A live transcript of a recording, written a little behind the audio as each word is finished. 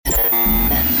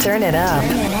Turn it up.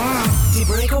 The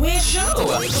Breakaway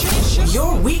Show.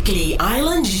 Your weekly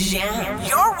island jam.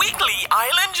 Your weekly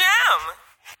island jam.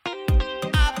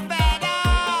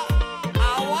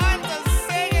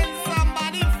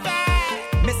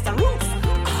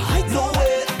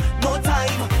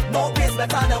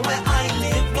 Better than where I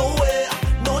live, no way,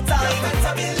 no time. You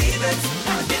better believe it.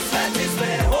 This land is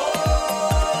my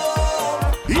home.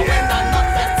 Yeah. When I'm not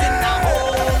betting, I'm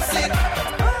homesick.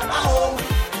 My home.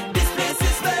 This place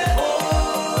is my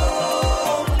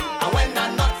home. And when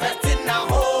I'm not betting, I'm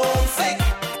homesick.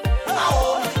 My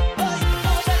home.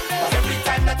 But every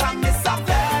time that I miss a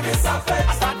bet, I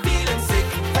start feeling sick.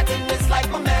 Betting is like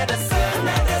my medicine.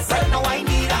 Right now I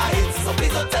need a hit, so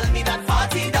please don't tell me that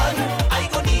party done. I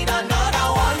go need another.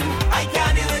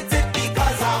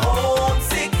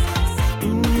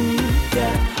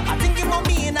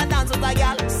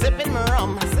 Sipping my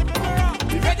rum.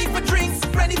 Ready for drinks,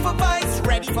 ready for vibes,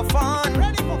 ready for fun.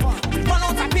 We run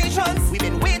out of patience, we've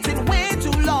been waiting way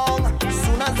too long. As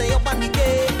soon as they open the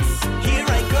gates, here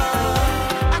I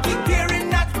come. I keep hearing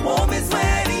that home is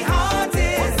where the heart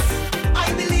is.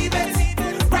 I believe it,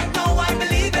 right now I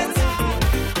believe it.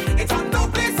 It's on no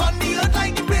place on the earth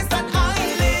like the place that I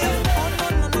live.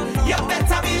 You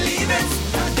better believe it,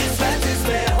 this place is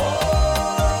where home.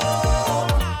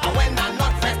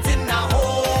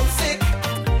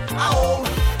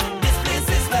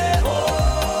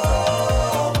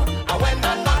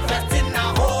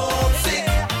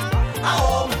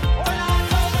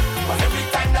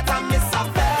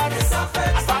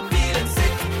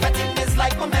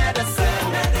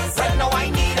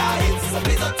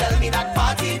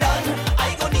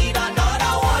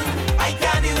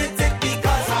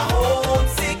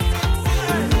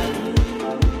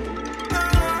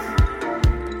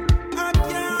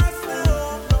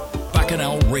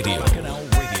 Radio.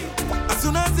 As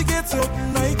soon as he gets up,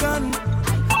 I can.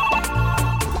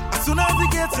 As soon as he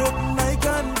gets up, I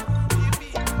can.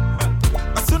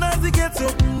 As soon as he gets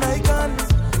up, I can.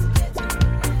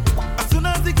 As soon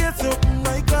as he gets up,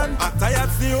 I can. I'm tired,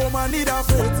 stay home, I need a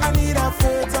faith. I need a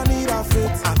faith, I need a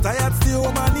faith. I'm tired, stay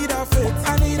home, I need a faith.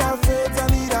 I need a faith, I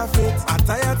need a faith. I'm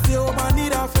tired, stay home, I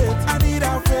need a faith. I need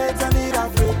a faith, I need a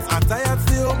faith. I'm tired,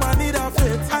 stay home, I need a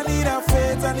faith. I need a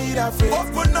faith, I need a faith.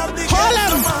 Open up the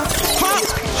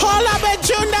Hold up and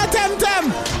tune that Temtem.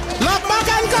 Look back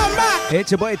and come back.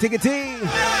 It's your boy Tiggy T.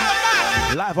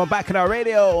 Live on Bacchanal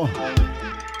Radio.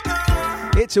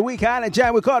 It's a week island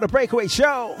jam. We call it The Breakaway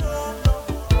Show.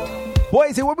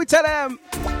 Boys, what we tell them?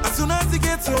 As soon as he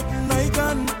gets up, I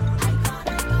can.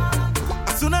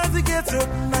 As soon as he gets up,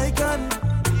 I can.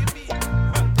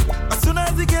 As soon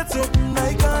as he gets up,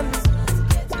 I can.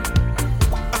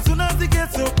 As soon as he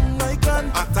gets up, I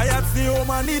can. I'm tired, stay home,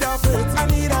 I need a faith. I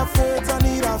need a faith, I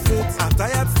need a faith. I'm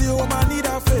tired, stay home, I need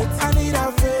a faith. I need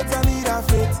a faith, I need a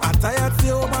faith. I'm tired, stay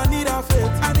home, I need a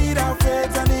faith. I need a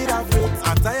faith, I need a faith.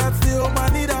 I'm tired, stay home, I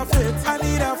need a faith. I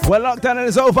need a faith. Well, lockdown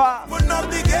is over. Open up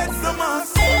the gates to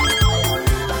mass.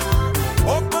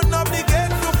 Open up the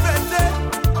gates to Fete.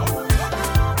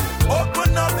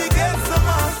 Open up the gates to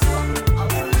mass.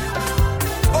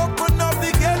 Open up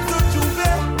the gates to Juve.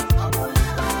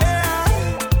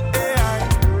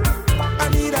 I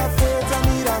need a faith, I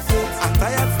need a faith. I'm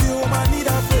tired, stay home, I need a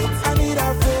faith. I need a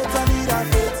faith, I need a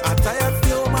faith. I'm tired,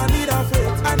 stay home, I need a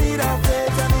faith. I need a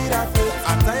faith, I need a faith.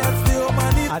 I'm tired, stay home, I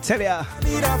need a faith. I tell ya,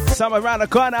 summer around the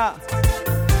corner.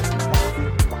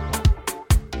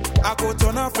 I go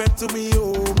turn a friend to me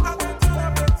home.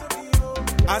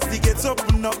 As the gates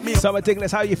open up me. Summer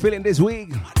Tickness, how you feeling this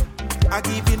week? I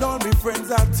give in all my friends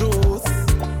a toast.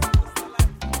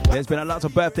 There's been a lot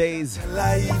of birthdays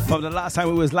from the last time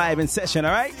we was live in session,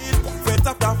 alright?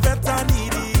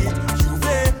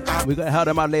 We're gonna help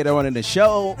them out later on in the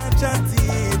show.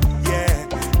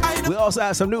 We also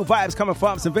have some new vibes coming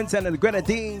from St. Vincent and the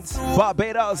Grenadines,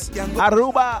 Barbados,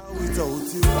 Aruba.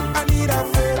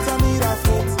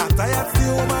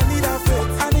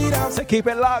 So keep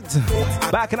it locked.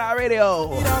 Bacchanal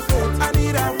Radio.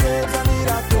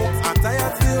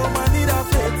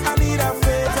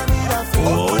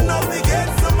 Open up the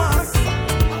gates to mass.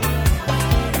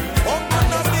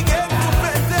 Open up the gates to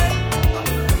Fete.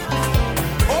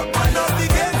 Open up the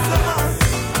gates to mass.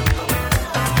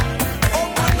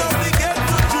 Open up the gates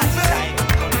to Juve.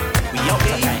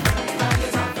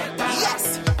 Yes,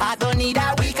 I don't need a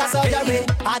week of surgery.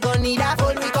 I don't need a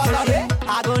full recovery.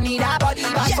 I don't need a body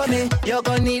back for me. You're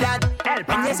gonna need that.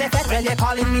 When you say fat, well, you're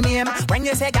calling me name. When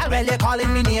you say gal, well, you're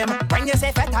calling me name. When you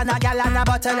say fat and a gal and a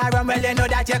bottle of rum, well, you know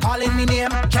that you're calling me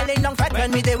name. Shelling down fat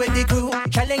when we there with the crew.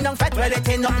 Shelling down fat, well, it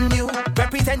ain't nothing new.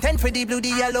 Representing for the blue, the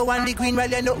yellow, and the green, well,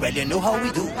 you know how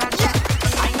we do. Yeah.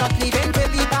 I'm not leaving till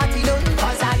the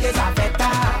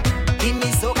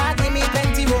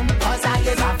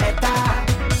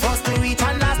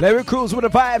Let me cruise with the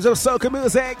vibes of soca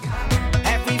music.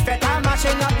 Every fete I'm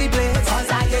mashing up the place.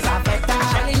 Cause I is a fete.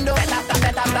 Shelling down. Fete after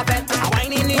fete after fete. I'm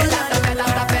whining it after fete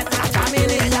after fete. I'm jamming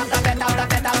it after fete after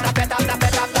fete after fete after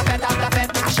fete after fete after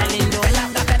fete. I'm shelling down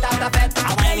after fete after fete.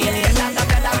 I'm whining it after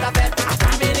fete after fete. I'm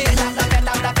jamming it after fete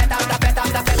after fete after fete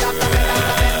after fete after fete after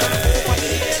fete.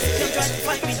 Them try to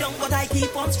fight me down, but I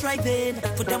keep on striving.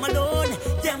 For them alone,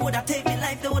 them would have taken me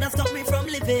life, they would have stopped me from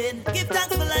living. Give thanks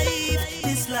for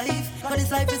life, but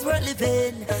this life is worth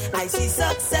living. I see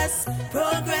success,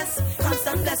 progress,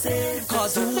 constant blessing.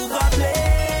 Cause who got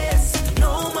blessed?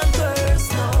 No man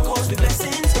curse, no. Cause the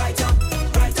blessings right up,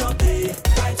 hey,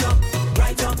 right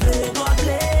up, who got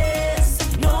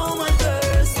blessed? No man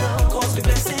curse, no. Cause the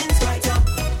blessings right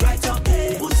up,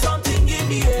 hey. Put something in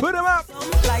the air. Put them up.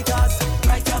 Like us,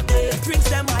 right up there. Drinks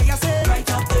them high, I say, right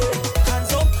up there.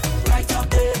 Hands up, right up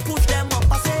there. Push them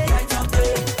up, I say, right up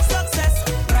there. Success,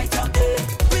 right up there.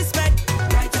 Respect,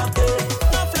 right up there.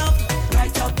 Love,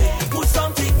 right up there. Put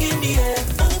something in the air.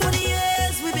 Over the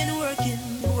years, we've been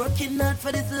working hard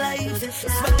for this life.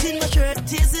 Sweat in my shirt,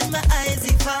 tears in my eyes.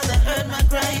 The Father heard my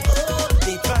cry. Oh,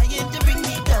 they trying to bring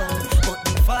me down, but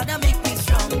the Father make me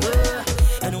stronger.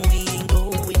 And we ain't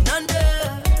going under.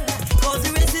 Cause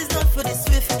the race is not for the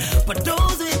swift, but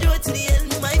those who enjoy to the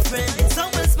end, my friend.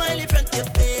 Someone smile in front of your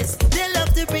face, they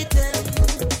love to pretend.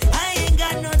 I ain't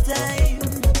got no time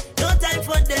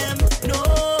for them. No,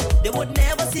 they would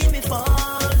never see me fall.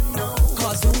 No,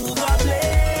 cause who got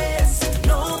blessed?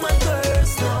 No man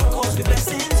curse. No, cause the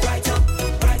blessings right up,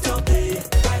 hey, right up, hey.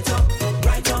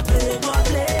 Who got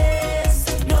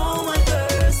blessed? No man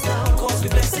curse. No, cause the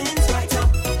blessings right up,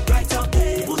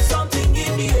 hey. Put something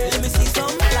in the air. Let me see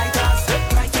some like us,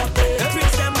 right up there.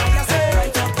 Drinks them high, I say,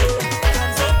 right up there.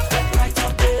 Hands up, right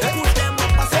up there. Push them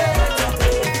up, I say, right up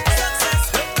there. Success,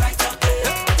 right up there.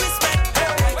 Respect,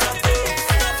 right up there.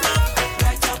 Love,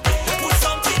 right up there. Put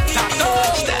something in the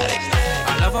air.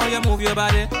 I love how you move your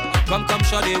body. Come,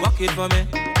 shorty, walk it for me.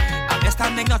 I'm just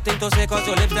standing, nothing to say, cause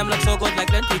your lips them look so good like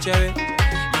plenty cherry.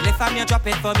 You lift and you drop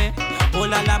it for me. Oh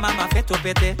la la, mama, fit to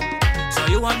pity. So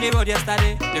you on the road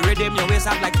yesterday. The rhythm your waist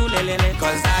up like two lele.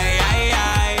 Cause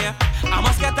I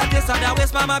must get a taste of that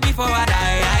waist, mama, before I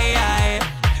die.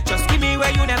 Just give me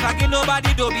where you never give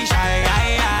nobody, don't be shy.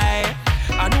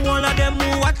 I know all of them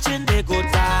who watching, they go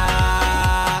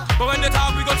talk. But when they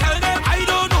talk, we go tell them, I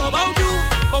don't know about you.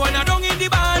 But when I don't in the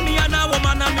band, me and a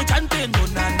woman and me chanting, no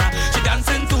nana. She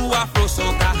dancing to Afro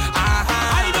soca.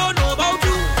 I don't know about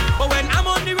you. But when I'm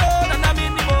on the road and I'm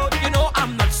in the boat, you know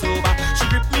I'm not sober. She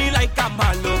grip me like I'm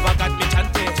all over, got me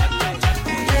chanting.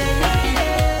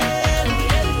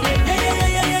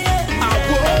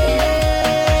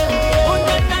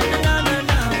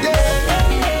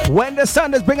 When the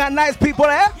sun does bring out nice people,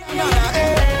 eh?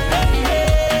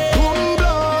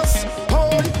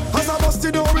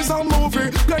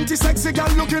 Plenty sexy girl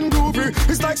looking groovy.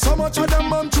 It's like so much of them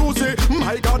man choosy.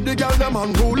 My God, the girl them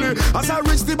unruly. As I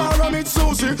reach the bar, I meet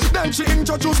Susie. Then she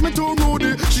introduced me to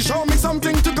Rudy. She showed me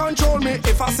something to control me.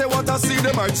 If I say what I see,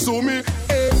 they might sue me.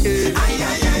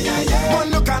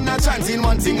 One look and a chance in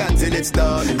one thing until it's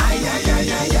done.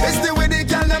 It's the way the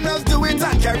girl them just do it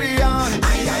and carry on.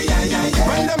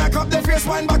 When they make up their face,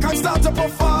 wind back and start to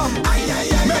perform.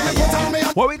 Make me put on me.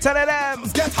 What we telling them?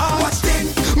 Get hard. Watch thing.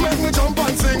 Make me jump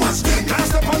and sing. Watch thing. Can't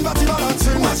step on body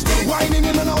balancing. Watch thing. Whining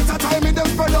in and out of time. Me them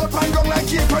spread out and go like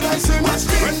cake when I sing. Watch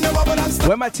thing. When they bubble and stop.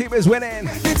 When my team is winning,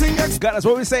 God, that's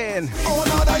what we saying. Oh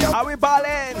Lord, I am. Are we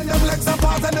balling? When them legs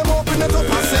apart and them open it up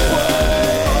and say,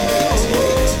 whoa.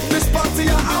 This party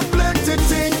I have plenty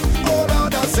thing. Oh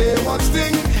Lord, I say watch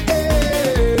thing.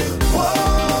 Hey.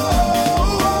 Whoa.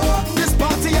 This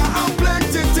party I have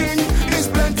plenty thing. It's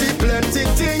plenty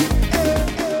thing.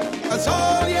 That's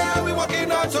all, yeah, we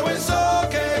walking out, so it's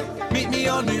okay. Meet me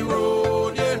on the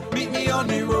road, yeah. Meet me on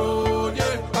the road,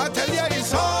 yeah. I tell ya,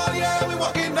 it's all, yeah, we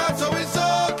walking out, so it's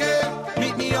okay.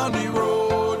 Meet me on the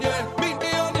road, yeah. Meet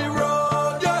me on the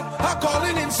road, yeah. I'm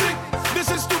calling in sick. This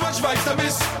is too much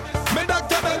vitamins. My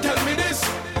doctor don't tell me this.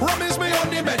 Rum is me on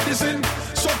the medicine.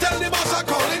 So tell the boss I'm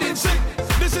calling in sick.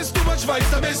 This is too much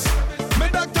vitamins. My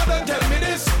doctor don't tell me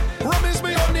this. Rum is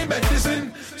me on the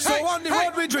medicine. So on the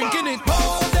road we drinking it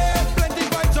all day. Plenty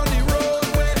vibes on the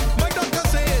roadway. My doctor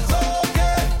says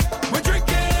okay. We're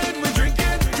drinking.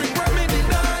 Drink rum in the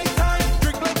night time.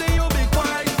 Drink plenty, you'll be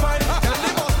quite fine. Tell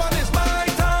the boss man it's my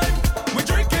time. We're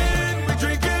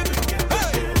drinking.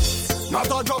 Hey. Not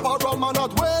a drop of rum and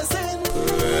not wasting.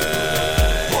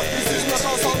 But this is not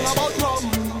a song about rum.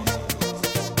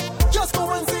 Just go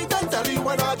and see and tell you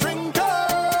when I drink it.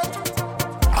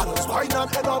 I just wine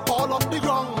and end up all on the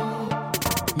ground.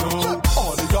 No,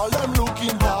 all the girls them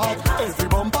looking hot, every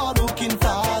bumper looking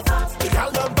fat.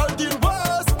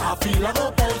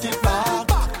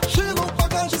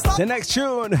 The next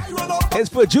tune is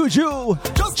for Juju.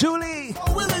 Julie.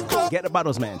 Get the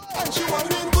bottles, man.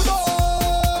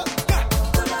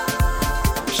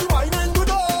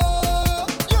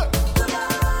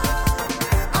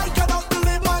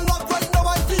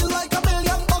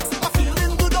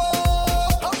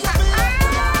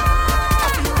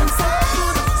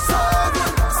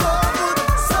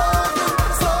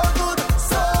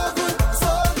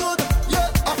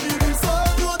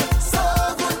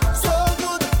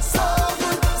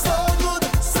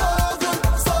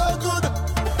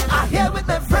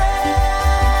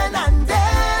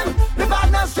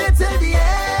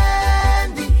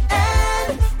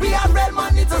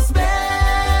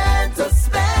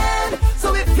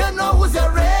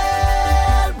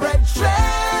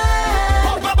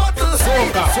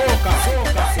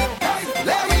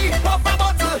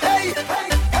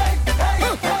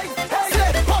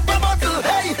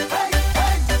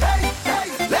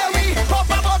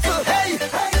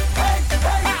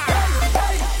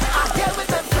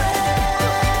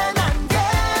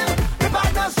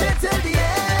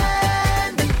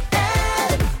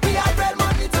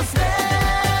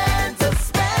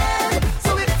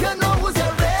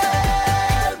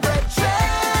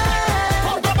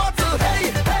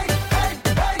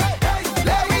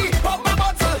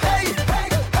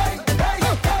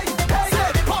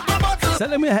 So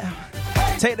let me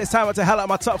take this time to highlight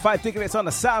my top 5 tickets on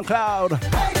the SoundCloud.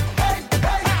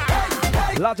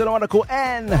 Lots of the one called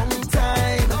N.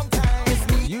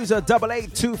 User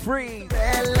 8823.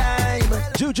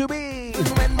 Juju B.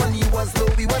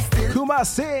 Kumar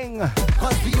Singh.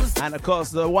 And of course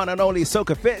the one and only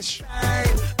Soca Fish.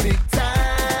 Big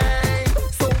time.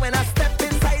 So when I step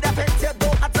inside, I bet you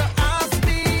don't have to ask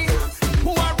me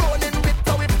who I'm rolling with,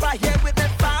 or if I here with my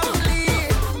family.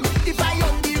 If I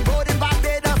on the road in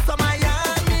Barbados or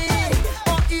Miami,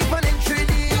 or even in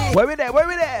Trinidad. Where we there? Where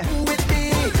we there? With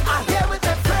me, I'm here with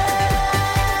a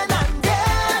friend, and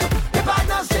then if I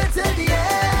not straight to the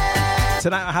end.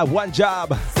 Tonight I have one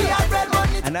job, See, I read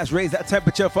money and that's raise that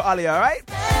temperature for Ali, alright?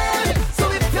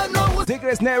 so if you know who's Dig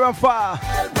this near and far.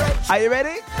 Are you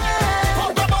ready?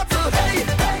 pop a bottle, hey, hey,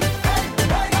 hey,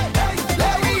 hey, hey,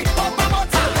 Larry, pop a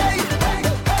bottle, hey, hey,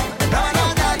 hey, na na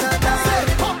na na na. Say,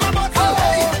 pop a bottle,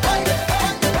 hey, hey,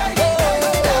 hey, hey,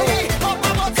 Larry, pop a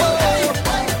bottle, hey,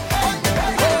 hey,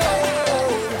 hey,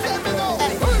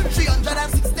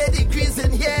 360 degrees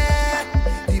in here,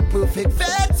 the perfect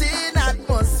vetting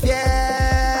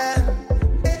atmosphere.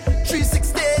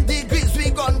 360 degrees, we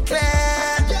gone clear.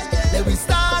 Then we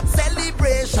start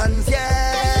celebrations,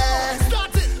 yeah.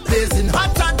 Blazing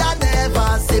hotter than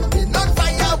ever, sipping on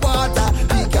fire water.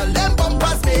 The girl them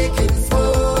bumpers making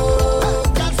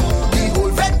smoke. The whole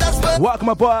vendors were Welcome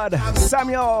aboard,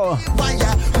 Samuel,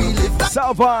 fire. We live that.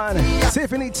 Salvan,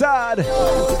 Tiffany Todd,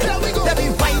 Then we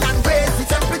wine and raise the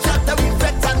temperature. Then we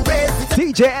fret and raise the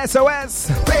DJ SOS,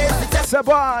 raise the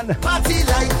Saban, party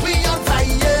like we on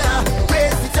fire.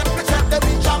 Raise the temperature. Then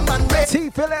we jump and raise. T.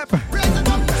 Philip, Raise the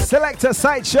temperature. Selector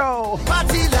Sideshow.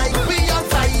 Party like we on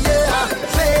fire.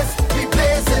 Place, we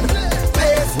blazing.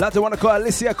 Place, Lots of one to call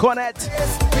Alicia Cornett.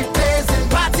 we blazing.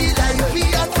 Party like we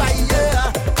on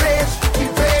fire. Rage, we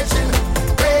raging.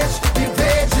 Rage, we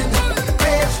raging.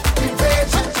 Rage, we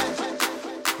raging.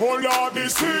 Oh Lord, the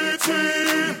city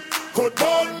could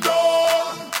burn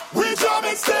down. We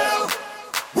jamming still,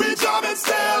 we jamming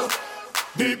still.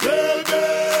 The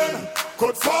building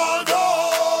could fall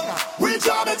down. We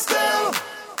jamming still,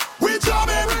 we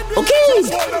jamming. Okay.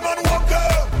 Just hold them and walk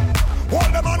up,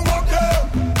 hold them and walk up,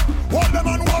 hold them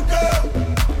and walk up,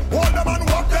 hold them and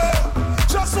walk up.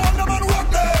 Just hold them and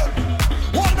walk up,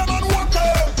 hold them and walk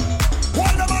up,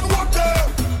 hold them and walk up,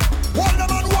 hold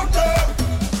them and walk up.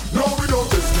 No, we do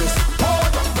business. Oh,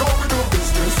 no, we do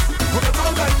business. We get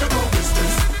on like we do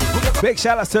business. We get Big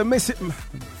shout out to Miss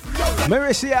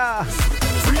Maricia,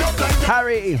 free up like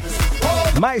Harry,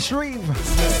 My Shreve, no,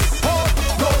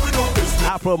 we do business.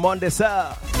 Afro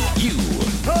Mondesa.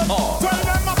 Tell them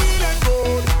I'm feeling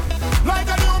good, like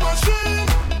a new machine,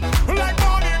 like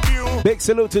morning dew. Big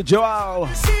salute to Joel,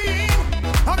 See,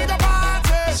 having a party,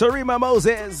 Sarima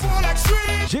Moses, full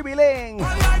extreme, Jimmy Ling,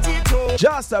 92.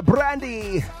 Just a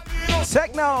Brandy,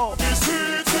 Techno, The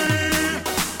city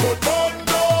could burn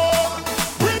down.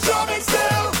 We jamming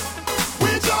still,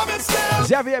 we jamming still.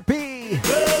 Xavier P,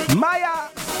 Maya,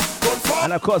 Could fall.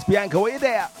 and of course Bianca, were you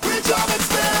there? We jamming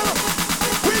still,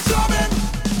 we jamming.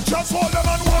 Just hold them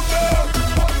and walk there,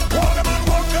 hold them and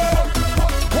walk there,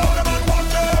 hold them and walk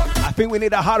there. I think we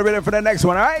need a hard rhythm for the next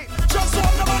one, alright? Just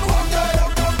hold them and walk there,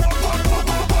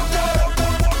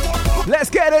 walk there. Let's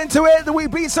get into it, the We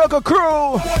Beat Soca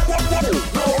crew.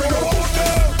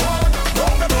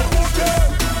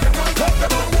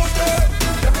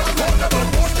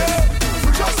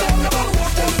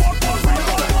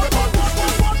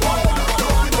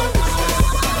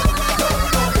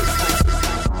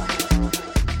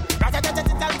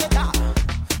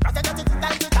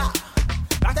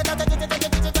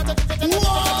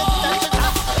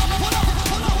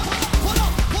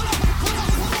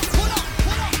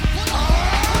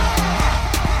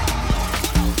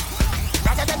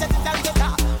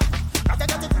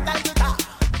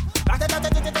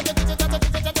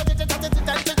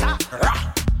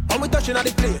 in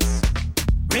the place.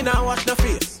 We now wash the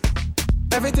face.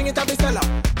 Everything it have be sell out.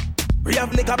 We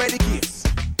have liquor by the case.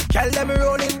 Tell them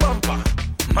rolling bumper.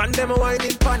 Man them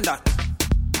whining panda.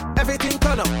 Everything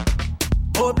turn up.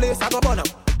 Whole place I go burn up.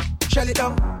 Shell it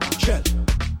down, shell.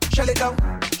 Shell it down,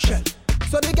 shell.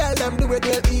 So the girl them do it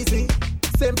real easy.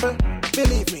 Simple,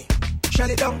 believe me. Shell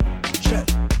it down, shell.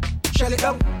 Shell it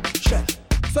down, shell.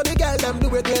 So the girl them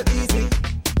do it real easy.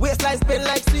 Waistline spin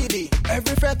like CD.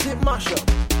 Every fret tip mash up.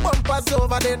 Bumpers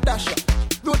over the dash up.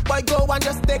 Root boy go and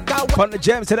just take a walk. From the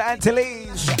gems to the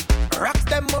Antilles. Rocks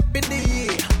them up in the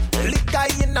air.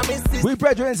 Liquor in the missus. We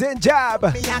brethrens in job.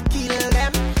 Me a kill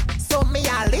them. So me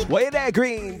a lick. Way there,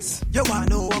 Greens. You wanna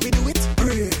know how we do it?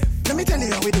 Brave. Let me tell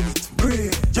you how we do it.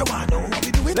 Brave. You wanna know how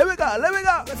we do it? Let me go, let me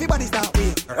go. Everybody start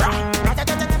with.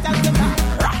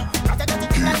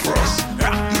 Frost,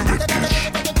 you get cash.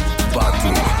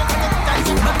 Battle, you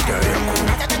go not carry a cool.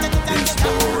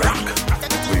 Hillsborough rank,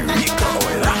 we Rica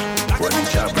oil. Run the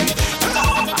job reach,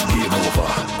 game over.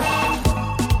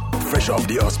 Fresh off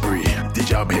the Osprey, the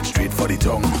job head straight for the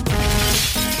tongue.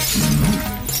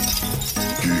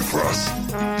 Frost,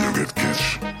 you get cash.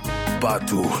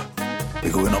 Battle, we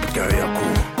going up carry a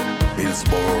cool.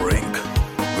 Hillsborough rank,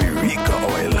 we Rica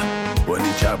oil. Run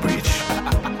the job reach,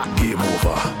 game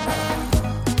over.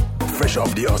 Fresh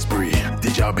off the Osprey,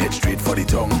 the job head straight for the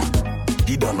tongue.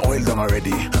 He done oil down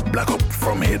already, black up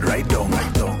from head right down.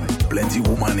 Plenty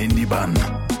woman in the band,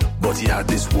 but he had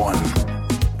this one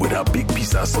with a big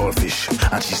piece of saltfish,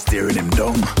 and she staring him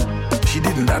down. She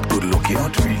didn't that good looking,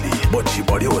 not really, but she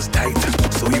body was tight.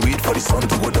 So he wait for the sun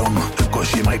to go down, cause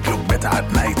she might look better at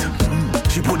night.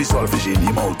 She put the saltfish in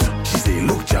his mouth. She say,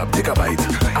 look chap, take a bite.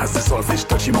 As the saltfish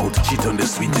touch him out, she turned the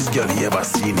sweetest girl he ever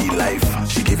seen in his life.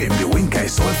 She gave him the wink eye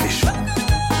saltfish.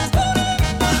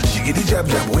 She give the jab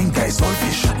jab wink eye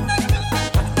saltfish.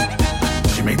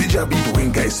 She make the jab eat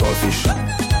wink eye saltfish.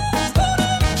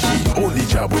 She hold the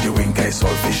jab with the wink eye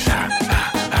saltfish.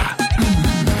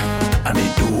 And he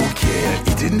don't care,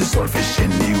 eating the saltfish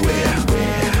anywhere.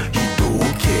 He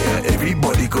don't care,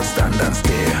 everybody could stand and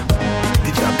stare.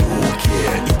 The jab don't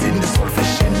care, eating the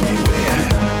saltfish anywhere.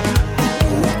 He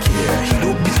don't care, he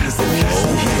don't business if you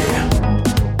see here.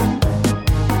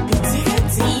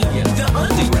 The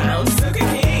Underground Sugar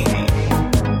King.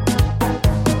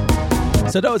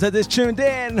 So those that just tuned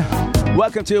in,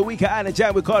 welcome to a week of Island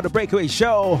Jam we call the Breakaway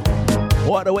Show.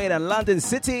 All the way to London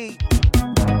City.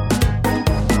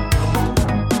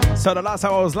 So the last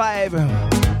time I was live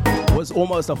was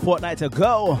almost a fortnight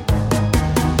ago.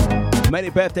 Many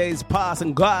birthdays passed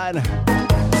and gone.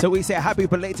 So we say happy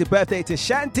belated birthday to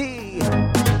Shanti.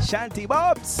 Shanti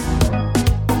Bobs.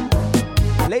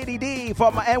 Lady D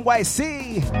from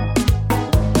NYC.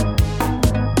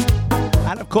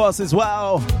 And of course as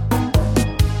well,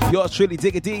 yours truly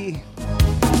Digga D.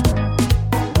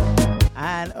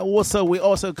 And also we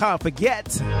also can't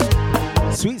forget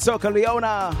Sweet Soca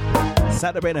Leona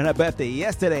celebrating her birthday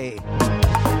yesterday.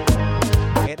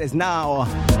 It is now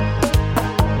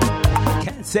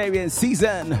Cancerian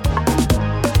season.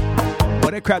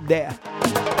 What a crap there.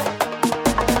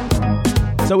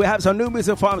 So we have some new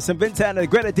music from St. Vincent and the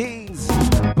Grenadines,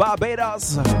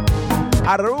 Barbados,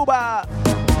 Aruba,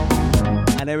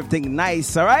 and everything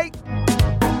nice, alright?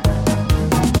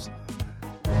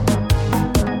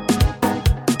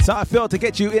 So I feel to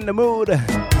get you in the mood,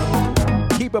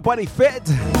 keep your body fit.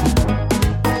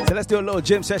 So let's do a little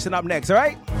gym session up next,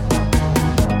 alright?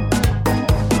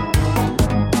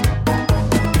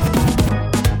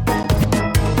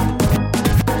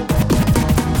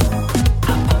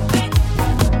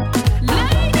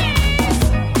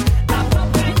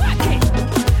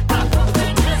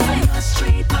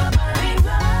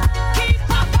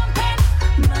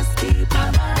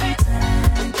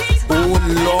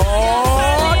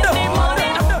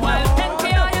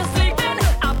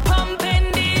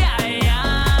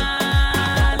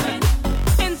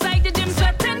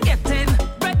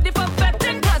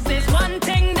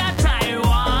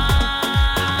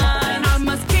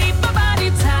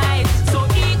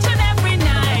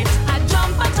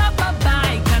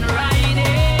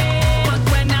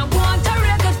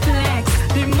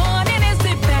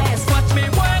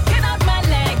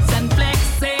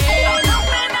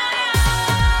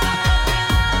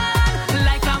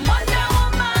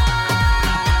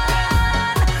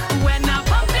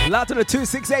 Out to the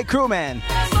 268 crew, man.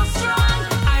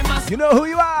 You know who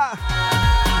you are.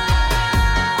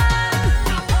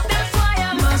 That's why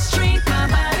I must treat my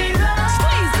body right.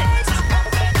 Squeeze it.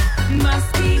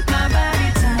 Must keep my body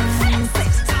tight. Flex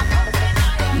it.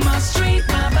 Must treat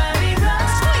my body right.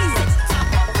 Squeeze it.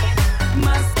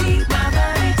 Must keep my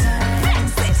body tight. Flex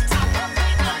it.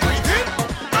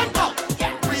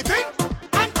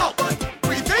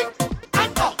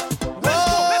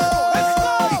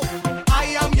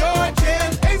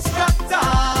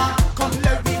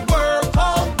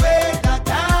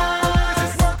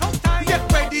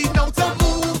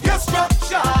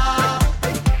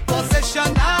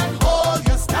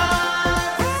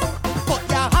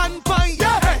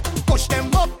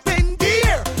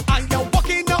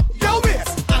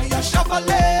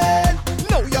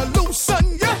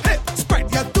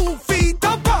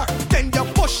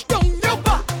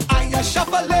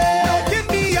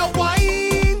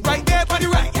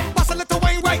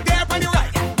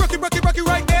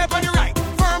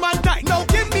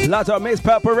 out to Miss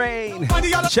Purple Rain,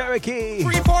 Cherokee,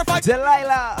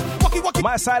 Delilah,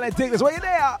 my silent diggers. Where you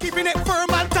there? Keeping it firm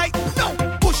and tight. No,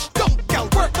 push down, girl.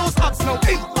 Work those ups now.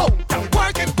 In, oh, down.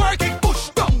 Work it, push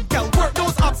down, girl. Work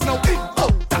those ups now. In,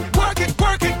 oh, down. Work it,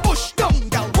 push down,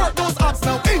 girl. Work those ups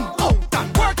now. In, oh,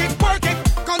 down. Work it.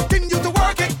 Continue to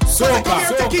work it. So I'm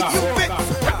here to keep you fit.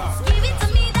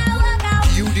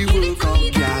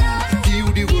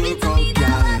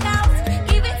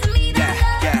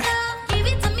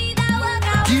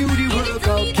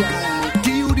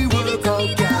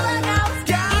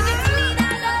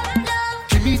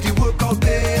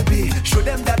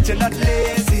 You're not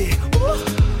lazy. Ooh,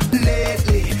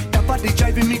 lately, that body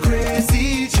driving me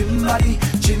crazy. Gym body.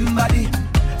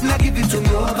 Not give it to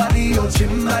nobody. Oh,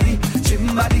 gym body.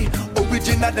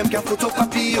 Original, them can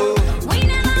photocopy. Oh, we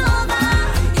never over.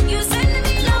 You sending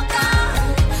me loca.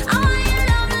 I want your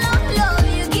love.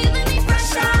 You giving me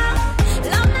pressure.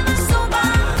 Love never sober.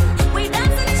 We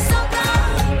dancing in soca.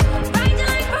 Riding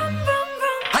like vroom.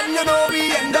 And you know we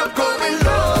end up going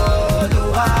low.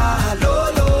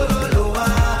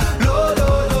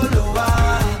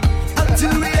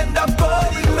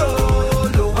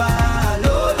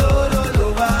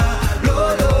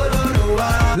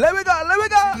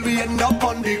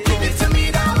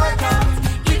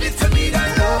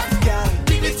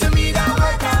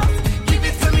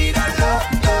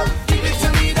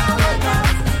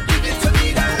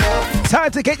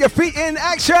 Time to get your feet in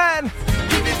action.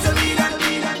 Give it to me, that.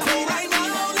 So right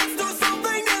now, let's do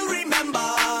something to remember.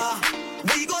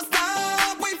 We go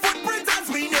stop with footprints as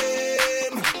we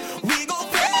name. We go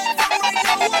play from right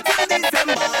now until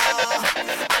December.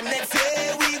 And next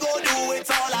year, we go do it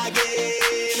all again.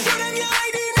 Show them your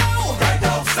ID now. Right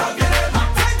now, stop it.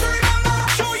 Time to remember.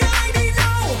 Show your ID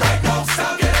now. Right now,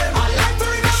 stop it. I like to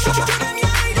remember. Show them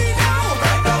your ID now.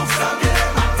 Right now, stop it.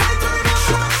 Time to remember.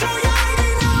 Show your ID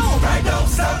now. Right now,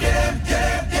 stop it.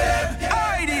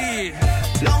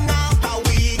 Long after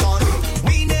we gone,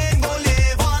 we name go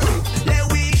live on. Let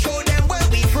we show them where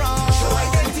we from. Show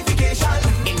identification.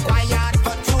 Inquired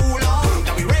for too long.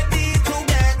 Now we ready to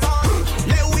get on.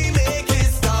 Let we make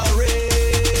history.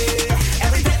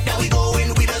 Every step that we go in,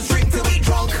 we just drink till we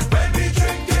drunk. When we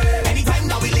drink it. Anytime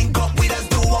that we link up, we just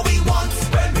do what we want.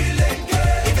 When we link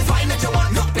it. If it's fine that you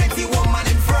want, look plenty woman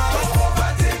in front.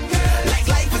 Like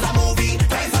life is a movie,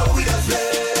 that's how we just live.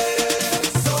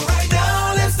 So right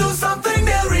now, let's do something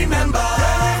they'll remember.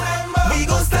 We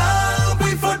go stop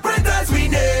with footprint as we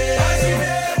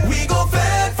name. We go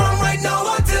fed from right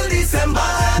now until December.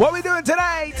 What we doing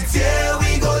tonight? Yeah,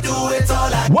 we go do it all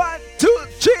again. 1, 2,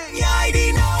 3. Your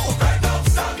ID now. Right now,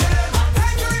 stop it.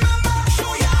 Time to remember.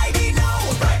 Show your ID now.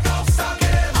 Right now, stop it.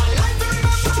 I like to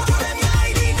remember. Show them your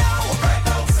ID now. Right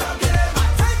now, stop it.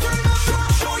 Time to remember.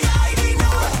 Show your ID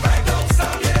now. Right now,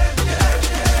 stop it.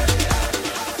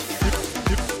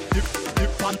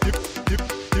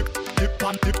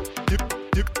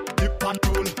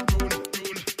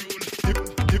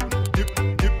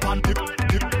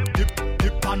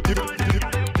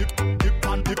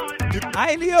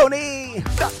 Hi, Leonie.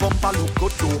 That bumper look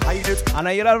good, don't hide it. I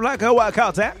know you don't like her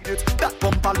workout, eh? That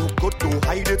bumper look good, don't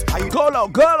hide it. Go low.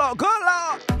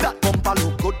 That bumper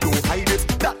look good, don't hide it.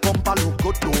 That bumper look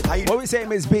good, don't hide it. What we say,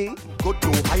 Miss B? Good,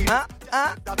 don't hide it.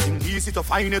 That thing easy to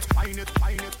find it.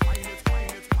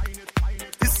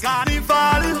 This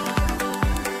carnival,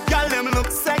 girl them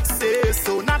look sexy,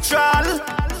 so natural.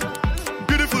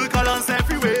 Beautiful colors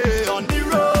everywhere on the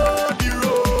road.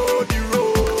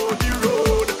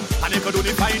 And you could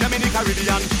only find them in the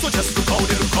Caribbean. So just look how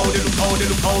they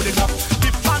up.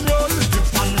 Dip and roll.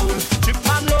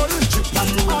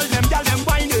 All them girl them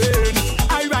whining.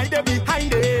 I ride them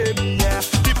behind them, yeah.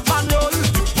 Dip and roll.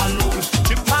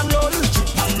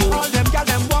 All them girl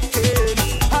them walking.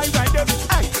 I ride them.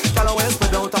 Hey, girl always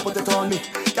spread out and put it on me.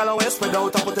 Girl always spread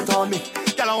out and put it on me.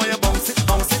 Girl always bounce it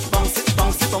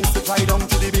right down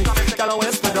to the beat. Girl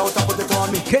always spread out and put it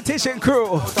on me. Petition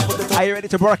crew, are you ready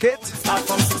to rock it? Start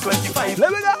from 6:25.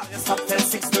 Let me go. Stop till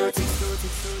 6:30.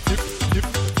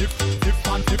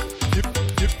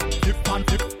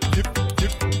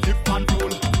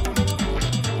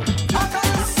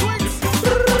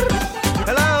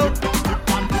 Hello.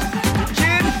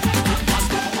 Gin.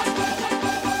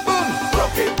 Boom.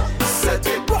 Rock it, set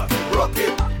it, rock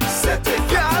it, set it,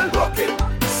 girl. Rock it,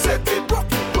 set it,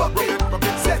 rock it,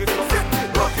 set it,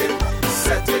 rock it,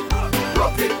 set it,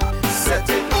 rock it, set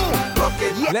it, rock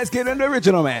it. Let's get in the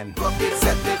original, man. Rock it,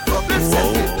 set it, rock it,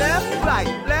 set it. Left,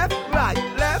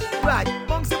 right.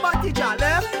 Bounce your body, ja.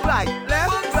 Left, right.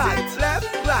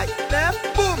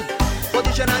 Boom.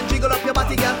 Position and jiggle up your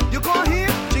body, girl. You go here,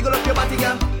 jiggle up your body,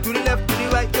 girl. To the left, to the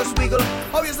right, just wiggle.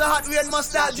 Oh, it's a hot Hot rain must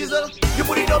start drizzle. You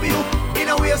put it W in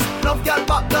a waist, enough girl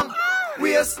back down.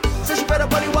 Waist, so she better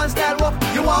body one style walk.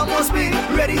 You want more speed,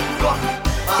 ready, go.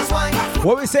 Fast wine.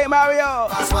 What we say, Mario?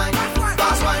 Fast wine,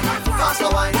 fast wine, faster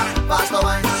wine, faster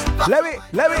wine. Let me.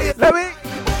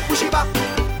 Push it back,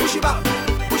 push it back,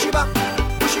 push it back,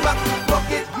 push it back.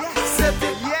 Rock it, set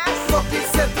it, yes. Rock it,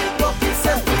 set it, rock it,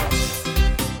 set it.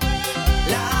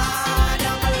 Lord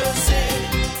have mercy.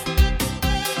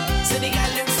 Senegal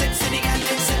them set.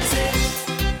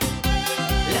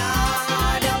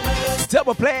 Lord have mercy.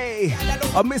 Double play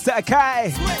of Mr.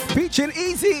 Akai featuring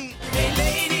Easy. Hey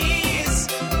ladies,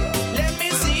 let me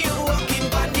see you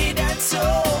walking on the dance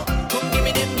floor. Come give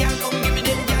me them gal,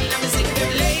 let me sing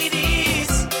them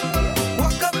ladies.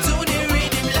 Walk up to the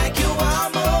rhythm like you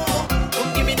want more.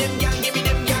 Come give me them gal, give me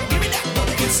that.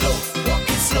 Walk it slow, walk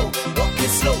it slow, walk it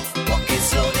slow, walk it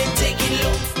slow. Then take it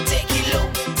low, take it low,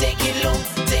 take it low,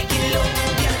 take it low.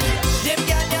 Yeah. Them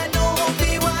gal ya know how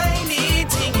to whine it,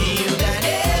 ting. You got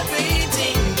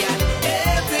everything, gal,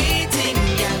 everything,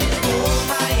 gal. Oh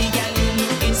my gal, you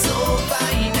looking so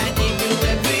fine. I give you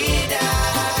every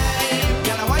dime.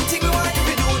 Gal, I want thing we want you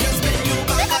to do, just spend you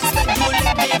back and spend you leg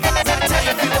because I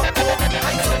time for your coat.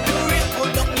 I took you real, put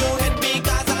down your head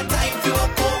because I time for your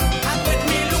coat. And when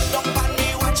me look up and me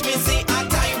watch me see I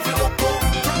time for your coat.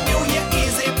 From you here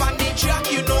easy on the track,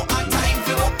 you know I time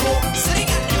for your coat. So the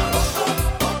gal,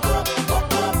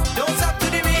 don't stop to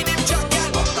the rhythm track, gal.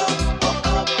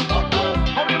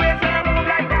 How me waist and I move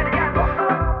like that, gal.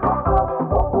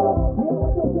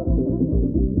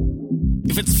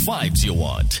 If it's vibes you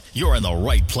want, you're in the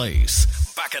right place.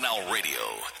 Bacchanal Radio,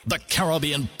 the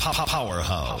Caribbean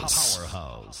powerhouse.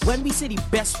 When we say the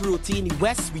best roti in the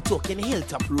West, we talking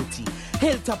Hilltop roti.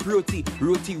 Hilltop roti,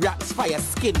 roti wraps, fire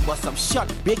skin, but some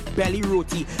short, big belly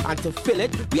roti. And to fill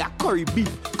it, we have curry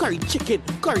beef, curry chicken,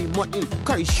 curry mutton,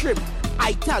 curry shrimp.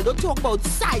 I tell, don't talk about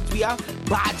sides. We have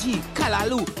bhaji,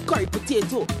 kalalu, curry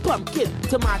potato, pumpkin,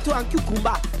 tomato and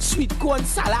cucumber, sweet corn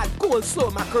salad,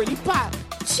 coleslaw, macaroni pie.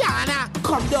 China,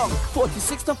 come down,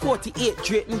 46 to 48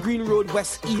 Drayton Green Road,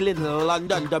 West Ealing,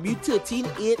 London, W13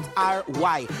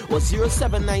 8RY, or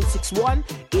 07961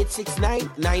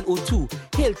 869 902.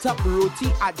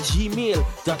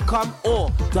 hilltoproti@gmail.com or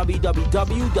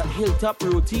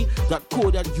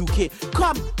www.hilltoproti.co.uk.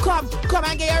 Come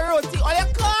and get your roti. All you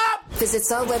come!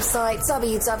 Visit our website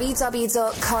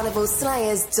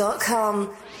www.carnivalslayers.com.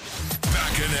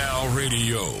 Bacchanal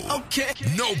Radio. Okay.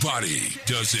 Nobody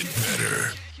does it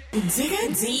better. Digga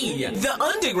D, the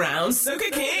underground Soca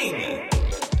King.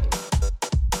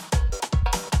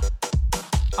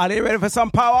 Are they ready for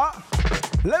some power?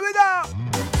 Let me go.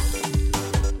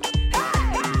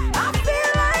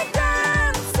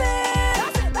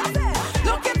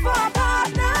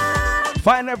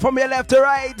 Find it from your left to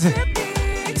right.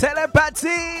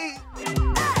 Telepathy.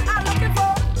 I'm looking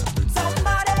for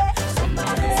somebody.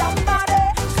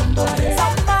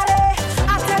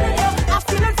 I'm telling you, I'm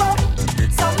feeling for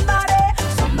somebody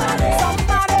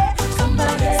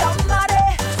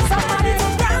to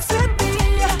dance with me.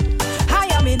 I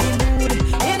am in the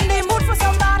mood for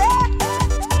somebody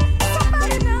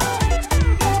now.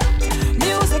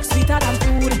 Music sweeter than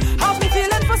food. Have me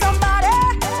feeling for somebody.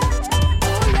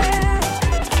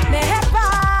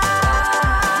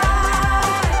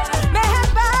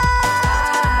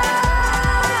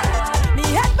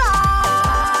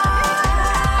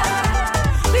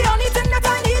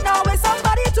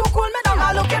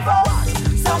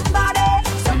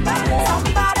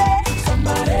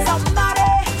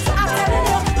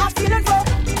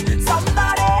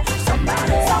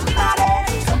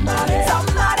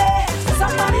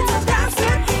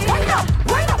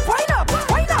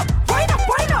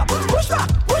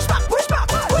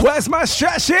 Where's my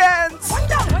stretch hands? Wind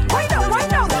down.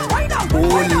 Oh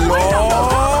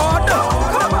Lord!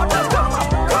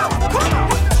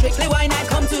 Strictly wine, I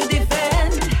come to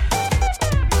defend.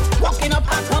 Walking up,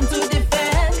 I come to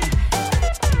defend.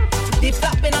 The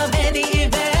flapping of any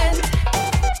event.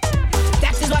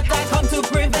 That is what I come to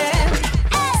prevent.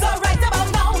 So right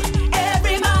about now,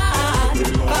 every man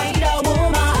find a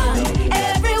woman.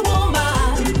 Every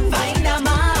woman find a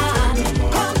man.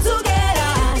 Come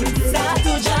together, start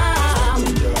to jam.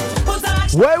 Put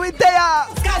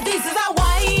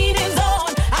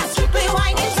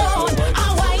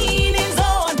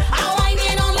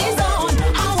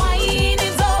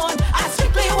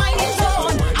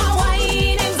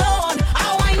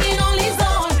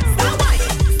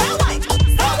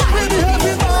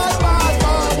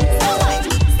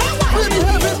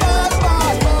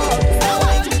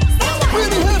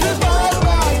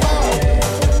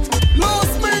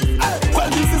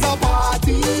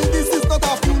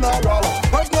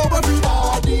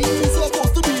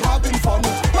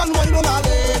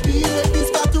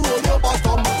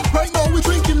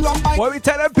What we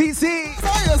tell them, PC?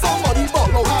 Fire somebody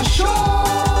but no I show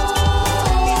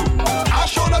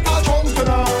that I'm drunk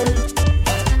tonight.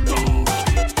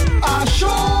 I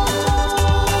show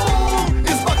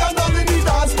it's back and down in the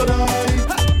dance tonight.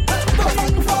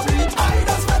 Nothing for me. I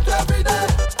just sweat every day.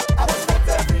 I was sweat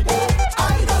every day. I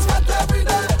just sweat every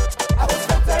day. I was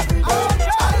sweat every day.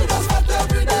 I just sweat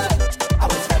every day. I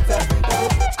was sweat every day.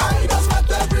 I just sweat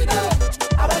every day.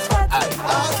 I was sweat every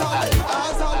day.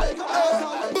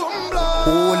 Boom blood.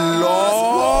 Oh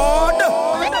Lord.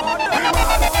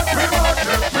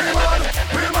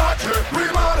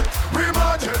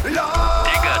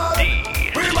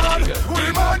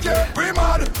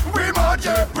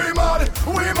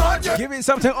 Give me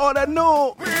something all that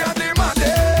new. We are the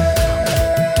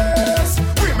maddest.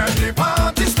 We make the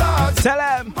party start. Tell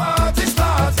them. Party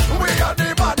start. We are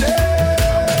the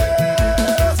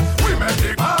maddest. We make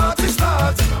the party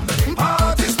start.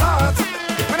 Party start.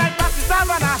 When I pass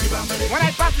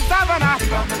the savannah,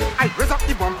 I raise up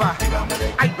the bumper.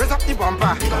 I raise up the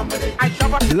bumper. I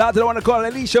shove up. Lots of want to call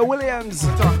Alicia Williams.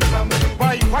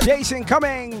 Boy, Jason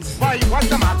Cummings. Boy, what's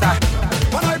the matter?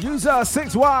 User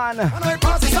 61 When I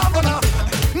pass the savannah,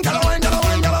 gala wine,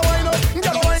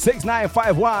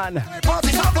 6951. party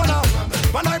savannah.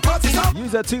 When I pass the savannah,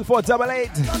 User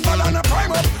 2488 banana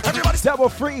prime up. Everybody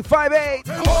 3358.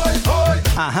 oi, oi.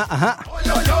 Oi,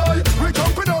 oi, oi. We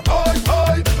jumping up, oi,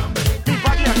 oi. The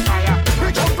body on fire.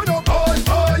 We jumping up, oi,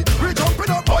 oi. We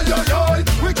jumping up, oi, oi, oi.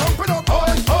 We jumping up,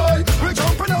 oi, oi. We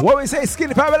jumping up. What we say,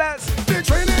 Skinny Pamela's? The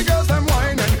trainee girls them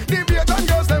whining, the Vietnam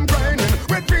girls them grinding,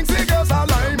 with Princey girls are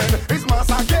liming. It's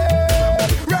massacre,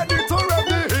 ready to rev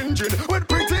the engine, with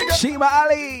pretty girls. Shima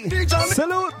Ali.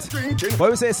 Salute. Drinking. What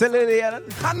we say, salute. And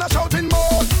I'm shouting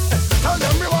more. Tell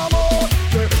them we want more.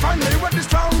 Yeah. Find me with the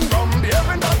strong rum, the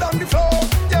heaven not on the floor.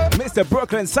 Yeah. Mr.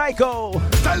 Brooklyn Psycho.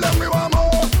 Tell them we want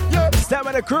more. Yeah. Step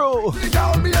in the crew. The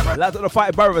girl be ever. Lots of the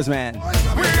 5 brothers, man. We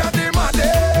are the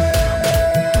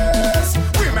maddest.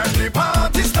 We make the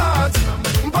party start.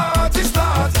 Party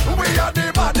start. We are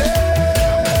the maddest.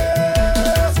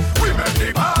 We make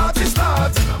the party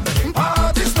start.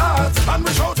 Party start. And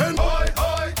we shouting. Oi,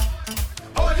 oi.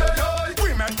 Oi, oi, oi.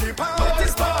 We make the party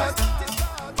start.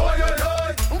 Oi, oi,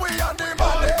 oi. We are the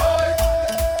maddest. Oi,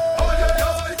 oi,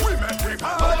 oi. We make the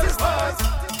party start.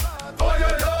 Oi, oi,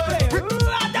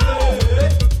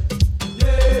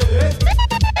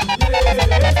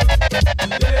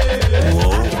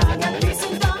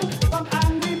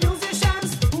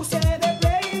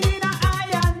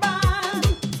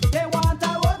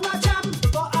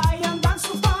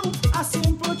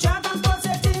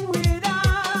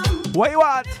 What you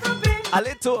want? A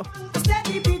little.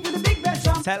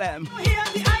 Tell them.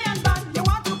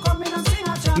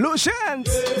 Lucians.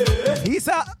 He's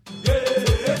up.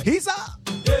 He's up.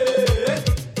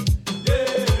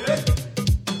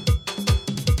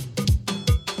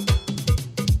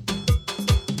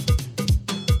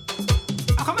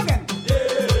 Come again.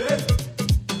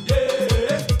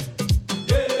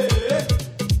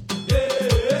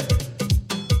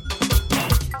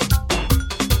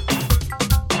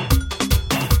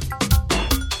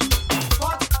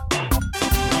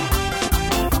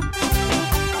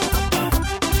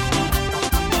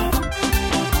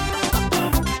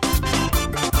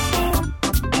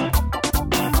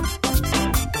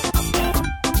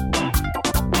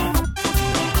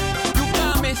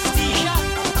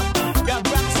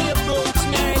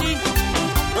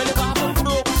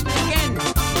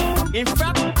 In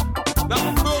fact,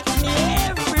 that broke me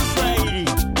every Friday.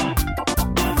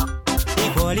 They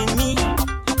calling me,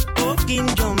 talking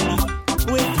Johnny,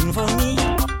 waiting for me.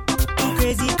 Too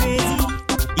crazy, crazy,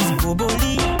 it's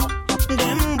Boboli,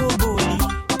 them Boboli.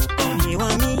 Come here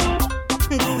with me,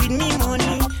 do with me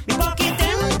money. Me pocket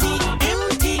empty,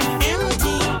 empty,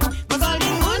 empty. Cause all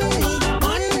the money,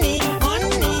 money,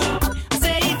 money. I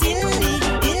say it in the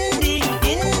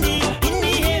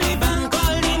heavy bank,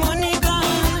 all the money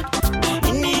gone.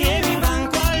 In the heavy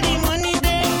bank, all the money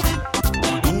dead.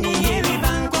 In the heavy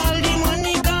bank, all the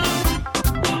money gone.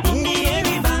 In the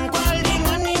heavy bank, all the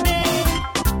money dead.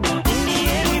 In the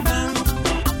heavy bank.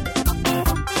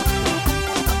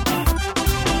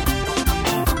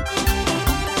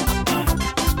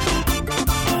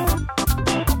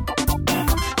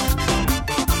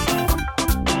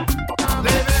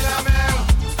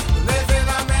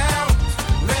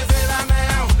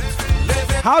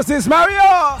 How's this,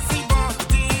 Mario?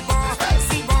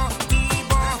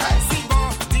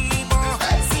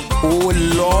 Oh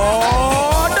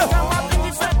Lord.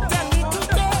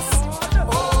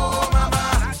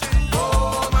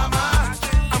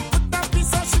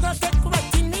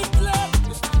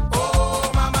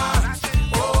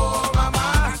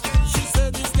 She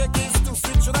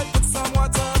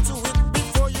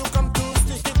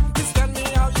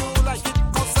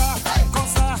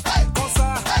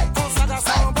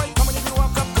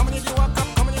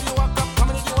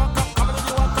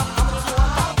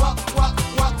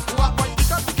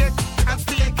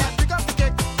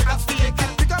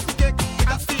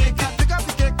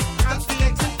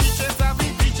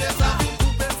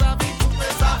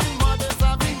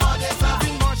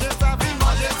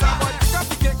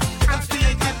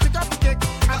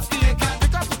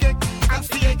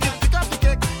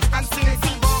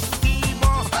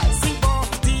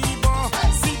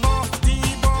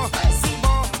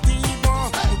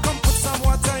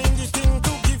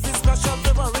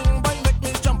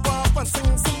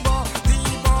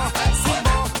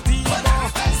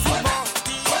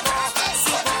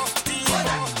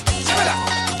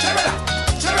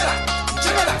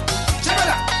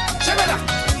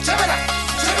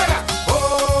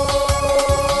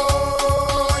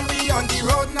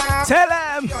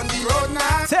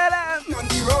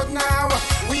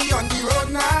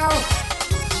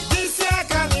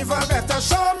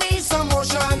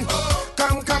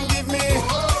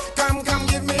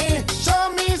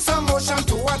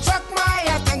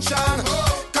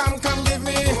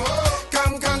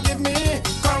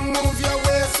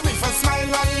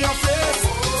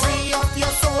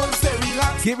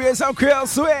Give me some Creole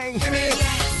swing.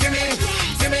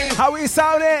 How we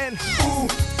sounding? Ooh,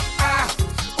 ah,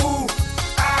 ooh,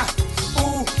 ah,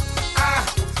 ooh, ah,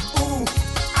 ooh,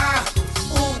 ah,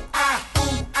 ooh, ah, ooh, ah,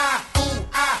 ooh, ah, ooh,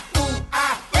 ah, ooh,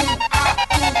 ah,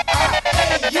 ooh, ah.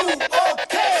 Hey, you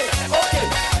okay? Okay.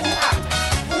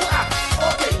 Ooh, ah,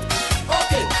 okay.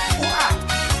 Okay.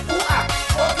 Ooh, ah,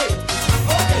 okay.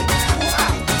 Okay.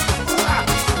 Ooh, ah.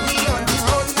 We on the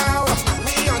road now.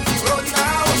 We on the road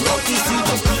now. I love to see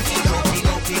the people jumping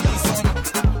up in the sun.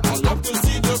 I love to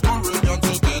see the Caribbean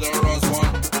together as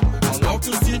one. I love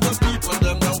to see the people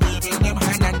them now waving them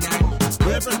hand and hand,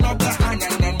 waving up their hand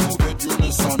and then move it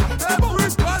unison. Everybody,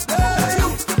 hey you,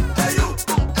 hey you,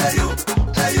 hey you,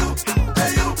 hey you,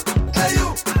 hey you, hey you,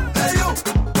 hey you,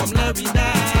 come let me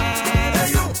dance. Hey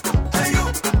you, hey you,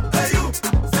 hey you,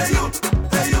 hey you,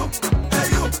 hey you, hey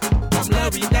you, come let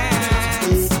me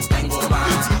dance. Engoma,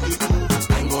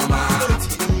 Engoma,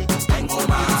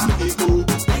 Engoma,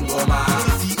 Engoma,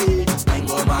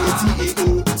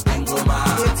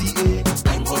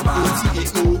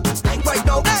 right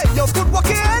now, hey, your foot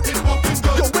walking,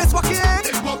 your waist walking,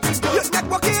 your neck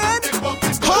walking.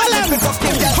 Hold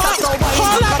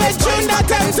up, and tune that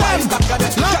temtem.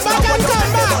 Lock back and come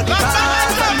back. Lock back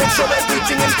and come Make sure back.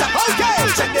 everything intact. Okay,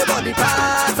 check the body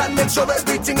pass and make sure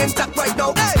everything intact right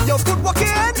now. Hey, your foot walking,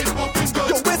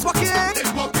 your waist walking,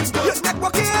 your neck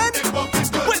walking.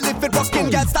 Well, if it walking,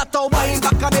 girl, start to wind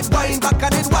back on it, wind back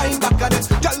on it, wind back on it.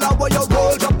 Girl, how about you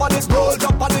roll, drop on it, roll,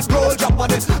 drop on it, roll, drop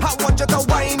on it. I want you to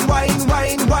wind, wind,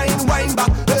 wind, wind, wind back.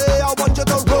 Hey, I want you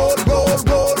to roll, roll,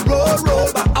 roll, roll,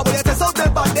 roll back. I want you to test out the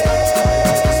body, girl.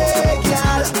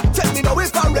 Tell me now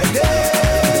if I'm ready, girl.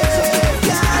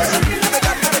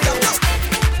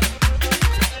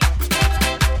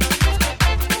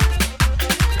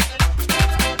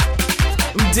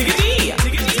 Diggity,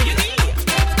 diggity, diggity.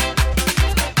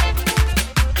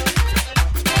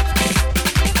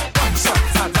 One shot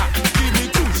at that, give me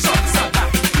two shots at that,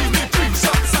 give me three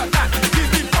shots at that, give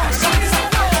me four shots at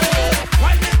that.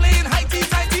 While we playing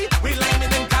highty-tighty, we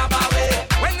lining in cabaret.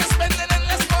 When you're spending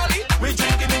endless money, we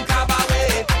drinking in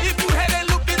cabaret. If you had a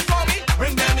looking for me,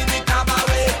 bring them in the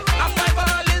cabaret. A 5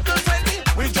 or a little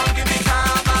 20, we drunk in the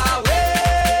cabaret.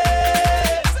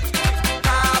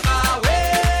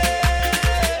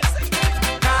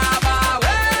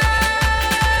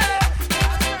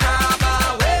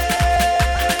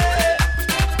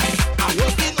 I'm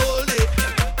working all day.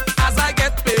 As I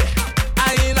get paid, I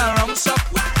in a rum shop,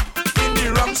 in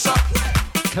the rum shop.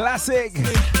 Classic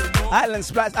Island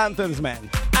Splash anthems, man.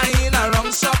 I in a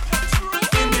rum shop,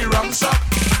 in the rum shop.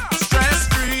 Stress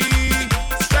free,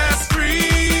 stress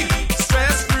free,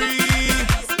 stress free.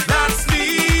 That's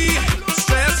me,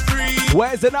 stress free.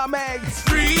 Where's the nutmeg?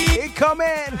 It come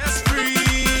in. Stress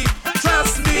free,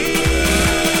 trust me.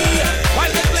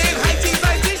 While they playing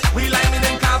highty-tighty, we lining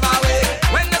in cabaret.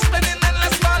 When they're spending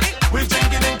endless money, we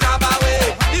drinking in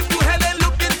cabaret. If you had a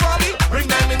looking for me, bring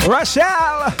them in.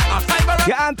 Rochelle, A 5 or a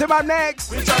your anthem up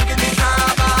next. we drunken in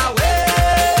cabaret.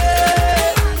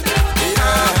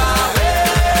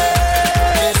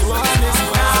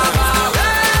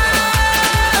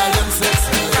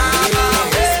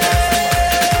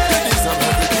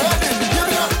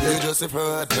 You just a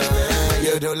fraud,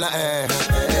 you don't like,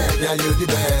 yeah, you the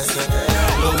best.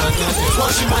 No one can take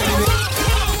what she might be.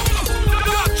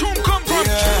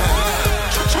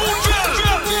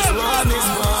 This one is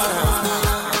for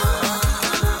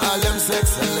all them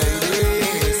sexy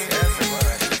ladies.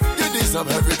 You deserve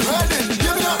every credit.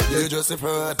 Give it up. You just a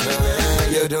fraud,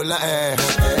 you don't like,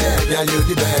 yeah, you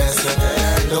the best.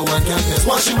 No one can test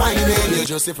what she might be. You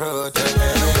just a fraud,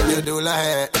 you do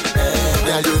like,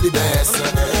 yeah, you the best.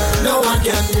 No one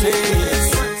can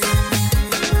taste.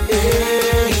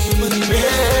 Hey,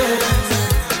 yes.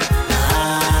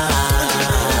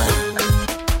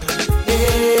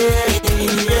 Hey,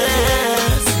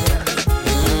 yes.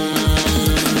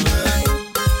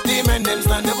 The men them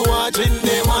stand up watching,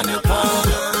 they wanna come.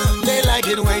 They like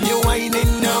it when you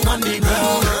whining down on the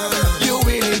ground. You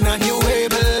willing and you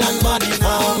able and body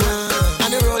form.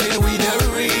 And you rolling with the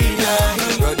reader.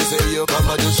 Brother say you come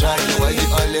out to shine. Why you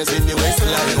always in the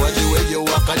waistline? Why you way you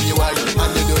walk and you are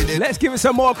and you doing it. Let's give it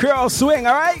some more Creole swing,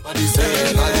 all right?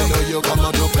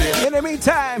 In the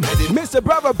meantime, Mr.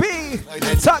 Brother B,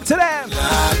 talk to them.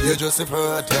 You just a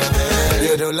fraud,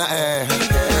 you don't like,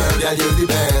 yeah, you the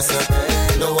best.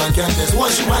 No one can test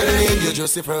what you might need. You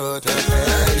just a fraud,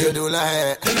 you do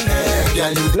like, yeah,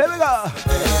 you. Let me go.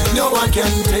 No one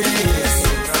can taste.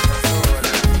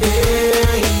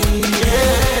 Hey,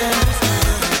 yeah.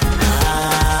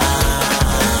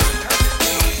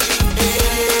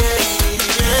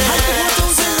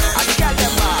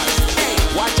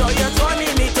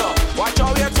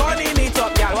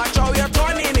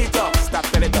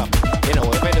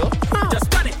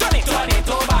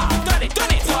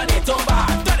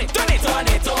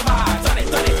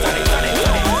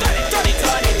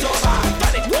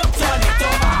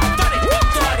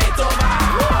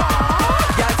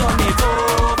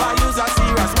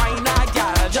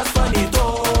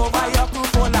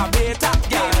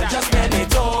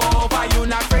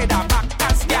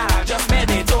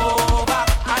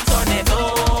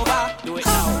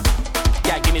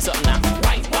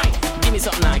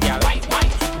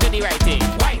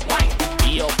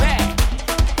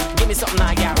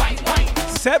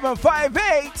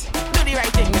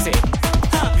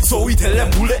 So we tell them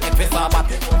boule et fais ça bat.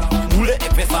 Boule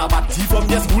et fais ça bat. Ti from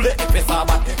yes boule et fais ça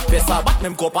bat. Fais ça bat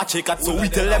même qu'on pas check at. So we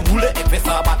tell them boule et fais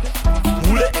ça bat.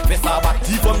 Boule et fais ça bat.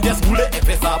 Ti from yes boule et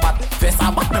fais ça bat. Fais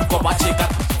ça bat même qu'on pas check at.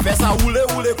 Fais ça roule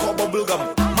comme bubblegum.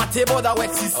 Mate border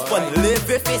wet is fun.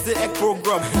 Leve face egg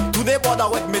program. Today border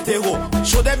wet metero.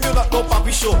 Show them you not no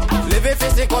papi show. Leve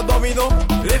face comme domino.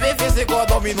 Leve face comme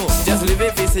domino. Just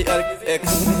leve face egg.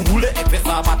 Boule et fais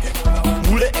ça bat.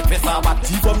 Boule et fais ça bat.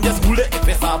 Ti from yes boule et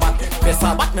fais ça bat. Fais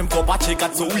ça bat même qu'on pas check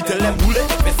at. So we tell them boule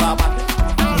et fais ça bat.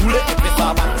 Boule et fais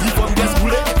ça bat. Ti from yes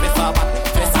boule et fais ça bat.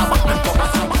 Fais ça bat même qu'on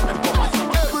pas check at.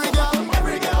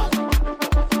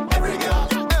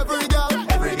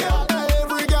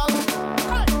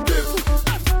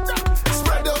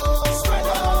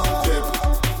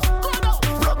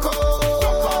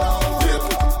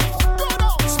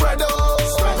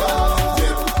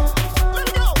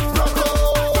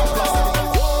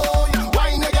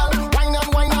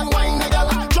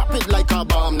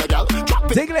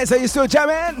 Diglets, are you still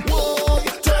jamming?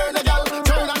 Turn the gal,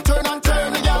 turn and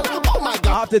turn the gal. Oh my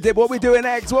God. After dip, what we doing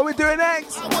next? What we doing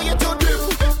next? I want you to dip,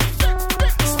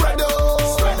 spread out,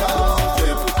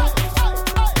 dip,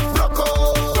 rock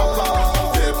out,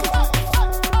 dip,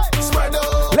 spread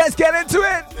out. Let's get into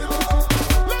it.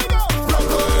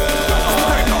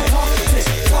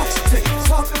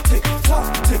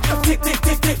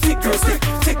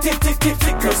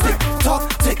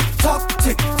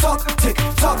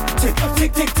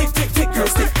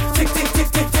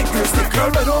 Girl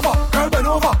bend over, girl bend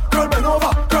over, girl bend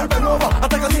over, girl bend over. I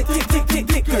take a tick, tick, tick, tick,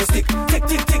 tick, girl stick, tick,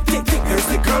 tick, tick, tick, tick, girl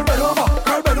stick. Girl bend over,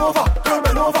 girl bend over, girl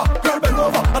bend over, girl bend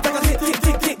over. I take a tick, tick,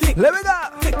 tick, tick, tick. Let me go.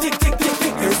 Tick, tick, tick, tick,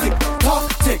 tick, girl stick. Talk,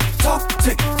 tick, talk,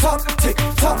 tick, talk, tick,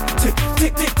 talk, tick,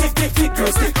 tick, tick, tick, tick, tick,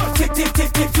 girl stick. Tick, tick, tick,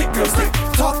 tick, tick, girl stick.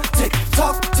 Talk, tick,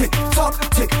 talk, tick, talk,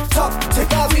 tick, talk, tick.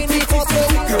 Nunca vini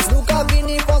fosse, nunca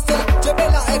vini fosse. Je vais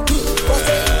la écoute,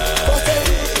 fosse, fosse,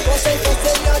 fosse, fosse,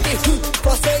 y'a des fous,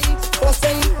 fosse, fosse,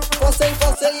 fosse,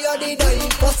 fosse, y'a des dailles,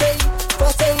 fosse,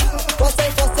 fosse, fosse,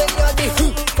 fosse, y'a des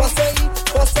fous, fosse,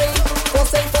 fosse,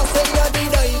 fosse, fosse, y'a des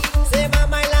dailles. C'est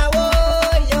maman la wo,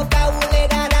 yo kaoule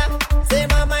dada. C'est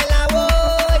maman la wo,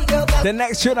 yo kaoule. The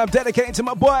next tune I'm dedicating to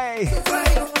my boy,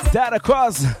 Dad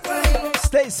across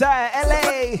stateside,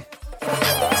 LA.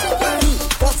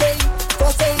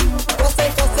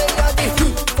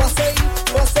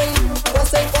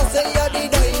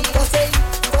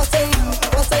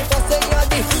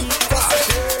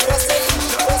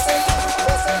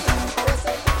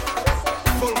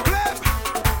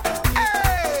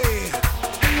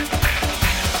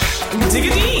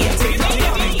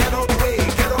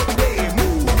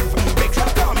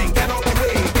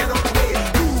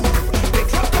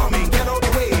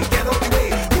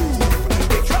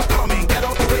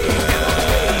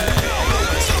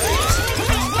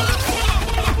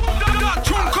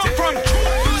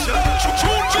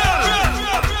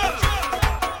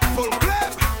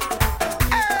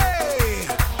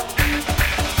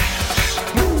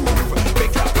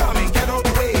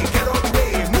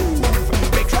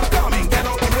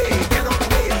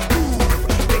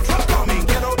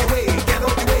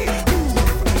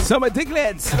 Summer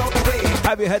Diglets,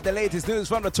 have you heard the latest news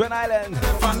from the Twin Island?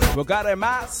 Regarding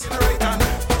mass,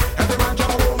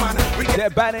 they're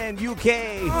banning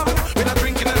UK,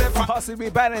 possibly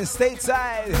banning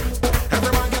stateside,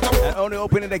 and only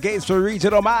opening the gates for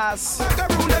regional mass.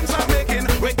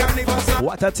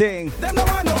 What a thing.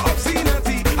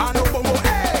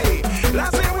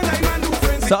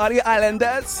 So all you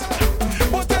islanders,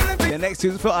 the next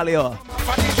tune is for all you.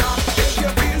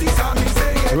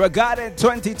 Regarding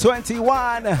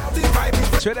 2021,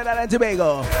 Trinidad and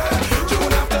Tobago.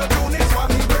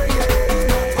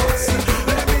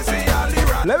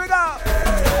 Let me go.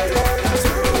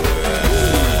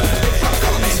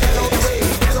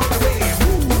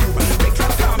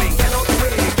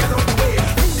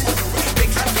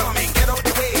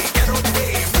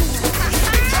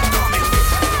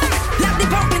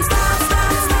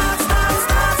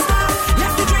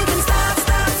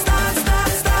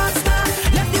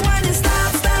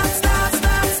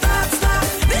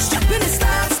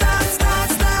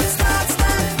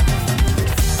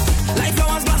 Like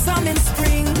flowers blossom in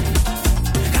spring.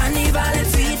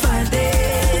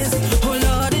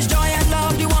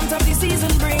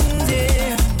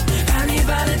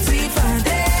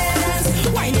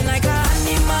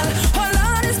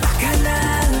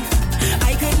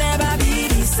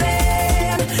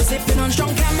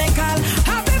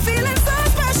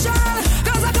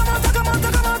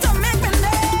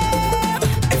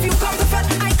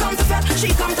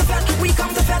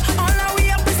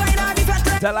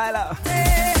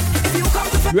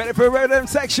 You ready for rhythm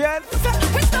section? Here we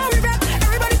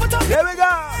go.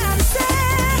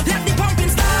 Let the pumping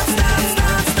start, start,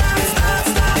 start, start, start,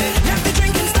 start. Let the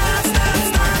drinking start, start,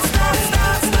 start, start,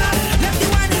 start, start. Let the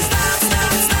whining start,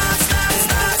 start, start, start,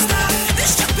 start, start.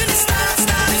 This jumping start,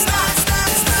 start, start,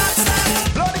 start, start, start.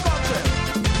 Blow the country.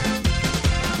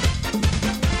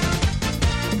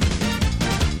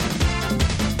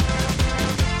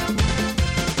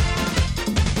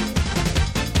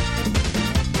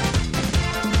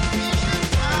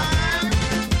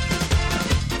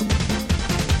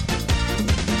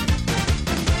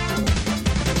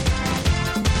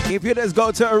 If you just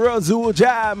go to a real Zulu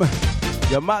jam,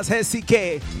 you must have CK.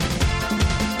 A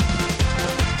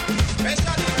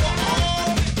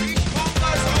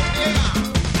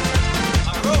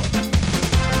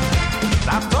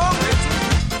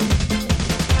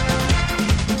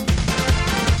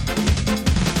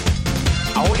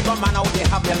whole heap of man out there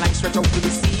have their line stretched out to the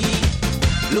sea,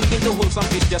 looking to hold some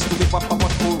fish just to whip up a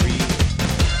potpourri.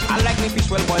 I like me fish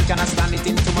well boiled, cannot stand it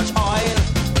in too much oil.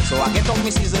 So I get out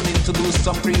me seasoning to do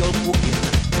some Creole cooking.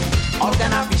 All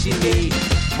kind of fishing day,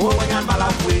 Bowen and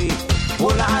Malafwe,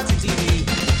 Bola and TTV,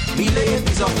 Mile and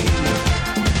piece of me.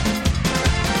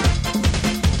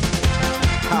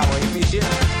 How are you fishing?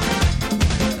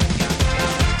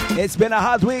 It's been a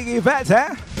hot week event,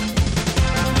 huh?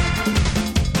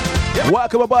 Yep.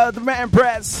 Welcome aboard the Man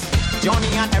Press. Johnny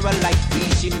and Errol like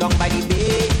fishing down by the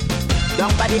bay,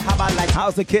 down by the harbor like.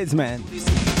 How's the kids, man?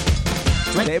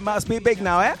 They must be big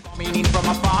now, eh? Coming in from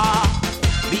afar.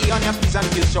 Be on your P's and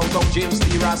Q's, shout out James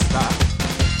the Rasta.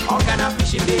 All kind of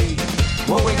fishing day.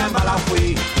 Mowing and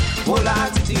Malafwe. Bola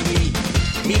and TTV.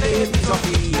 Me lay a piece of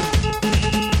feed.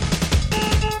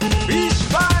 Fish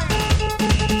time!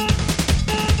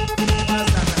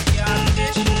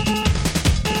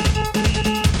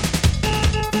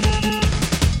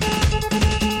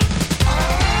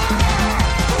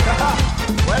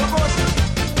 Well, boss,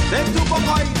 them two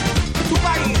boys.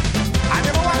 I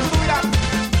never want to do that.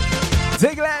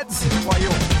 Ziglets. For you.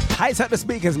 Heist up the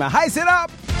speakers, man. Heist it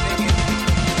up.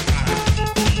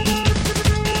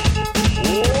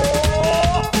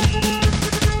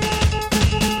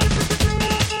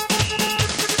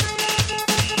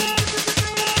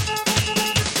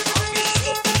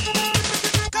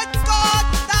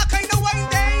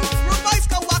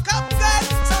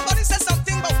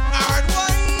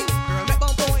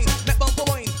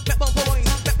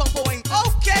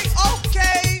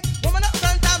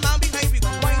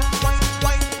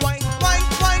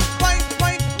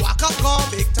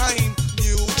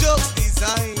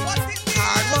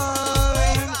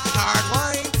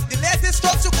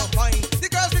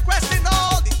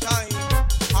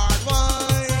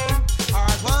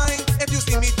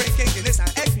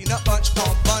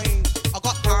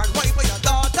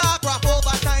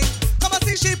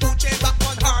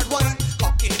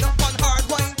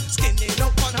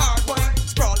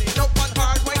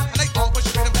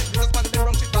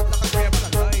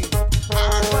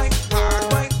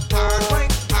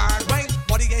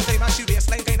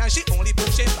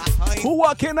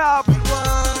 Walking up.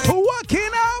 Who walking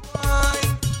up?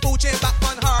 Pooching back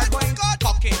on hard wine.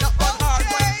 Cocking up on hard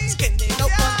wine. Skinning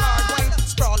up on hard wine.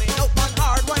 Sprawling up on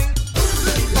hard wine.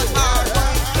 On hard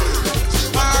wine.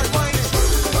 Hard wine.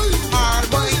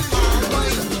 Hard wine. Hard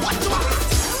wine. What do I?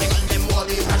 Tell them what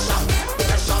the pressure.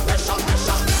 Pressure, pressure,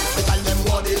 pressure. Tell them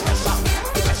what the pressure.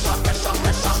 Pressure, pressure,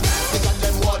 pressure. Tell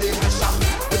them what the pressure.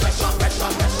 Pressure,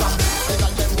 pressure, pressure.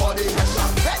 Tell them what the pressure.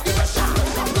 The pressure.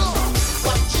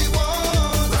 What she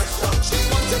wants. She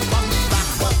wants it from me back.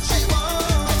 What she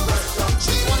wants.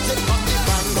 She wants it from me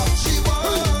back. What she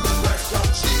wants.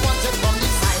 She wants it from the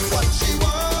side. What she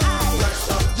wants.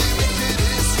 The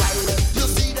wickedest side. You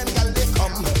see them girl they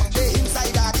come. They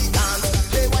inside of the dance.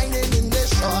 They whining in the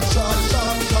short, short,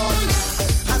 short, short.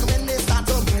 And when they start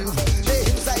to move, they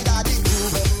inside of the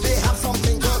groove. They have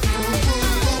something to prove.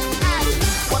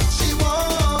 What she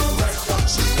wants.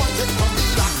 She wants it from the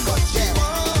back. What she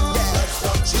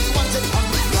wants. She wants it from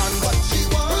the front. What she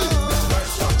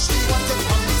wants. She wants it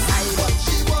from the side. What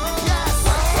she wants.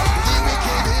 The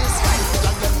wickedest side.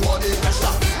 Tell them what the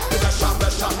pressure. The pressure,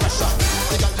 pressure, pressure.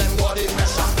 Tell them what the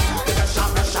pressure. The pressure,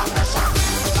 pressure, pressure.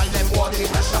 Tell them what the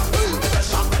pressure. The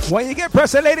pressure, pressure. When you get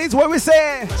pressure, ladies, what we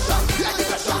say? When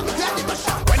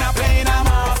I play in a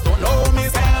mask, don't know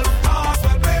myself.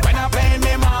 When I play in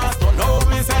me mask, don't know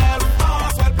myself.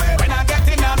 When I get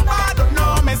in and I don't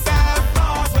know myself.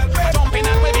 Jumping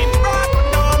and winning, I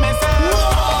don't know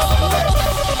myself.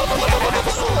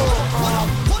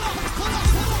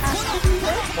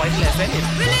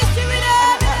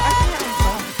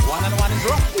 One and one is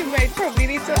wrong. You might probably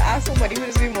need to ask somebody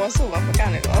who's been more sober for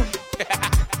Carnival.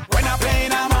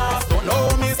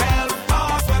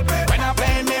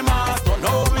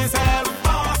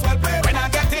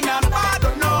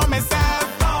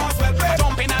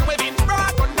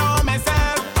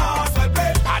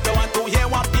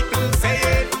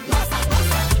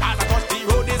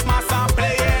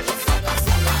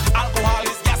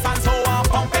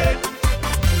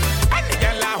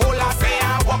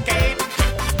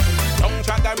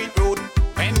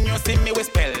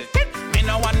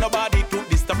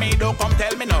 me, don't come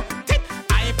tell me no.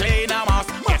 I play in a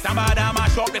mask, get a bad and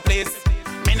mash up the place.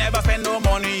 Me never spend no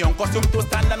money on costume to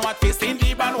stand and what face in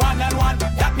deep and 1 and 1.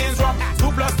 That means wrong.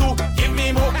 2 plus 2, give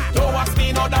me more. Don't ask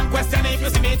me no damn question if you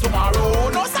see me tomorrow.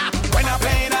 No sir. When I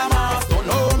play in a mask, don't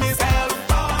know myself.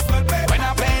 When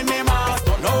I play in the mask,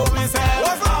 don't know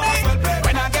myself.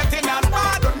 When I get in and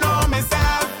bad, don't know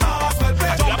myself.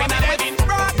 I jump in and win, don't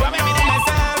know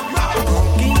myself.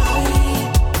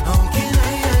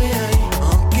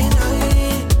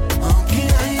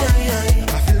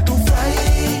 I feel too fly.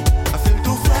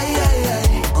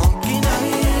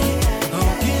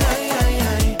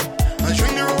 I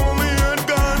drink the rum with head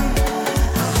gun.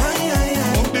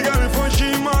 Up the girl before she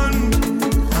man.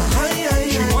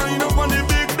 She wind up on the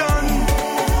big dan.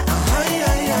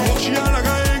 But she all like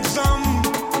a exam.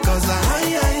 Cause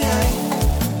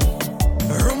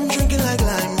rum drinking like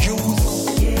lime juice.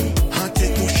 I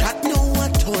take 2 shots, now I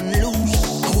turn loose.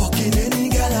 I walk in any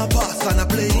girl I pass and I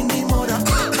play in the mother.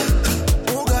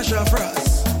 Oh gosh, I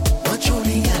frost. Watch on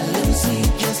the yellow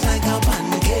sweet just like a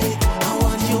pancake. I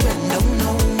want you bend down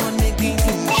now and make me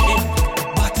feel shake.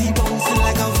 Body bouncing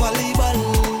like a volleyball.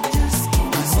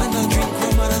 That's when I drink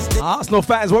rum and I stay. Arsenal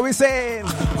fans, what we saying?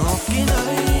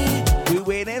 We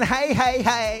winning, hey, hey,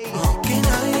 hey. I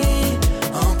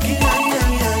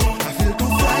feel too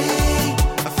fly.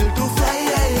 I feel too fly.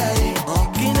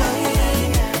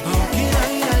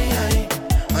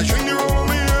 I drink the rum with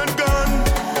my head gun.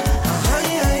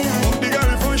 Up the girl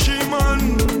before she man.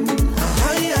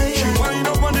 She wind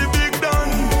up on the big dan.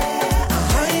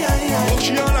 But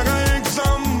she all like a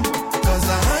exam. Cause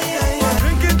I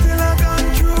drink it till I gone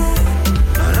through.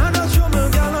 And I don't show my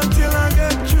girl until I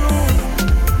get through.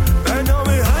 Bend on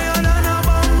me higher than a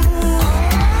bamboo.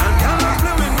 And girl just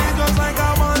play with me just like a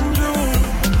banjo.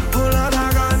 Pull out, I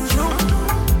gone through.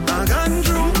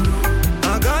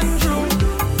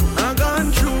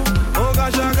 Oh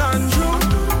gosh, I gone through.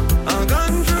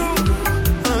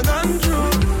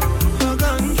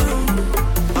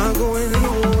 I'm going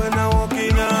low when I walk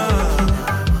in.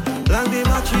 Like the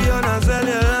battery on a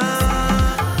cellular.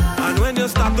 And when you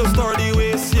stop to store the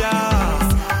waste,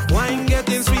 yeah. Wine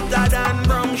getting sweeter than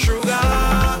brown sugar.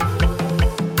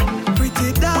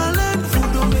 Pretty darling,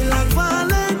 food on me like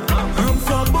violin. Rum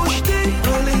for bush tea,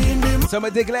 early in the Some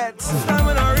of Diglets. time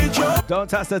when I reach up. Don't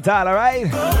touch the dial,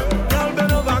 alright? Girl,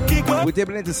 bend over, kick up. We're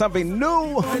dipping into something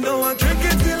new. I know I drink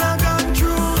it till I gone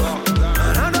through.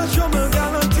 And I don't show my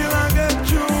girl until I get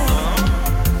through.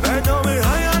 Bend on me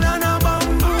higher than a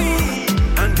bamboo.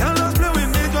 And girl just play with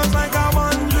me just like a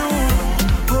banjo.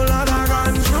 Pull out, I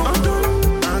gone through.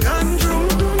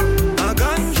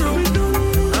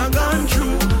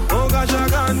 Oh gosh, I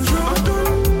gone through.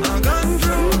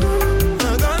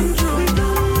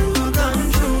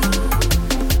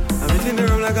 I'm hitting the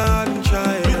room like a hard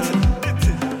child.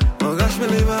 Oh gosh, me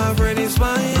live off ready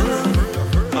spine.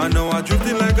 I know I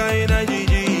drifting like I in a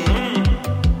GG.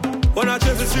 When I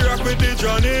chase the syrup with the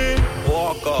Johnny,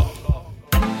 walk up.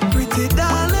 Pretty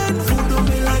darling, food on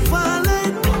me like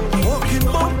violin. Walking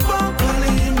bumper,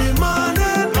 early in the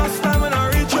morning. Last time when I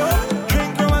reach up,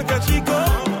 drink rum and catch Chico.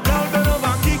 Girl bend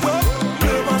over, kick up.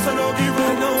 Play boss and don't give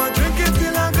up. Now I drink it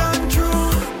till I gone through.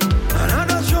 And I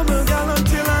don't show my girl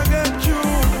until I get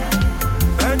through.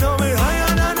 Bend on me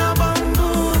higher than a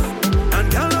bamboo. And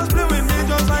girl just play with me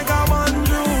just like a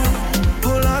banjo.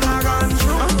 Pull out, I gone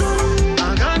through.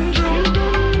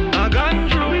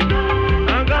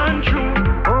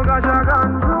 Oh gosh, I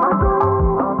gone through.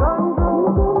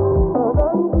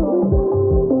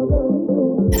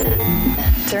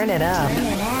 Turn it up.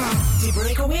 The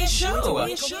Breakaway Show.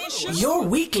 Your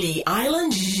weekly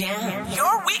island jam.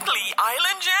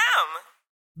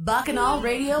 Bacchanal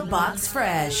Radio Box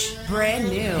Fresh. Brand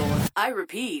new. I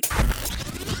repeat.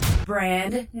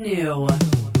 Brand new.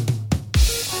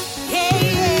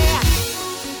 Hey, yeah.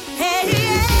 Hey,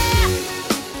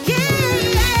 yeah.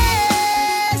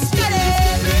 Yeah, steady.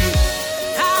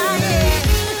 Ah,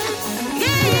 yeah.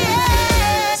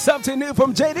 Yeah. Something new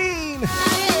from JD.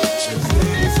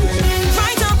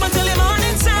 Right up until the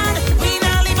morning sun. We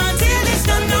not leave until it's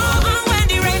done. No, when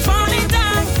the rain falling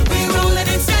down, we rolling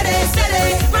it steady, steady.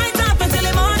 Right up until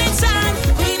the morning sun.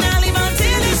 We not leave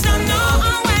until it's done. No,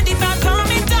 when the fog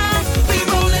coming down, we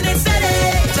rolling it steady,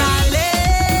 darling.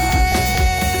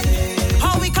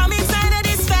 How we come inside of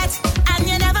this fete, and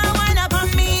you never wind up on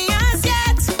me as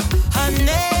yet,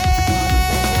 honey.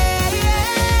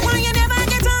 Why you never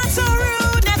get on so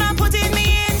rude, never putting me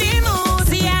in the mood.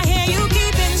 See, I hear you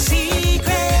keeping secret.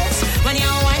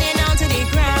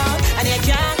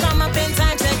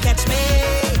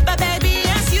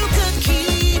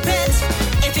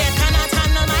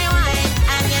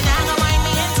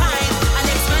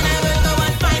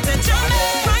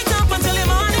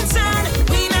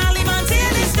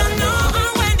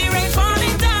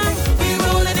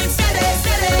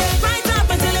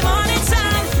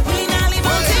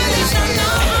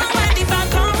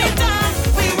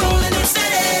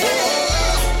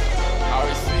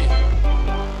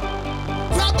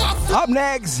 Up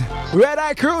next, Red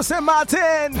Eye Crew, St. Martin.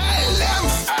 A memory,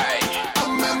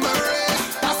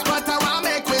 that's what I want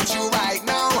to make with you right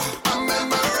now. A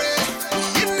memory,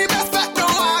 in the best that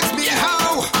don't ask me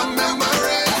how. A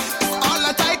memory, all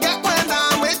that I get when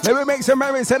I'm with Let me make some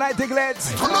memories tonight,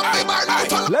 Diglets. Turn up the bar now,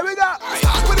 turn up. Let me go.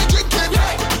 Start with the drinking,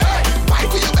 fight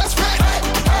for your best friend.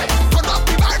 Turn up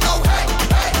the bar now.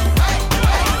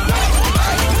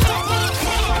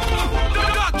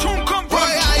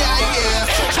 Boy, yeah.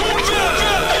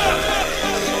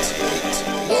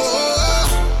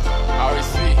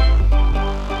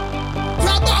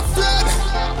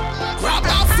 Grab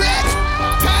a friend,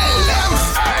 tell them.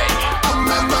 A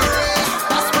memory,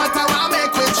 that's what I want to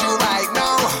make with you right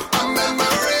now. A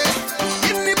memory,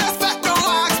 in the best that don't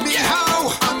ask me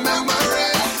how. A memory,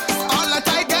 all that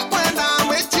I get when I'm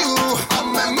with you. A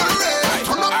memory,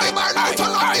 turn up the bar now,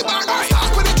 start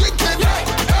with the drinking,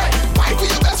 fight for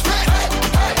your best friend.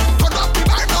 Turn up the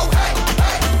bar now,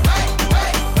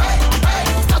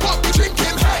 stop up the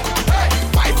drinking,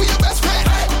 fight for your best friend.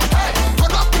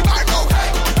 Turn up the bar now.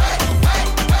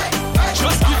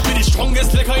 Just give me the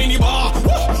strongest liquor in the bar.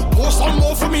 Pour some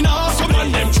more for me now. Some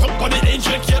man them drunk but it ain't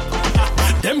drink yet.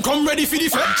 Them come ready for the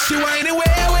fete. She whining way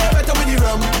better with the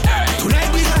rum. Tonight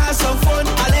we gonna have some fun.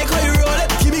 I like how you roll it,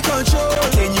 give me control.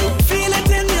 Can you feel it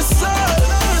in your soul?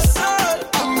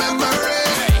 A memory,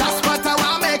 that's what I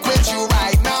want to make with you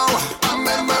right now. A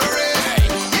memory,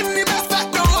 in the best that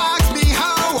don't ask me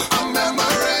how. A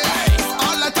memory,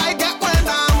 all that I get when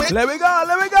I'm with Let me go.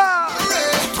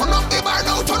 Turn up the bar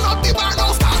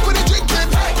now, start with the drinking,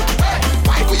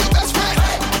 fight for your best friend.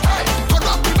 Turn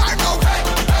up the bar now,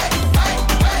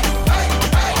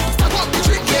 stop up the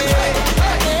drinking,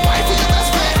 fight for your best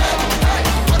friend.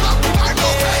 Turn up the bar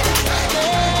now.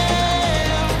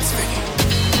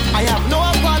 I have no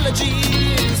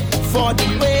apologies for the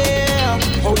way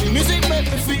holy music make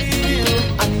me feel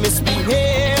and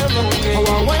misbehave. How I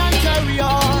want to carry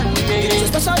on.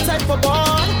 It's a special type of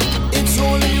bond. It's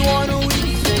only 1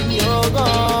 week and you're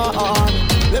gone.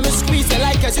 Let me squeeze you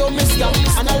like as your mister,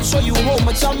 and I'll show you how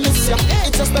much I miss ya.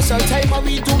 It's a special time all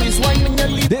we do is wine when you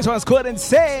leave. This one's called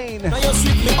Insane. Now you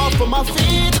sweep me up from my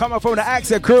feet. Coming from the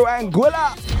Accent Crew,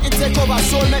 Anguilla. It take over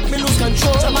soul, make me lose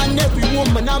control. Time and every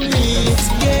woman I meet.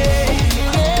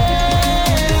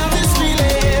 This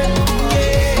feeling.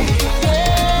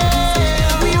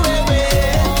 We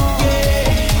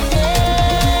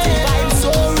the vibe's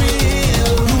so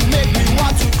real. You make me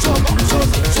want to jump.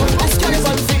 This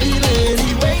carnival feeling. The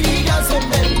way the girls say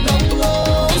bend down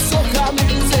low. So calm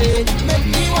music, make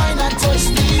me whine and touch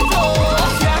the floor.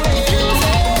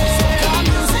 So calm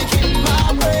music in my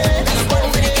brain. And I'm going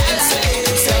with the girls say.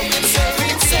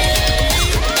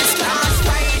 Last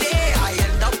Friday, I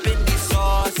end up in the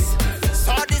sauce.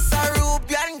 Saw this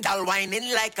Arubian gal whining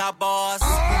like a boss. Oh,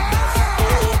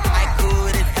 I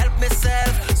couldn't help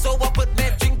myself, so I put my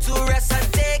drink to rest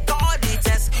and take all the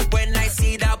tests. When I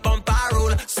see that bumper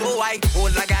roll, so I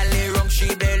hold a gal wrong,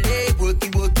 she belly work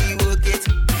it.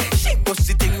 She puts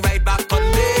the thing right back on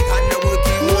me, and I work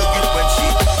it when she.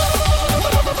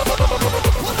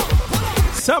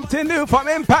 Something new from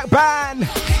Impact Band.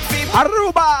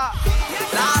 Aruba.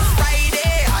 Last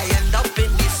Friday, I end up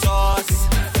in the sauce.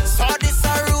 Saw this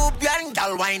Arubian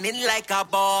gal whining like a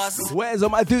boss. Where's all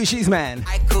my douches, man?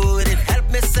 I couldn't help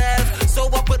myself, so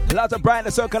I put Lots of Brian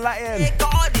the Circle Lion.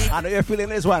 I know you're feeling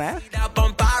this one, eh? that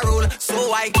bumper roll. So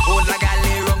I hold a gal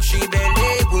wrong, she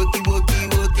belly work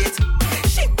it.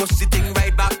 She puts the thing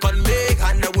right back on me,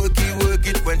 and I work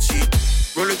it when she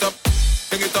roll it up,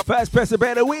 bring it up, First person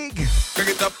of the week. bring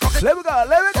it up, Let me go.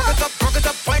 rock it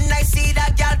up. When I see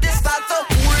that gal, this start to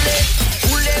pull it.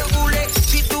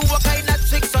 She do what kind of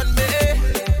tricks on me.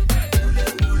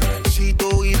 She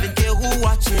don't even care who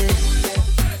watching.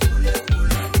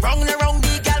 Round and round,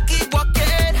 the gal keep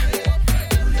walking.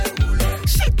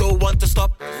 She don't want to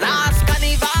stop. Last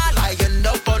carnival, I end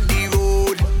up on the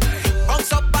road.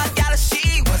 Bounce up a gal,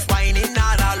 she was whining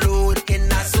all alone in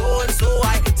her zone. So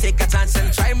I take a chance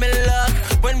and try my luck.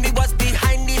 When we was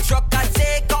behind the truck, I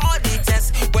take all the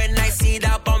tests. When I see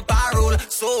that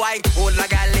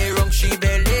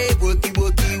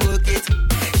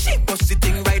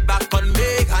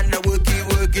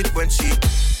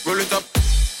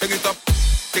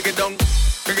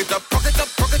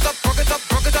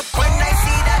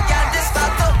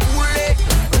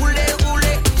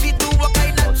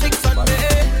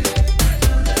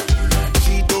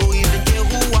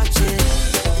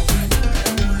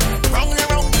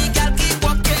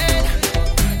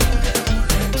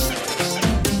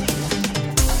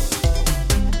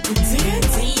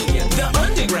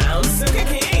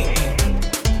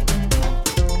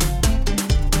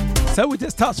So we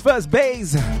just touched first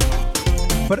base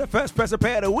for the first pressure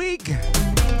play of the week.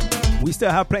 We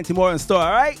still have plenty more in store,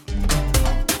 alright?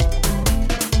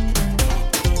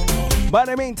 But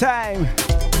in the meantime,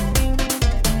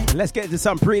 let's get into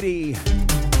some pretty.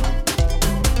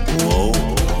 Whoa.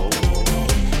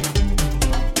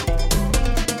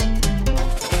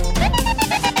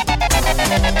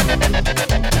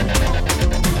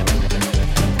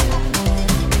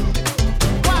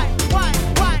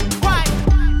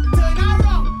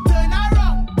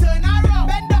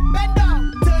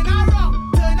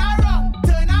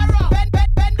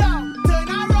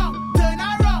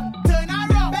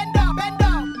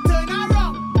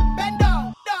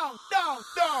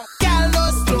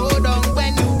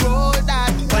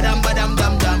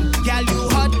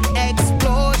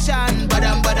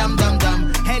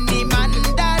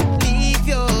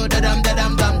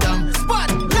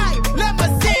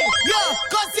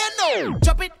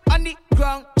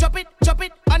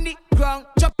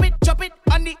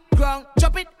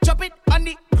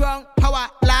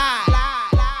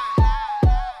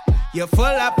 You're full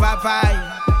of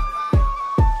papaya.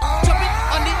 Chop it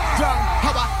on the ground,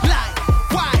 how I lie.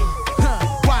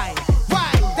 Why?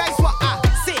 Why? That's what I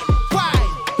say. Why?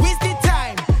 Waste the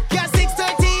time. You're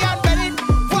 6:30 and betting.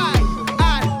 Why?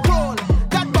 I roll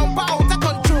that bumper out of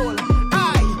control. I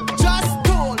just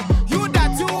told you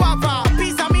that you have a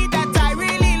piece of me that I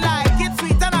really like. It's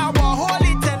sweet and I will hold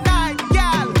it tonight,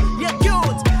 girl. You're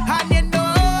cute and you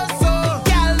know so.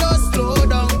 Girl, no slow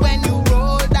down when you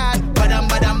roll that. Badam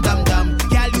badam dum dum.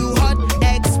 Girl, you hot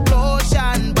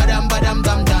explosion. Badam badam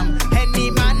dum dum. Any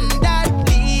man that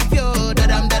leave you, da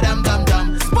dum dum dum.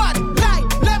 Spotlight,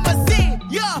 let me see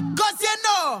you, 'cause you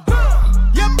know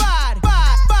you're bad,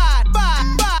 bad, bad, bad,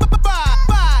 bad, bad,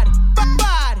 bad, bad,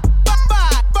 bad,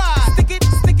 bad, bad. Stick it,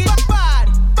 bad,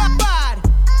 bad, bad,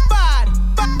 bad,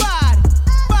 bad, bad,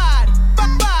 bad,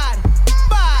 bad, bad,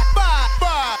 bad,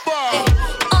 bad, bad.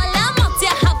 All I'm out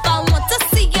here have, I want to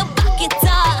see you back it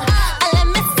up. Let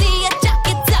me see you jack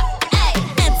it up. Hey,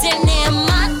 it's your name,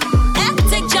 man.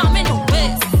 Take jam in your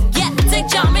waist. Yeah, take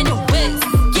jam in your waist.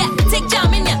 Yeah, take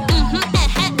jam in your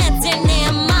it's your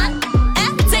name, man.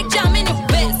 Take jam in your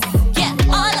waist. Yeah,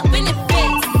 all up in your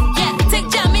face. Yeah, take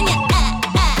jam in your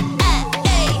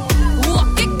hey.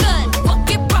 Walk it good, walk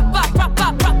it proper,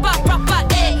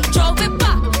 hey. Throw it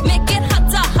back, make it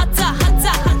hotter,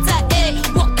 hey.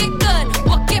 Walk it good,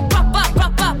 walk it proper,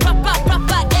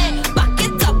 hey. Back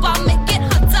it up and make it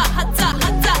hotter.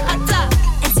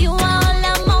 It's you all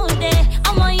I'm holding. I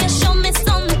want you show me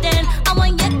something. I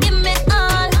want you give me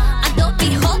all. I don't be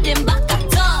holding back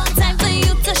at all. Time for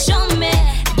you to show me.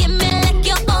 Give me like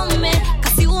you own me,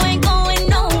 'cause you ain't going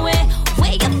nowhere.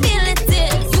 Where you feel it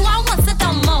is. You are one set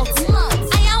of mouth.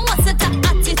 I am one set of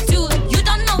attitude. You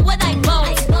don't know what I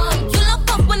bout. You love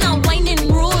up when I'm whining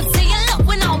rude. Say you love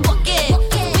when I'm walking.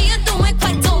 What you doing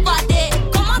quite over there?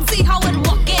 Come on, see how it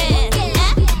walking.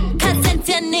 'Cause it's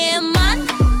your name, man.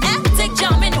 Take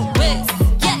jam in your waist.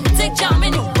 Yeah, take jam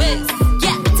in your waist.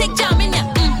 Yeah, take jam in your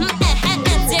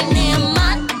it's your name,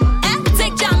 man.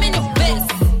 Take jam in your waist.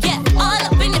 Yeah, all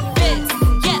up in your face.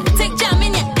 Yeah, take jam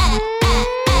in your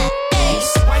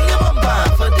Wine your bumper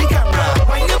for the camera.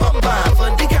 Wine your bumper for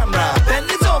the camera. Bend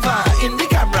it over in the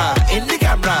camera. In the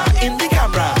camera. In the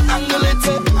camera. Angle it,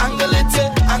 angle it,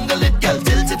 angle it, girl.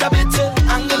 Tilt it a bit.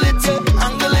 Angle it,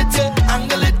 angle it,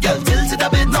 angle it, girl. Tilt it a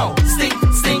bit. Now, stink,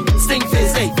 stink, stink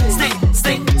face, hey. Stink,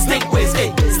 stink, stink waist,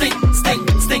 hey. Stink, stink,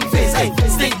 stink face, hey.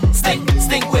 Stink, stink,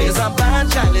 stink waist. It's a bad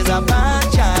child, it's a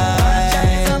bad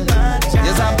child.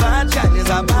 It's a bad child, it's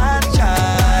a bad child.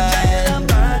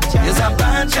 It's a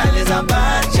bad child, it's a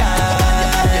bad child.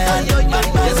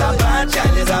 It's a bad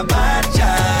child, it's a bad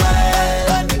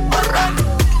child.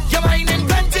 You're whining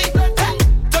plenty,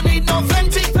 don't need no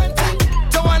plenty.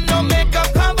 Don't want no makeup,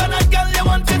 cover that girl, you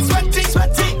want it sweaty.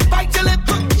 Bite your lip,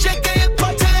 shake your hip,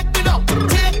 take me down.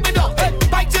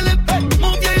 Bite your lip,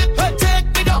 move your hip, take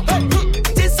me down.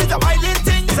 This is a violent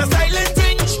thing, it's a silent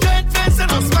thing. Straight face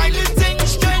and a smiling thing.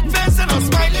 Straight face and a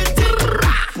smiling thing.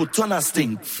 Put on a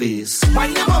stink face.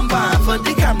 Wine your bumper for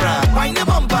the camera. Wine your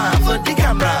bumper for the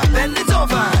camera. Bend it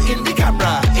over in the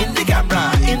camera. In the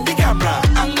camera. In the camera.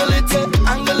 Angle it,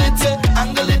 angle it,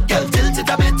 angle it, girl. Tilt it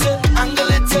a bit.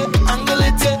 Angle it, angle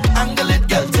it, angle it,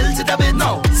 girl. Tilt it a bit.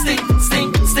 Now, stink,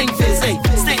 stink, stink face, hey.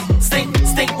 Stink, stink,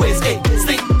 stink waist, hey.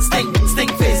 Stink, stink,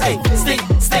 stink face, hey. Stink,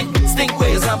 stink, stink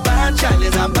waist. It's a bad child,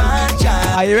 it's a bad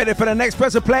child. Are you ready for the next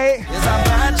pressure play? It's a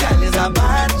bad child, it's a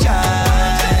bad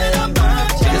child.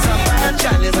 It's a bad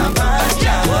child, it's a bad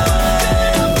child.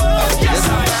 It's a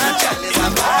bad child, it's a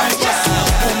bad child.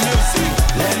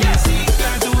 Let me see,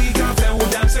 quand tu y quand faire ou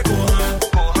danser courant.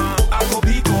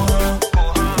 Afrobeat courant.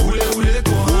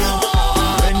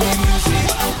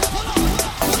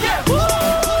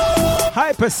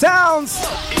 deeper sounds.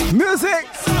 Music.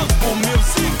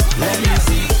 Let me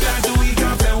see, quand tu y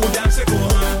quand faire ou danser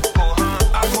courant.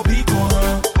 Akopi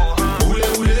courant.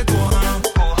 Oule courant.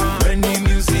 When the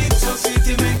music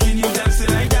society making you dance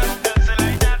like that.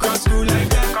 Cross screw like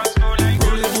that.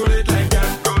 Roll it like that.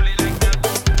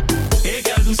 Hey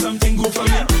girl, do something good for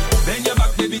me. Bend your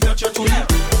back, baby, touch your toe.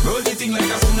 Roll the thing like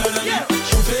a tsunami.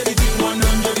 Shoot everything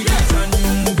 100 degrees and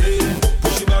then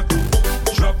push it back.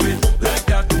 Drop it like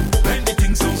that. When the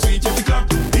thing sounds sweet, you pick up.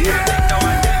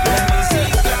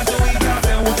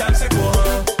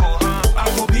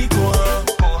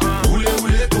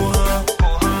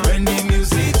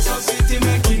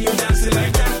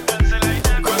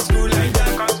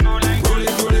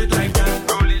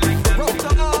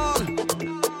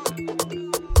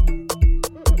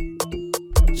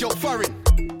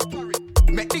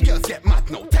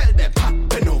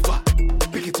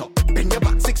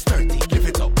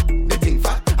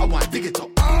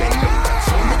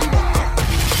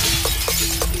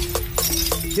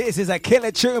 This is a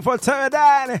killer tune for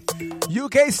Turadan.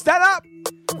 UK, stand up.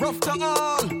 Rough to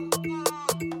all.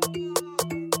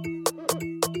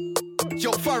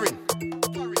 Yo, foreign.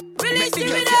 Make the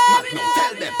girls get mad now.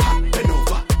 Tell them, bend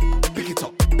over, pick it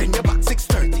up. Bend your back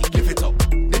 630, give it up.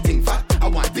 The thing fat, I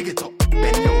want dig it up.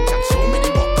 Bend low, can show me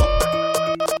the walk up.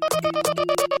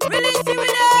 Release it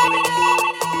with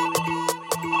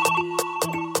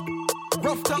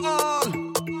Rough to all.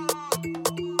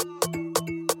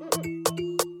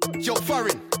 Yo,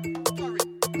 foreign.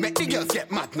 Make the girls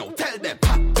get mad now. Tell them,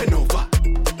 bend over,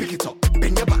 pick it up.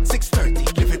 Bend your back 630,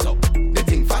 give it up. The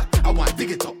thing fat, I want dig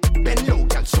it up. Bend low,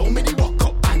 can show me the walk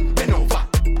up. And bend over,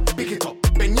 pick it up.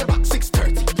 Bend your back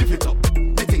 630, give it up.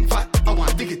 The thing fat, I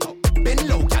want dig it up. Bend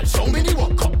low, can show me the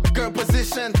walk up. Girl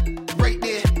position, right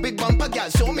there. Big bumper, girl,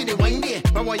 show me the wine there.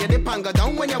 But why you dip and go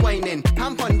down when you're whining?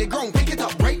 Hand on the ground, pick it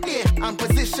up right there. And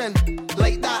position,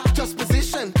 like that, just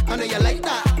position. I know you like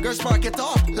that. Girl, spark it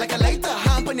off like a lighter.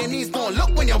 Hand on your knees, don't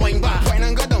look when you wine back. Wine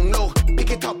and go down low,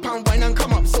 pick it up and wine and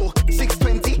come up. So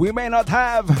 620. We may not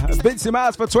have Bincy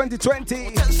Miles for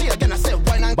 2020,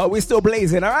 but we still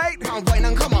blazing, alright? Wine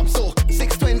and come up. So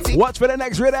 620. Watch for the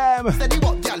next rhythm. Steady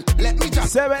walk, girl. Let me jump.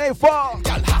 784.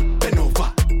 Girl, bend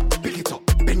over, pick it up.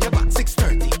 Bend your back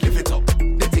 630, give it up.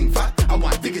 The thing fat, I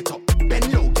want dig it up.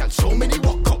 Bend low, girl, show me the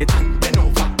walk up. Bend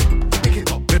over, pick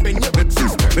it up. Bend your back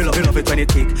 630. Me love it when you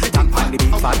tick, tap on the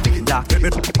big fat black.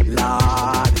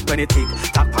 Lord, when you tick,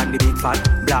 tap on the big fat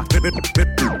black.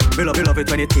 Me love it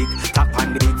when you tick, tap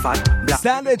on the big fat black.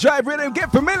 Standard drive rhythm,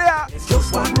 get familiar. It's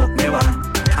just one look me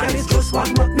want, and it's just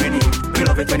one look me need. Me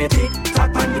love it when you tick,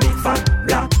 tap on the big fat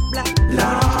black.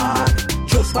 Lord,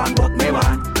 just one look me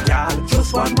want, girl,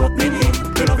 just one look me need.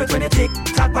 Me love it when you tick,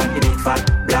 tap on the big fat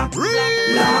black. Lord.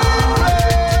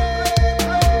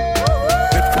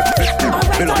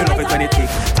 Me love it when you tick,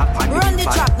 tap on the Run big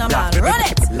the fat track now, black. man. Run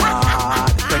it.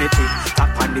 Lord, when you tick,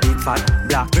 tap on the big fat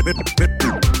black.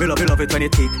 Me love it when you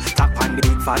tick, tap on the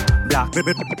big fat black. Lord,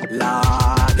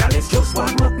 girl, it's just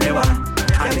one look me want,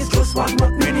 and it's just one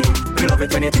look me need. Me love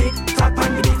it when you tick, tap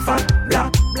on the big fat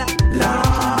black.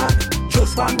 Lord,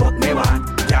 just one look me want,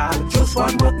 girl, just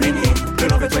one look me need. Me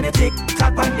love it when you tick,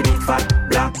 tap on the big fat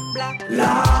black.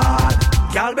 Lord.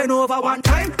 Girl, bend over one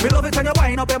time. We love it when you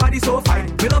wind up your body so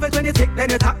fine. We love it when you tick, then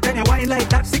you tap, then you wind like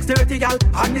that. 630, girl,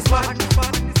 on the spot.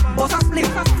 Boss a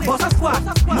split, boss a squat.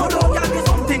 No, girl, do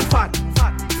something fat.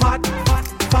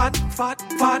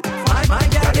 My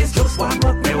girl, it's just one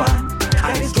look me want,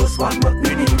 and it's just one look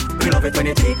me need. We love it when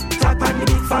you tick, tap on the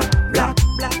big fat black.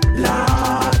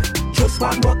 Lord, just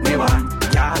one look me want,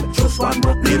 girl, just one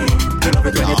look me need. We love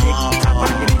it when you tick, tap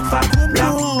on the big fat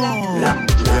black.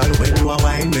 Girl, when you a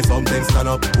wine, me something stand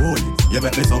up. Ooh, you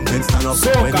make me something stand up.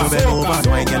 When you bend over,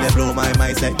 wine, girl, you blow my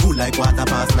mind. Say cool like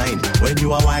 9:15. When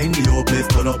you a wine, the whole place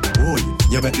turn up. Ooh,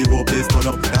 you make the whole place turn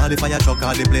up. Now the fire truck,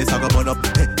 all the place I go burn up.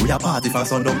 Hey, we a party from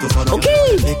sundown to sun up.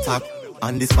 Okay. Tick tock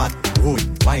on the spot. Ooh,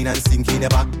 wine and sink in your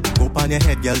back. Go on your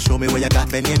head, girl, show me where you got.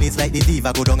 Bend your knees like the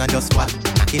diva, go down and just squat.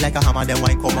 Knock it like a hammer, then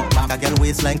wine come up back. A girl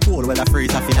waistline cool, well I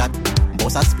freeze off that.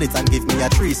 Boss a split and give me a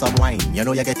threesome wine. You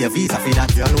know you get your visa for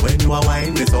that. Girl, when you a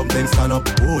wine, me something stand up.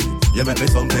 Ooh, you make me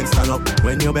something stand up.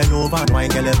 When you bend over and wine,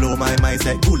 girl, you blow my mind.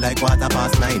 Say cool like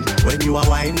 9:15. When you a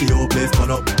wine, the whole place turn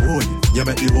up. Ooh, you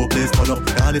make the whole place turn up.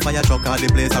 All the fire truck, all the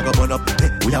place I go burn up. Hey,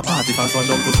 we a party from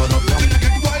sundown to sun up.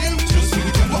 Just for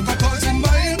the girl, walk a thousand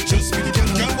miles. Just for the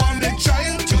girl, girl want make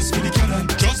child. Just for the girl,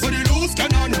 just for the loose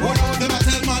cannon. One of them a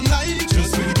tell man lie.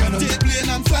 Just for the girl, take plane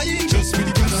and flying. Just for the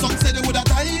girl, some say they woulda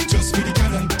died. Just for the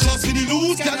girl, just for the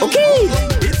loose cannon. Okay.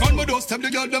 If on my doorstep, the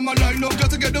girl them a line up.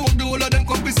 Just to get the work, the whole of them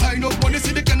come be sign up. When you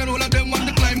see the cannon, all of them want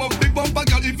to climb up. Big bumper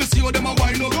girl, if you see how them a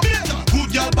wind up.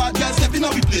 Good girl in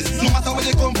our place. No matter where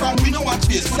they come from, we know what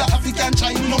face. Full of African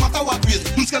China, no matter what race.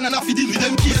 Who's gonna have to deal with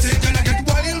them kids? They gonna get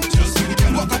wild, just so we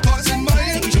can walk a thousand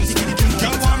miles. Just so we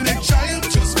can want make child,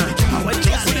 just so we can.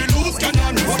 Just so they lose, can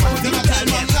on walk out in a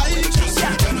time and lie. Just so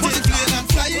we can take plane and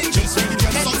fly. Just so we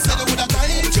can sunset with a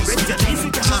time. Just so we can.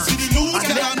 Just so they lose,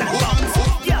 can on walk and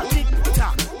fuck. Yeah, tick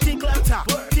tock, tick like tock,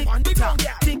 tick tock,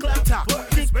 tick like tock,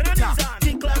 tick tock,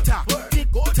 tick like tock, tick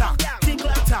tock, tick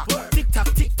like tock, tick tock,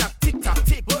 tick tock, tick tock,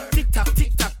 tick tick tock,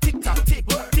 tick tock, tick tock, tick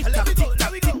tick tock, tick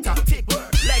tock, tick tock, tick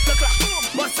like a clock.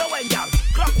 Bust a wine, gal,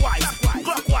 clockwise,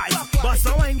 clockwise. Bust a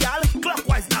wine, gal,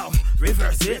 clockwise now.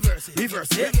 Reverse it,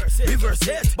 reverse it, reverse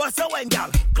it. Bust a wine, gal,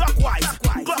 clockwise,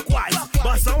 clockwise.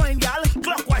 Bust a wine, gal,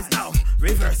 clockwise now.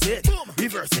 Reverse it,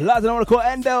 reverse it. Lads, I want to call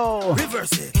Endo.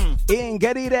 Reverse it. In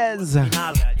Gedides.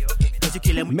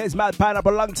 Miss Mad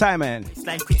Pineapple, long time, man. It's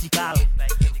like critical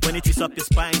when it twists up your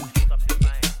spine.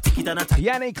 Tick it and attack.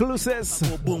 Yannick Lucis.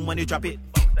 Go boom when you drop it.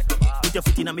 Put your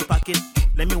foot in my pocket.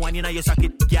 Let me wind in your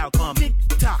socket. Girl, come. Tick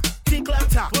tock, tick like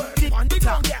tock, tick tock,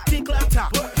 tick like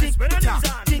tock, tick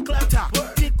tock, tick like tock,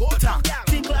 tick tock,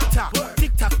 tick like tock,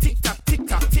 tick tock, tick tock, tick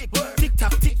tock, tick tick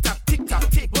tock, tick tock, tick tock,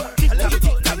 tick tick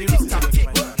tock, tick tock, tick.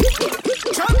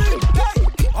 Charming,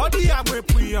 hey, all the amwe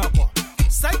pui encore.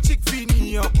 Side chick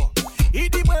fini encore. Il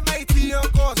dit moi mighty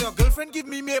encore. Your girlfriend give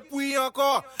me mes pui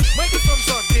encore. Moi qui from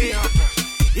Sunday encore.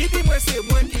 Il dit moi c'est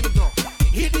moi qui m'don.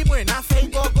 Il dit moi n'a fait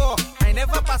gogo. I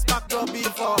never pass back door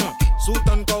before.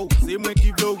 Sultan cow, c'est moi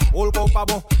qui blow. All cow pas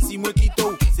bon, c'est moi qui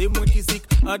tow. C'est moi qui sick,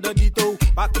 under the toe.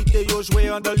 Pas quitter yo jouer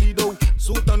under lido.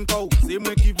 Sultan cow, c'est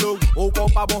moi qui blow. All cow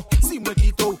pas bon, c'est moi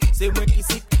qui tow. C'est moi qui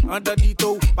sick, under the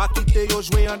toe. Pas quitter yo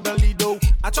jouer under lido.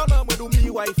 I tell her me do me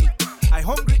wifey. I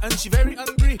hungry and she very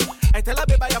hungry. I tell her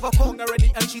babe I have a phone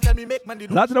already and she tell me make money.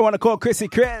 Lads, I want to call Chrissy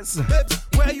Chris. Babes,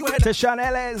 where you headed? To Sean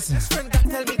Ellis. Friend that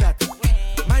tell me that.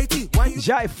 Mighty, why you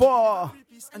Jai 4.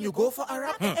 and you go for a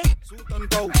rap? Sultan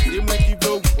cow, c'est moi qui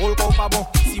blow. All cow pas bon,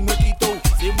 c'est moi qui tow.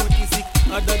 C'est moi qui sick,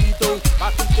 under the toe.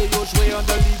 Pas quitter yo jouer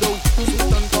under lido.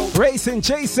 Sultan cow. Racing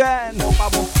Jason. Cow pas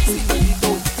bon, c'est moi qui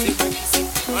tow. C'est moi qui sick,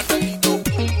 under the toe.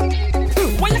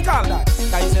 What you call that?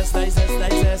 Digest, digest,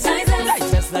 digest,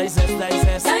 digest, digest, digest,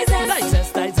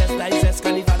 digest, digest, digest.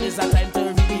 Carnival is a time to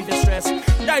relieve the stress.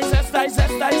 Digest,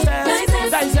 digest, digest,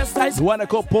 digest, digest. You wanna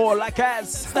go Paul like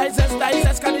us? Digest,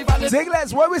 digest, carnival is.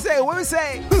 Ziggles, what we say? What we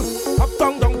say? Up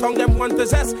tongue, down tongue, them want to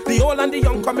zest. The old and the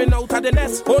young coming out of the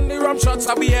nest. Only rum shots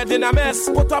are we head in a mess.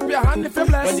 Put up your hand if you're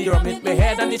blessed. When the rum hit me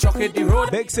head and the truck hit the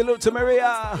road. Big salute to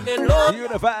Maria.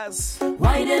 Universe.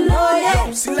 Why the lawyer?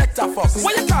 Yo, selector fox.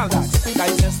 What you call that?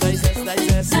 Digest, digest,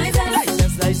 digest,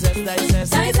 digest, digest,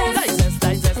 digest, digest,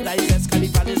 digest, digest.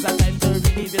 Carnival is a time to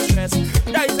relieve the stress.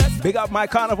 Digest. Big up my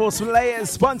Carnival Slayers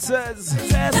sponsors.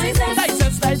 Digest,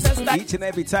 digest, each and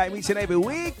every time, each and every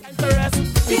week.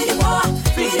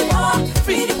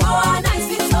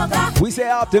 We say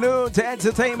afternoon to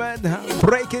entertainment,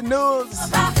 breaking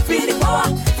news.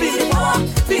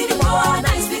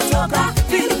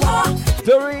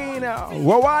 Doreen,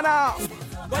 Wawana.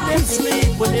 When them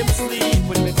sleep,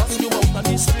 when me bust you out on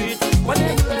the street. When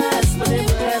them rest,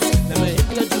 let me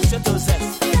introduce you to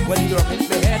zest. When you're in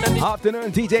the head and the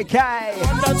afternoon, DJ Kai.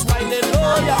 And that's why they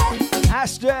know ya.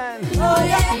 Ashton. Oh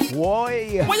yeah.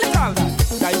 Boy. What you call that?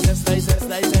 Digest, digest,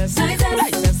 digest.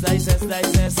 Digest, digest,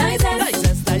 digest.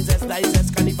 Digest, digest,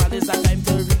 digest. Carnival is a time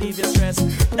to relieve your stress.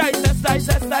 Digest,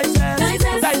 digest, digest.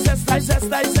 Digest, digest,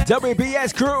 digest.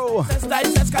 WBS crew.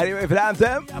 Anyway, for the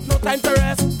anthem. Have no time to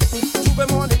rest. Tuesday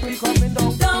morning we coming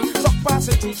down. Truck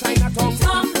passing through Chinatown.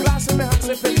 Glass in my hand,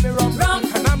 sipping me rum.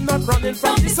 And I'm not running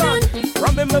from the sun.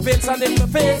 Rum in my veins and in my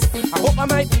face. I hope I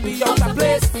might be out of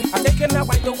place. I'm taking a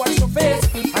while to watch your face.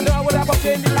 I know I would have a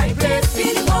pain in life place.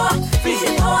 Feel the power, feel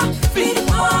the power, feel the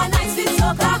power. Nice fit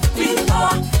soca. Feel the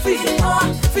power, feel the power.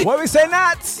 What we say,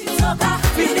 Nats? Feel the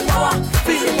power,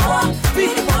 feel the power,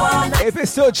 feel the power. If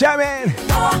it's still jamming,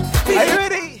 are you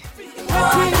ready?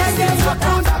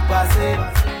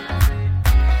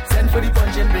 Send for the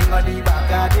punch and bring on the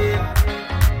back of it.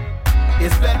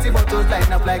 There's plenty bottles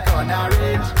lined up like on a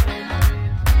range.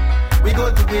 We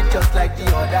go to it just like the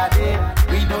other day.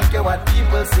 We don't care what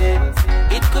people say.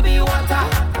 It could be water,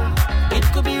 it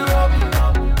could be rum,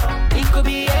 it could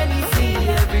be anything,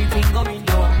 everything going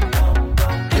down.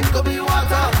 It could be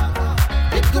water,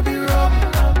 it could be rum,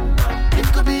 it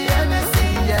could be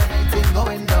anything, everything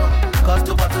going down. Cause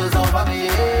two bottles over me,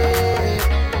 hey,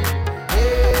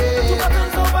 hey. Two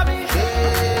bottles over me,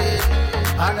 hey.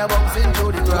 And I bounce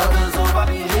into the ground. Two bottles over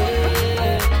me,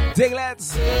 hey.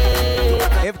 Diglets,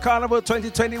 if Carnival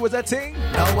 2020 was a thing,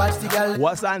 now watch the girl.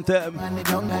 What's the anthem? And they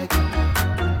don't like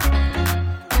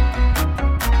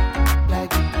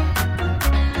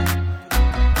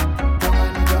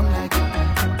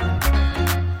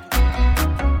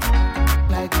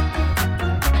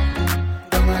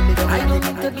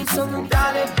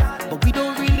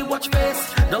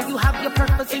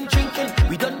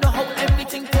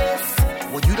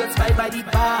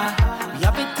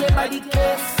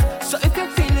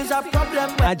is a problem.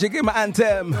 And you give my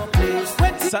anthem,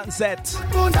 Sunset.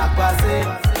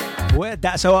 Where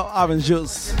that's our orange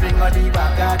juice.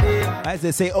 As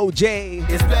they say, OJ.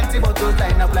 There's plenty bottles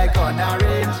lined up like on a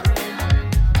range.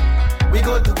 We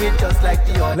go to it just like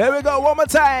the other. There we go, one more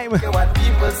time. Hear what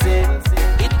people say.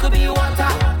 It could be water,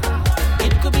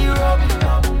 it could be rum,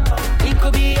 it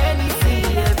could be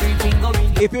anything, everything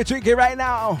going. If you're drinking right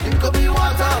now, it could be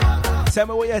water. Tell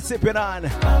me what you're sipping on.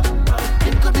 It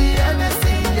could be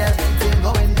anything, everything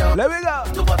going down. There we go.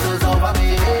 2 bottles over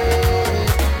me.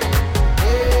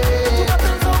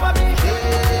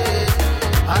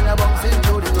 And I bounce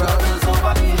into the crowd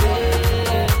over me.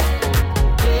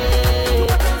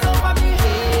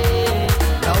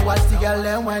 Now watch the girl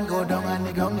them wine go down on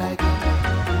the ground like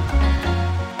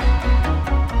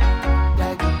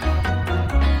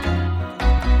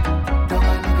down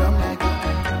on the ground like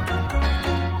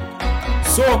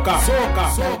Soca.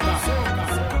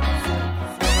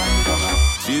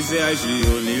 She say she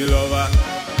only lover,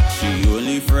 she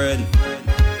only friend.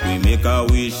 We make a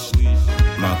wish.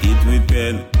 Mark it with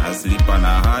pen. I sleep and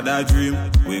I had a dream.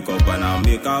 Wake up and I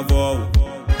make a vow.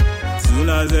 Soon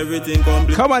as everything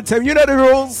complete. Come on, Tim, you know the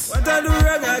rules. What I do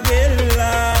wrong again,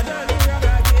 lad?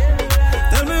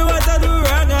 Tell me what I do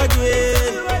wrong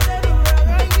again.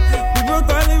 People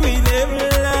calling me name,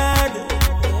 lad.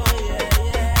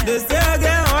 They say I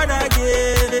get hard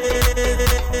again.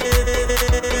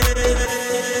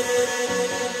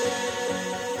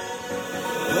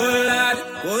 Oh lad,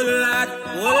 oh lad,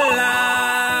 oh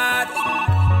lad.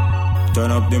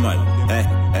 Turn up the mic,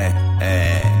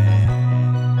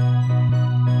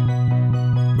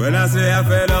 When I say I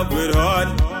fed up with hard,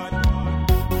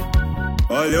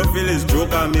 all you feel is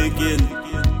joke I'm making.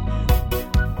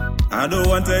 I don't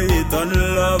want to hate on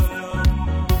love,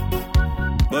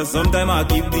 but sometimes I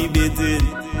keep debating.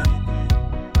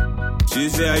 She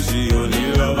say she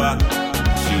only lover,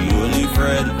 she only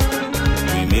friend.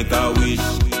 We make a wish,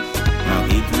 now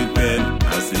eat with pen.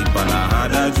 I sleep and I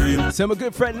had a dream. So my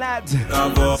good friend Nat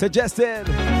suggested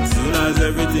soon as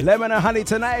everything lemon and honey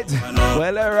tonight.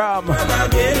 Well, rum.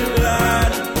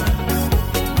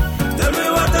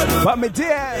 But me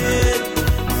dear,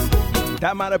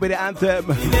 that might be the anthem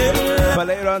for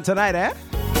later on tonight, eh?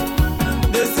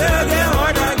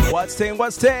 What's thing? The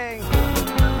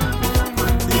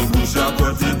bush a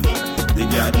cut it, the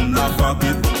garden a fuck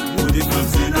it, put the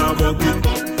clothes in a bucket.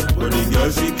 But the girl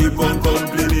she keep on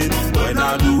complaining. When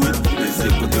I do it, they say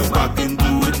put your back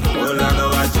into it. All I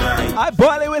know I try. I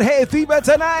ball it with hay fever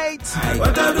tonight.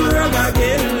 What I do wrong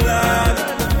again, lad?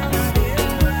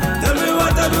 Tell me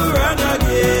what I do wrong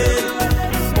again.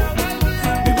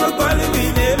 People calling me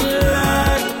name,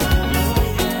 lad.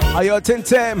 Are you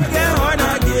Tim?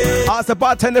 Ask the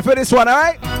bartender for this one,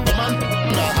 alright?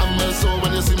 So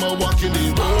when you see me walking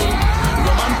the road,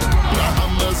 Roman, nah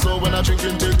hammer. So when I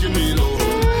drinking, taking me low,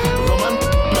 Roman,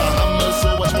 nah hammer. So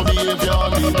watch my behavior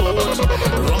on the boat,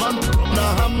 Roman,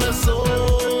 nah hammer. So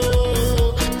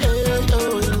hey, oh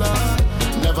Lord,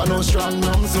 never know strong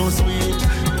rum so sweet.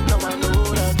 Now I know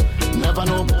that. Never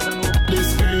know this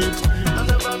sweet. I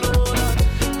never know that.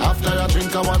 After I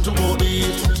drink, I want to go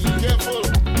eat. Careful,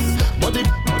 but the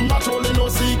not only no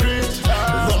secret,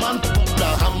 Roman.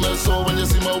 So when you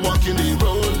see me walking the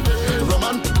road,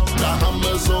 Roman, the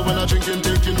hammer. So when I drinking,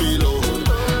 taking me low,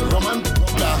 Roman,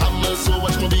 the hammer. So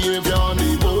watch my behavior on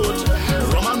the boat,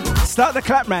 Roman. Start the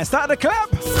clap, man. Start the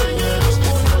clap. You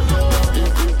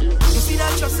see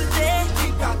that trusted day?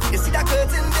 You see that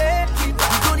curtain there? You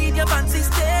don't need your fancy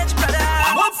stage, brother.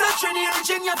 Once that Trini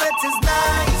reaching your vet is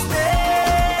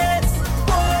niceness.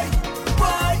 Boy,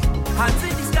 hands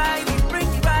in the sky, we bring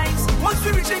the vibes. Once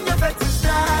we reaching your vet is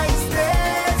niceness.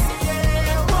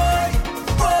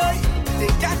 They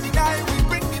got the night, we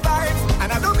bring the vibes.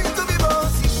 And I don't mean to be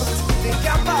bossy, but they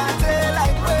can party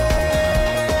like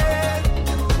rain.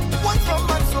 One from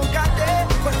man so got there,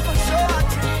 but for sure I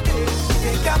treat it.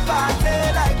 They can party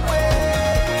like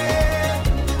rain.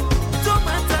 Don't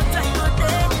matter time or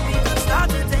day, we can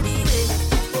start it any day.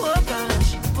 Oh gosh,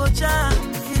 oh child,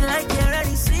 feel like you're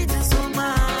ready, sweet as oh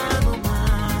man, oh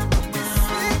man, oh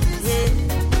man. Yeah.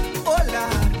 Oh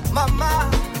Lord,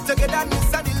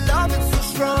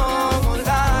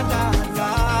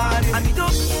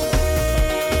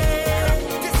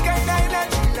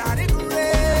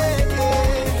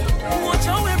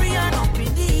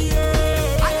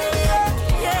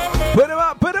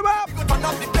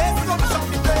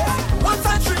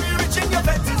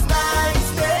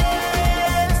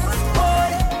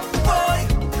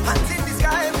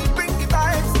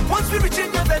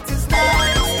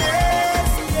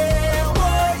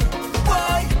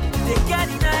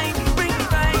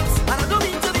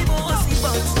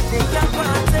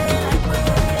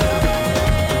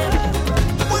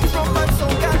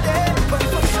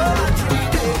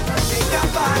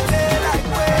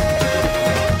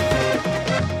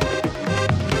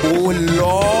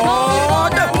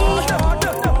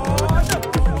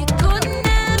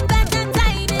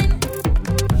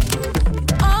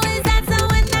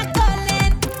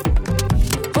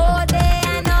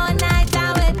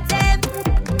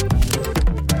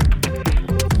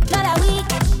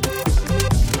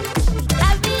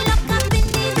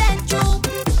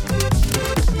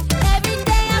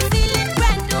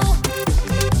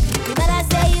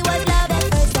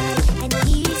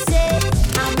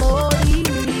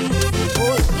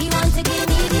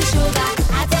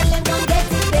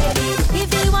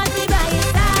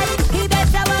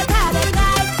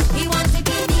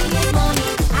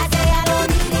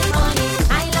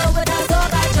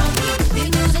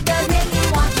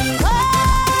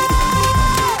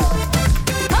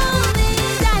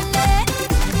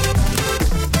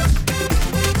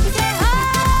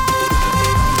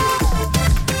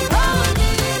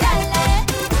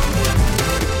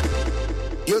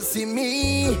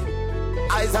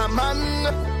 man,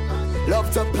 love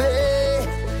to play,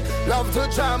 love to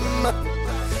jam.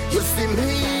 You see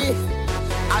me,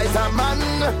 I's a man,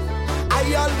 I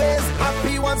always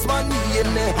happy once money in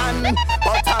the hand.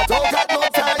 But I don't got no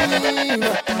time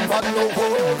for no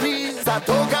worries, I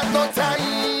don't got no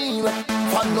time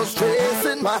for no stress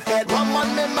in my head, one on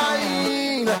my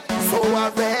mind. So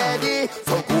I'm ready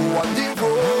to go on the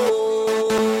road.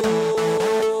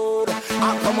 I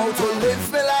come out to live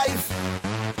my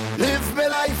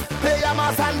life, play a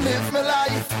mass and live my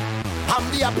life. I'm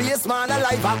the happiest man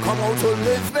alive. I come out to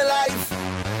live my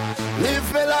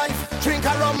life, drink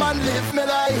a rum and live my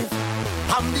life.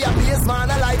 I'm the happiest man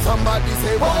alive. Somebody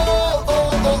say, whoa,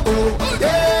 oh, oh, oh,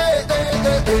 yeah,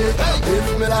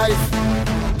 live my life,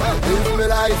 live my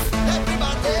life.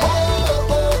 Oh,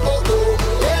 oh, oh,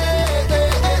 oh, yeah,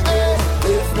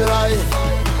 live my life,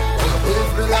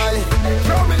 live my life.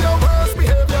 Show me your worst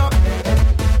behavior.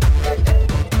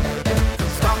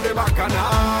 Stop the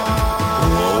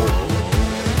bacchanal.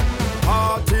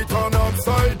 Party turn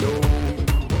upside down.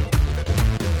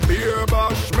 Beer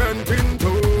bashment in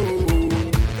town.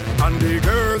 And the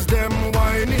girls them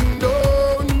whining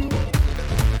down.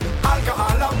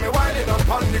 Alcohol have me whining up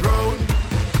on the ground.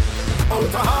 Out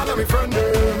of hand of me friend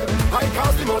them. I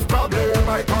cause the most problem.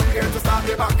 I come here to start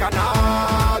the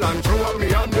bacchanal and throw up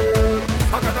me on them.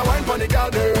 I gotta wine for the girl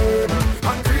them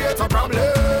and create a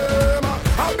problem.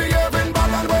 I'll be having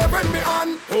bad and waving me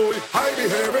on. Oh, I be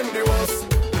hearing the worst.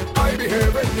 I be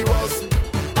hearing the worst.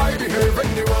 I be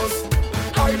hearing the worst.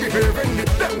 I be hearing the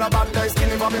them na bad guys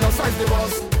skinny but me no size the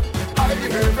worst. I be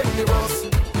hearing the worst.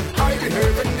 I be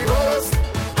hearing the worst.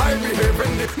 I be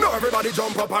hearing the. Now everybody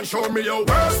jump up and show me your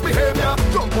worst behavior.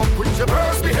 Jump up with your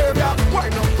worst behavior.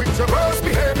 Wind up with your worst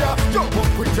behavior. Jump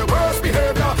up with your worst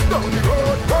behavior. Down the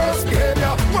road, worst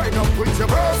behavior. Wind up with your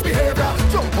worst behavior.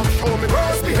 Jump up, show me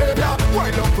worst behavior.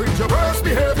 Wind up with your worst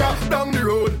behavior. Down the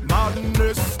road,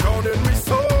 madness down in me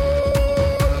soul.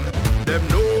 Them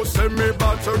no send me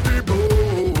batter the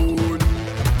bone.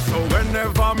 So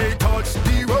whenever me touch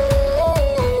the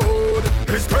road,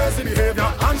 it's crazy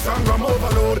behavior and strong from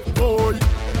overload, boy.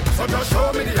 So just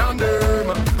show me the hand them,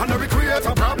 and we create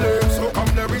a problem. So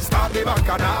come there we start the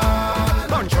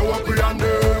bacchanal and show up we on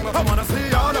them. I wanna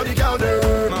see all of the girl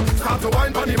them start to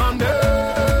wine for the man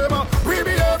them. We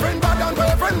behaving bad and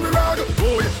waving we rag,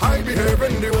 boy. I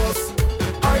behaving the worst.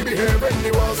 I behaving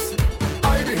the worst.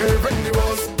 I behaving the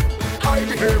worst. I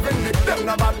behaving the them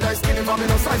na bad guys skinny for me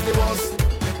no size the worst.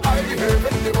 I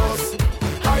behaving the worst.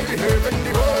 I behaving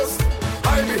the worst.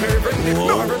 I behaving the.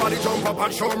 Now everybody jump up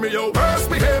and show me your worst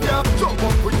behavior. Jump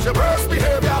up with your worst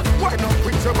behavior. Wind up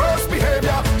with your worst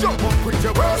behavior. Jump up with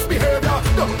your worst behavior.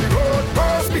 Down the road,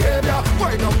 worst behavior.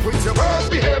 Wind up with your worst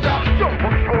behavior. Jump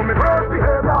up, show me worst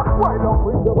behavior. Wind up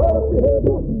with your worst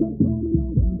behavior.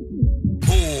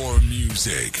 More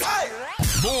music.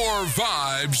 More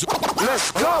vibes.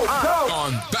 Let's go.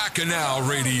 On Bacchanal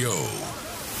Radio.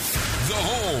 The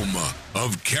home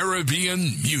of Caribbean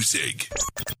music.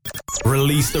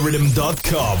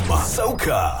 ReleaseTheRhythm.com.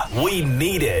 Soca, we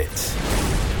need it.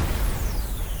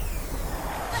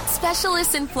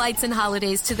 Specialists in flights and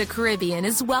holidays to the Caribbean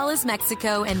as well as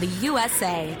Mexico and the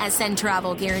USA. SN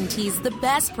Travel guarantees the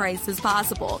best prices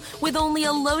possible with only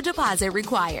a low deposit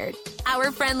required.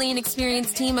 Our friendly and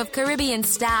experienced team of Caribbean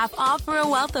staff offer a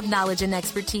wealth of knowledge and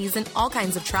expertise in all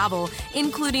kinds of travel,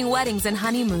 including weddings and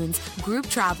honeymoons, group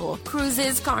travel,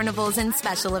 cruises, carnivals, and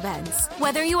special events.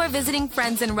 Whether you are visiting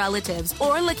friends and relatives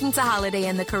or looking to holiday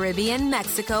in the Caribbean,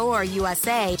 Mexico, or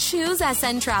USA, choose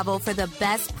SN Travel for the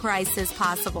best prices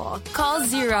possible. Call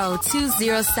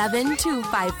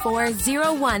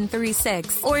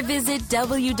 0207-254-0136 or visit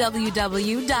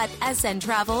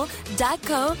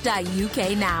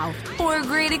www.sntravel.co.uk now. For a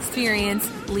great experience,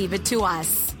 leave it to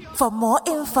us. For more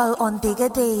info on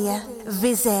Diggity,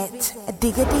 visit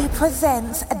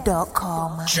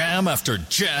diggitypresents.com. Jam after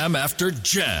jam after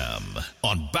jam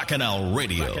on Bacchanal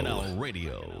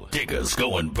Radio. Diggers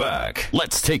going back.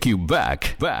 Let's take you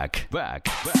back in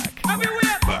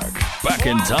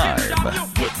time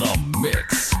with the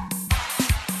mix.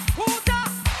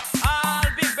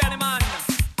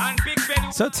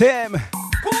 So Tim,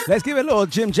 let's give it a little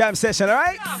Jim Jam session, all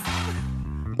right?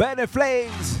 Better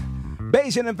Flames,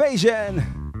 Bayesian Invasion,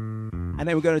 and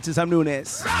then we're going to some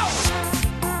newness.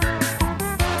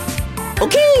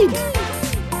 Okay.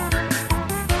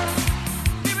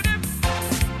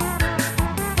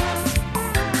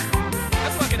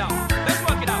 Let's work it out.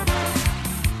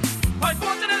 Point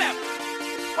four to the left.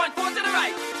 Point four to the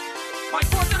right. Point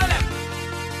four to the left.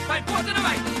 Point four to the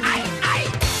right. Aye.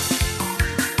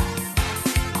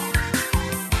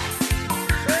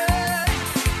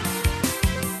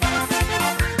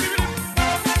 Give it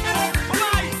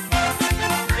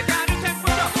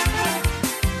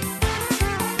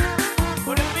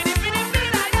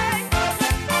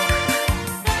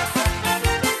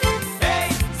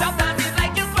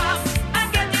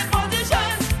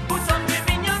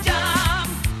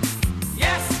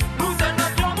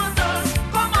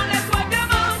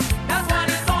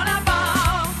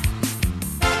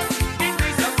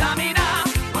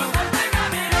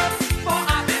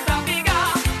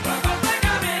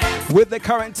the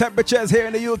current temperatures here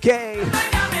in the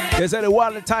UK. There's only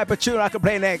one type of tune I can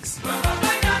play next.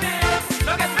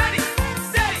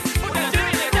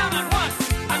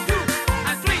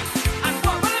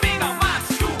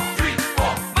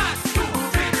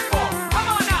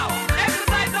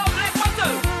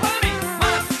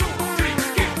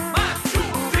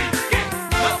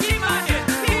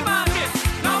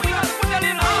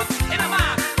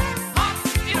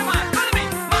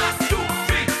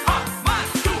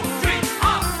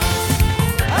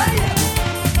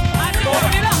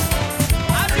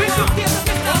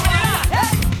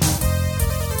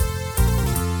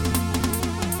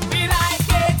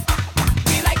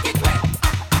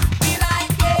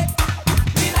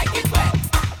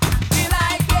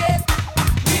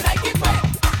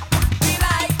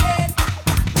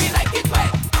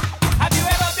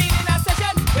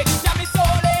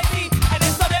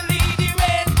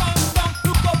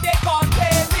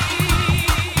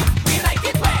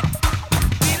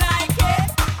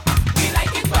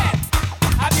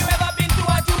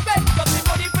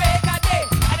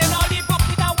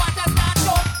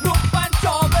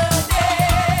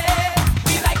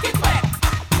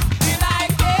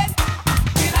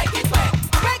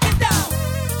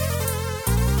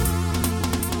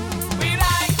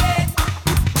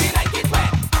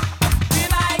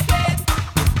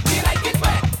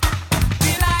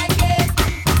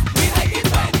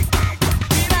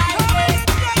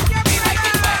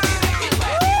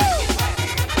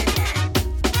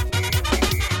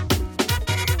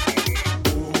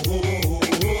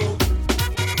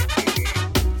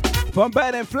 From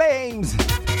burning flames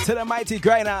to the mighty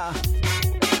grinder.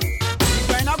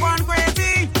 Grinder gone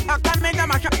crazy. I can make a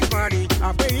mash up the party.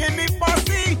 I'm paying me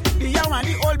pussy. The young and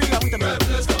the old belong to me.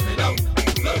 Rebels coming down.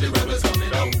 Bloody rebels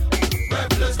coming down.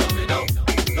 Rebels coming down.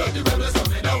 Bloody rebels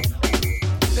coming down.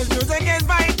 This music is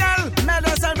vital.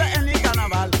 Medicine for any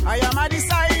carnival. I am a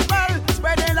disciple.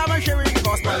 Spreading love and sharing the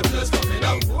gospel. Rebels coming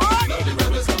down. Bloody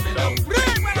rebels coming down.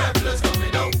 Rebels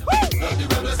coming down. Bloody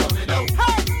rebels coming down.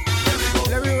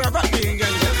 Let me rock the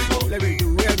engine. Let me do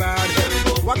real bad.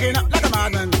 Walking up like a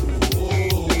madman.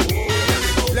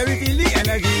 Let me feel the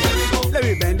energy. Let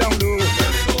me bend down low.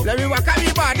 Let me walk up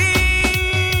the body.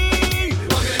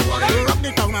 Let me rock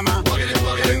the tongue, mama.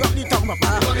 Let me rock the tongue,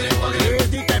 papa.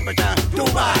 Raise the temperature. Too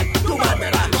bad,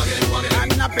 better.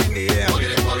 And up in the air.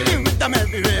 With them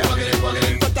everywhere.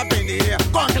 Put up in the air.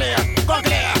 Gone clear.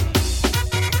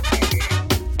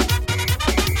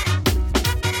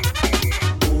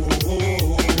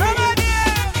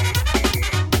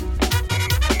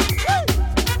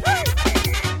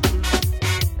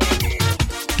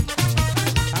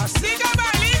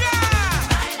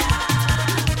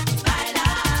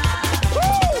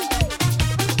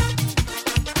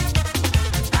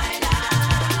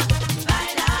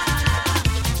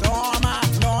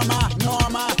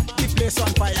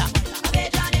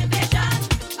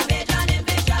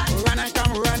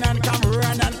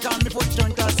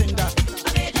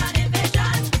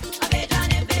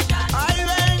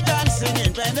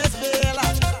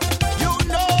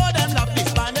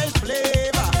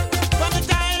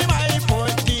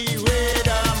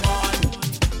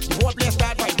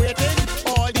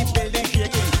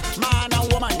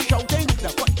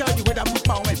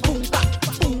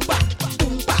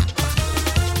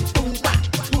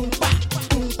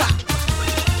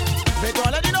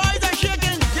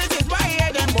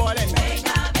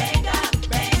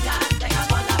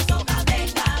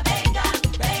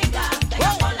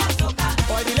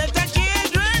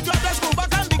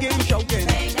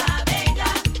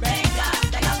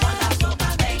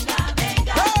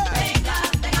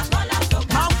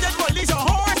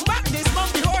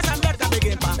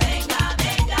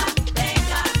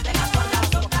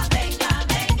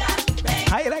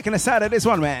 The side of this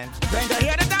one, man.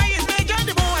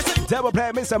 Double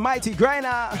play, Mr. Mighty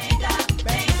Grinder.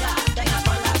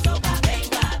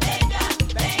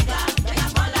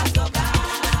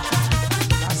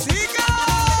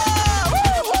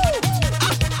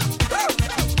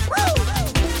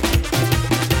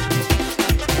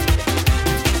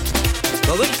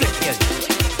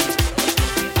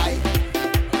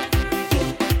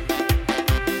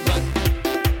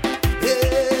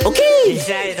 Okay. He's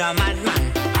a madman.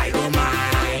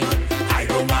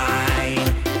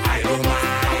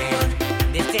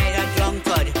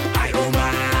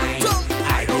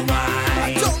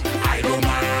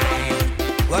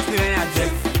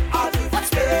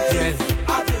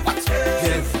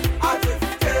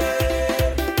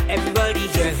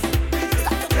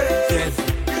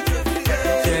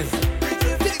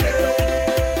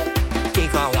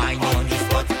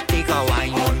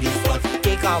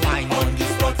 Take a wine on the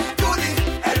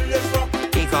spot.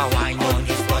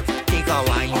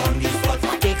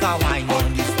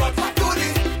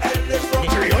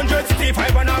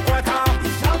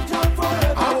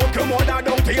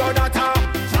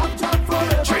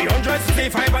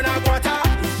 65 and a quarter.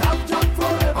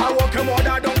 I work your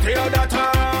mother, don't tell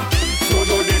data. So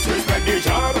don't disrespect the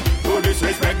job, don't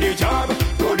disrespect the job,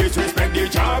 don't disrespect the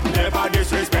job, never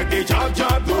disrespect the job,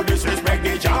 don't disrespect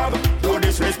the job, don't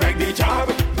disrespect the job,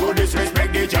 don't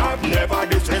disrespect the job, never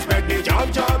disrespect the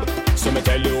job. So me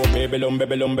tell you,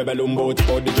 babylum, both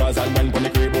out the jaws and man pon the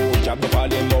crib, job the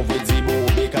fall in love with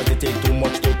Zebo, because they take too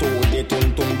much to do, they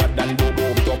tum bad than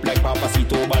bobo, beat up like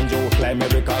Papacito Banjo, climb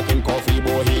every cock in coffee,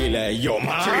 boy, heal, yo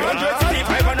man.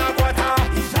 365 and a quarter,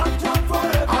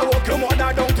 I walk your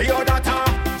mother down to your daughter.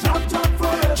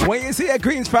 When you see a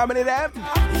Greens family them,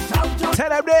 tell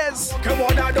them this. Come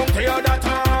on, I don't tell your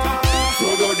daughter.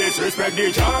 So don't disrespect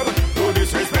the job, don't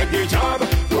disrespect the job,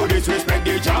 don't disrespect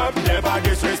the job, never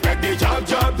disrespect the job,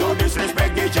 don't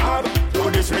disrespect the job,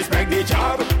 don't disrespect the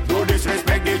job, don't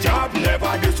disrespect the job,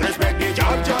 never disrespect the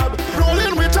job.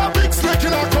 Rolling with a big snake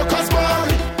in a crocus bar.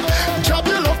 Job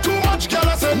you love too much, girl,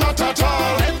 I said not at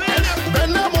all.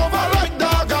 Bend them over like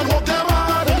dog and hug them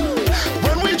hard.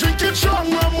 When we drink it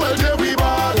strong, well, there we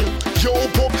ball. Yo,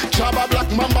 pop, Jabba Black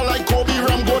Mamba like Kobe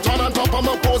Ram, goat on top of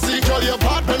my posy. Girl, your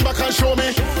part, bend back and show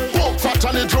me. Walk fat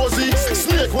and it rosy.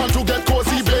 Snake want to get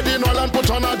cozy, bathing all and put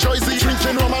on a jersey.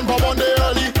 Drinking rum and bob on the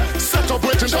early. Set up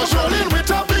waiting, just rolling with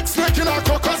a big snake in a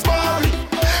crocus bar.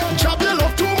 Job you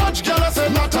love too much, girl, I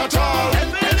said not at all.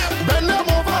 Bend them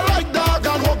over like dog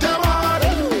and hug them hard.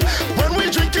 When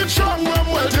we drink it strong,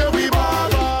 well, there we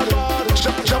ball.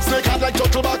 Jab snake hard like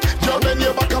turtle back. Girl, bend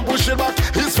your back and push it back.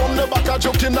 He's from the back, a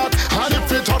joking that. And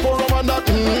if it talk rum and that,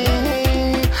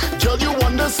 girl, you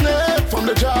want the snake from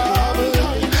the job.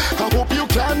 I hope you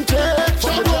can take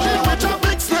from the job. With a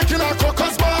big snake in a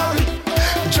crocus bar.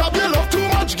 Job you love too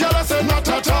much, girl, I said not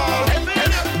at all.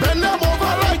 Bend them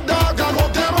over like dog and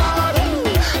hug them hard.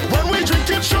 When we drink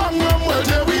it strong, well,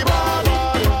 there we ball.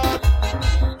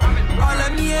 All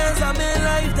them years of my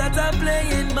life that I play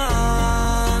in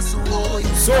mass.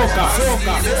 Soca.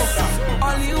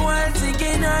 All you while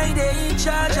thinking I dey in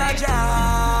charge of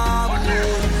job.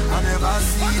 I never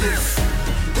see this.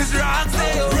 It's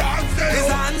Roxeo, it's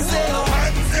Hanseo,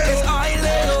 it's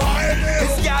Oileo,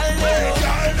 it's Galileo,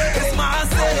 it's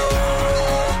Marcelo.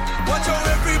 Watch out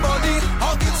everybody,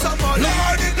 I'll get somebody.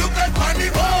 Lord, it look like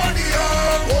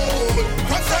pandemonium.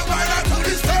 From Savannah to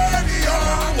the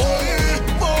stadium.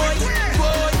 Boy,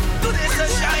 do this a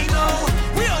shine now.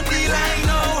 We on the line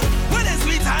now. When is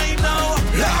we time now?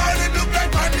 Lord, it look like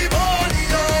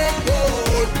pandemonium.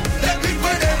 Let me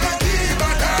put them on the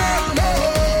bottom now.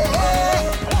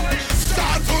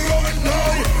 Start to run now.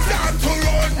 Start to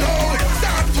run now.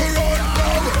 Start to run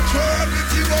now. Throw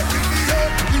everything up in the air,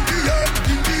 in the air,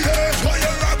 in the air. Throw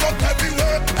your rag up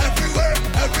everywhere, everywhere,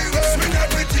 everywhere. Swing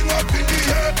everything up in the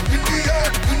air, in the air,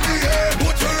 in the air.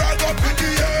 Put your rag up in the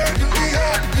air, in the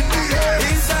air, in the air.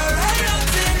 It's a riot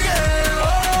thing, yeah.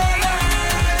 Oh, Lord.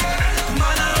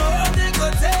 Man, I hope they go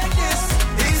take this.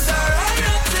 It's a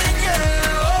riot thing,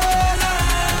 yeah. Oh,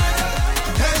 Lord.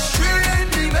 History in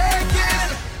the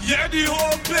making. Yeah, the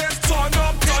whole place turn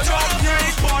up, yeah,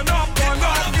 burn up.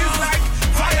 It's like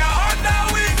fire under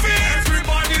we feet.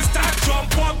 Everybody start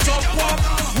jump up,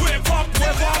 wave up,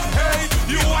 hey,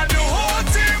 you and the whole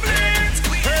team lead.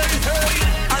 Hey.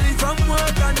 And if I'm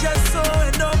working just so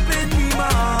end up in the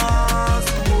mass.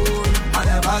 I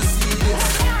never see this.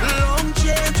 Long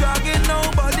chain dragging,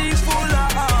 nobody full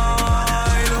of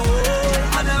oil.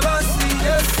 I never see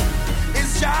this.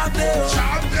 It's Chabdeo,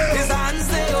 it's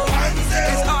Hanseo,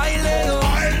 it's Oileo,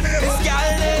 it's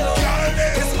Galileo,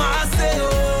 it's Marcelo.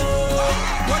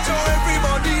 Watch out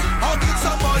everybody, I'll get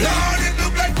somebody. Lord, it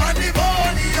look like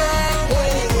pandemonium.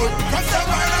 From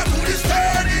Savannah to the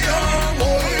stadium.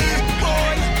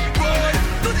 Boy,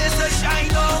 do this a shine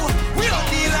now. We on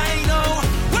the line now.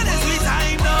 When is we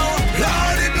time now?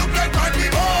 Lord, it look like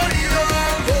pandemonium.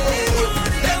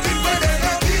 Let me put them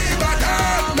on the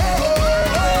bottom now.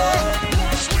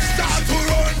 Start to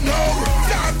run now.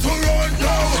 Start to run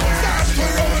now. Start to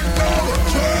run now.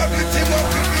 Throw everything up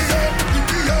in the air, in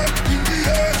the air, in the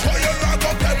air. Throw your rag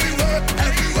up everywhere,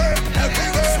 everywhere,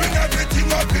 everywhere. Swing everything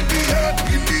up in the air,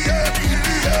 in the air, in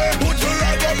the air. Put your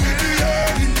rag up in the air,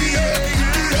 in the air, in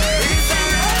the air. It's a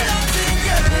riot thing,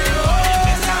 yeah. Oh,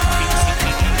 Lord.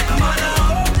 Man, I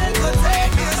hope they go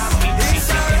take this. It's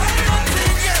a riot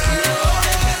thing, yeah. Oh,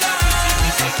 Lord.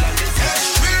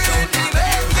 History in the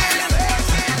making.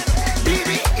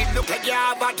 Baby, it look like you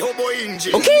have a turbo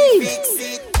engine. Okay. Fix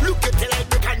it. Look at the light,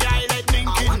 look at the eye like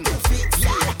blinking.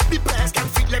 Yeah, the players can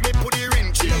fit, let me put the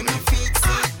wrench in.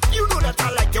 You know that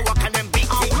I like you walk on them big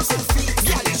things.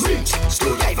 Girl is wrench,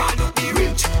 screwdriver, look the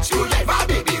wrench. Screwdriver,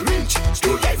 baby, wrench.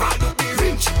 Screwdriver, look the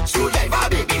wrench. Screwdriver,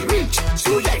 baby, wrench.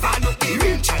 Screwdriver, look the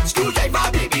wrench.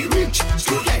 Screwdriver, baby, wrench.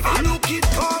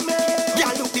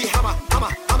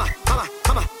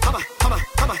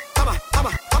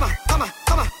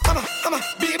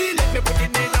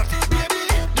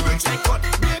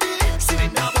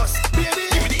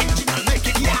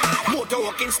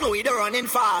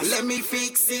 let me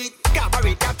fix it.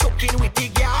 Carburetor choking with the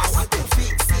gas. I want to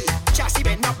fix it. Chassis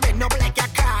bend up like a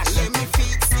cash. Let me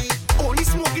fix it. Only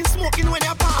smoking when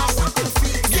you pass. I want to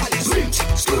fix it. Girl is wrench,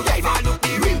 screwdriver look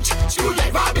the wrench,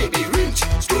 screwdriver baby wrench,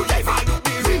 screwdriver look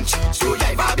the wrench,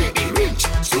 screwdriver baby wrench,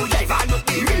 screwdriver look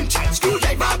the wrench,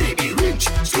 screwdriver baby wrench,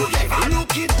 screwdriver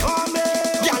look it coming.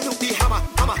 Girl look the hammer.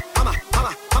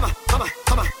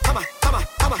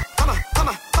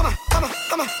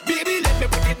 Baby, let me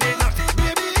put it in a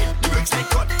baby. The brakes like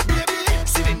cut, baby.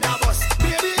 Cylinder bust,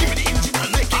 baby. Give me the engine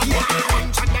and make it,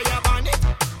 yeah. Under your bonnet,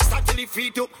 start till the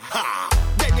feet up, ha.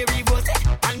 Then you reverse it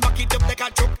and back it up like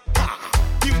a truck, ha.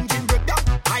 The engine broke down,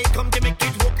 I come to make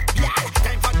it work, yeah.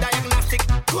 Time for diagnostic,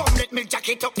 come let me jack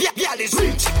it up, yeah. Yeah, this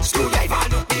wrench, screwdriver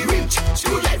look the wrench,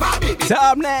 screwdriver baby. So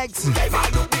up next,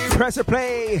 press a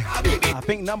play. I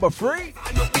think number 3.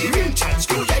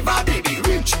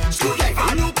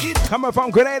 Coming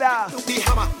from Grenada.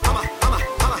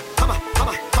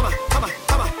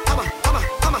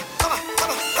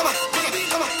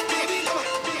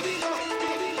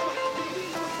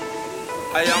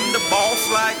 I am the boss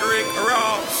like Rick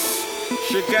Ross.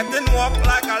 She getting walk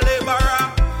like a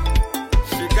laborer.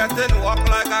 She getting walk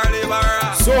like a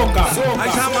laborer. Soca. I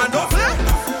come and don't play.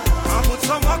 I put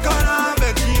some walk on her,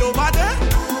 make she over there.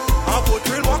 I put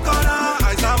real walk on her.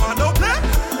 I come and don't play.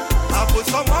 I put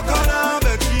some walk on her,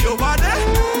 make she over there.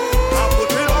 I put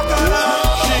real walk on her.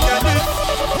 She getting.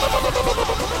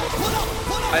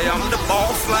 I am the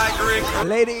boss like Rick.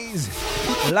 Ladies,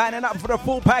 lining up for the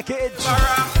full package.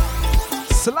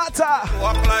 Slaughter,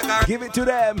 give it to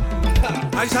them.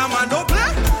 I come and don't play.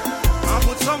 I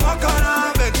put some walk on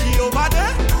her, make she over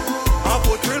there. I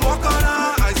put real walk on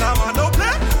her. I come and don't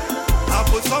play. I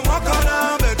put some walk on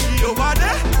her, make she over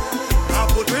there. I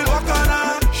put real walk on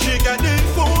her. She getting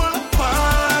full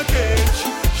package.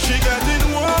 She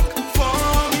getting walk for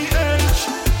me edge.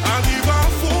 I give her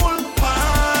full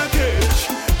package.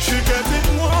 She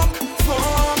getting walk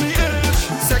for me edge.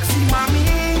 Sexy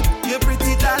mommy, you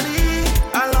pretty dolly.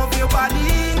 I love your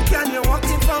body. Can you walk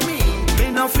it for me?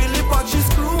 Me no feel it, but she's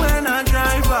screwing a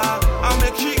driver. I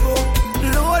make she go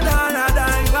lower than a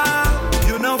diver.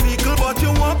 You know vehicle, but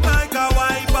you walk like a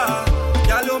wiper.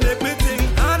 Y'all you make me think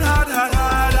harder.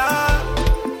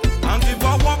 And give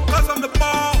her walk 'cause I'm the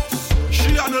boss.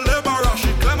 She on the laborer.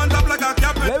 She climbing up like a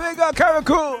captain. There we go,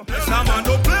 Karakou. Yes, I'm on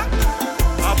the play.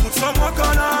 I put some walk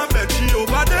on her, make she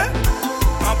over there.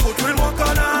 I put real walk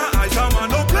on her. I come on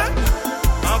the play.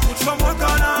 I put some walk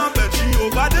on her, make she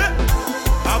over there.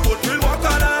 I put real walk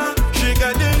on her. She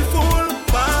getting full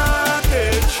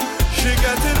package. She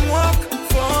getting walk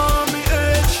for me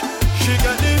edge. She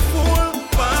getting full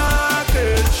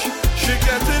package. She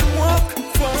getting walk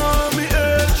for me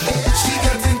edge. She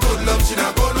getting good love, she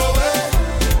not go nowhere.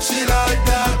 She like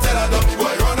that, tell her don't be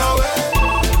boy run away.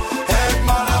 Head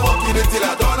man, I walk in it till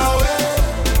I done away.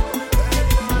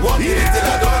 Walk in it till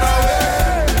I done away.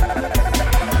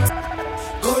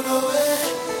 Go nowhere.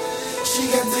 She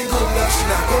getting good love, she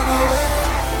not go nowhere.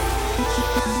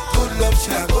 Good love, she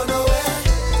not go nowhere.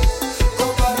 Go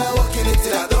man, I walk in it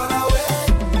till I done away.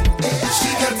 She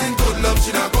getting good love,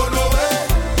 she not go nowhere.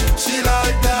 She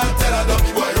like that, tell her don't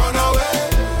be boy run away.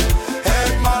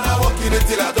 Head man, I walk in it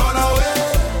till I done away.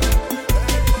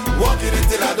 Walk in it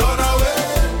till I done away.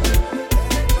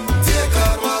 Take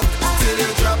hard walk till you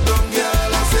drop down,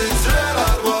 girl. I say it's real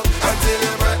hard walk until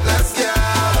you're breathless, girl.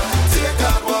 Take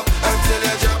hard walk until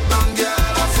you drop down,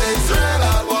 girl. I say it's real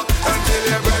hard walk until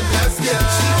you're breathless, girl.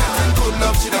 She getting good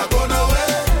love, she not go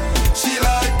nowhere. She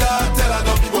like that, tell her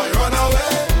don't be boy run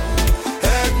away.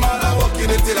 Head man, I walk in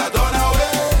it till I done away.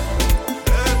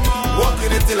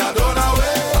 Walking it till I done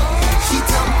away.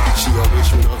 She always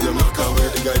should have the mark away.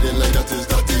 The guy didn't like that is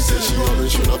that he says she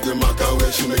always should have the mark away.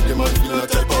 She make the man feel a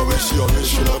type of way. She always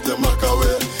should have the mark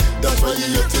away. That's why he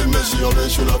hated me. She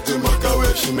always should have the mark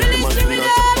away. She make the man feel a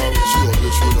type of way. She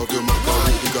always should have the mark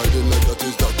away. The guy didn't like that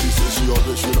is that he says she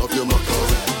always should have the mark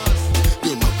away.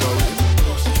 The mark away.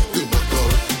 The mark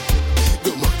away.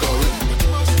 The mark away.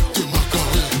 The mark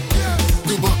away.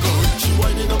 The mark away. She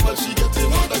winding up and she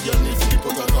getting hard. That girl needs to be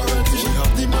put on quarantine. She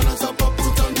have the man as a pop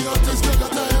put on the hottest girl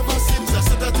that I ever seen. I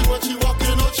said that when she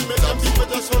walking out, she make them people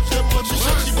that's what she want. She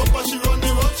shake, she bump and she run the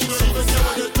road. She don't even care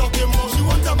what they talking about. She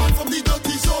want a man from the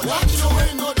dirty zone. She don't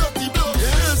ain't no dirty blood.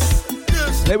 Yes,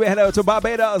 yes. Then we head out to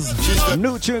Barbados.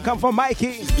 New tune come from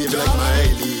Mikey. Baby like my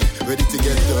Hailey, ready to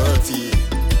get dirty.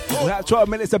 We have 12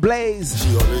 minutes to blaze.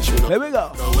 She always should have. There we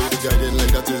go. The guy didn't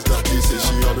like that is that he says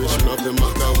she always should have the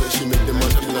mark away. She make the man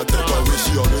feel a type of way.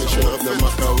 She always should have the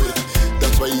mark away.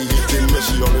 That's why he hating me.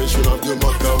 She always should have the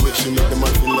mark away. She make the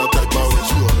man feel a type of way.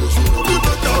 She always should have the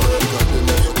mark away. The guy didn't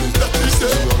like that is that he says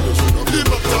she always should have the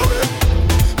mark away.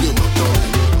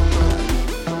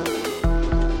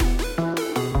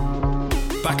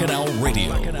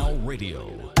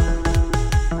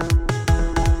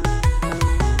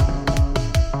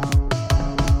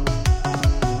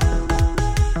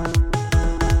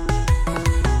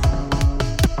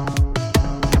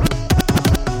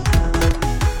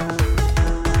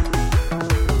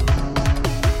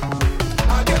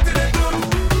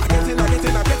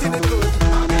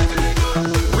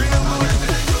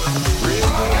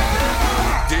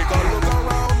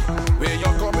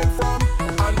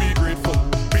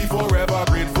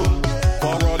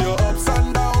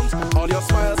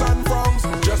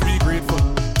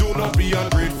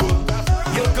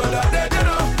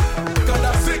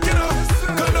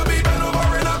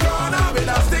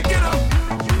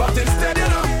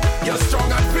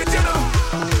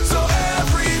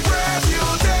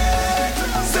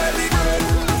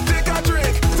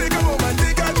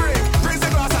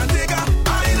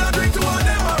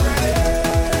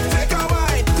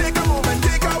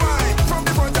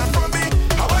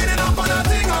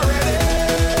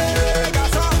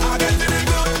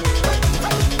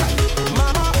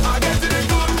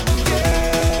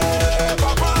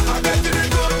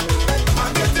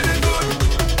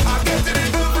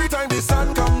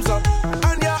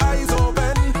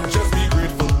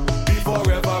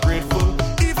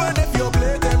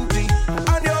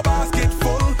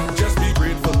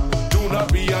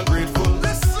 be ungrateful.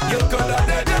 You coulda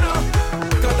dead, you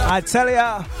know. I tell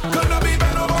ya,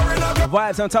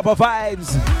 vibes on top of vibes.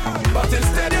 But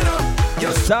instead, you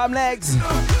know, Some legs.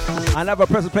 Another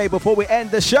press play before we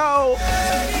end the show.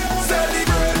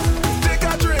 celebrate. Take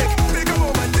a drink, take a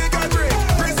moment, take a drink.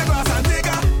 Raise the glass and take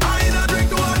a. I ain't a drink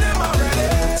to one them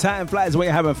already. Time flies when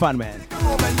you're having fun, man.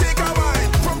 Moment, take a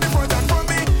wine from the front and from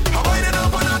me. I'm winding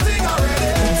up on a thing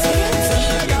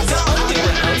already.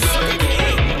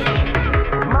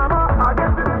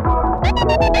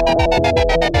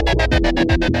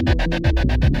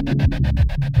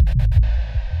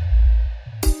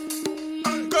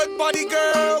 Good body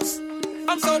girls,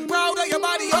 I'm so proud of your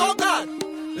body, oh God.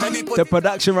 Let me put The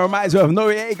production reminds me of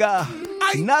Noriega.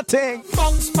 Nothing.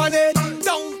 bounce on it,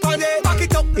 down on it, back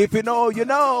it up If you know, you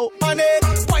know. on it.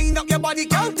 Wind up your body,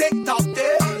 girl, tick tock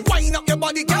there. Wind up your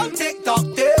body, girl, tick tock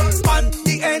there. On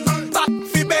the end, back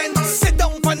fi bend. Sit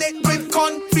down on it with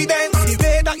confidence. The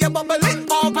way that you bubble it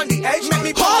up on the edge, make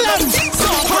me Hold on.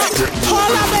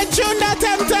 Hold on, me tune that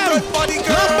temtem. Good body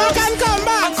girl. Look back and come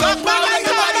back. I'm so Look proud back of and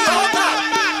your come body, oh back. God.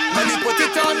 Let me put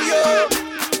it on you.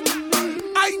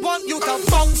 I want you to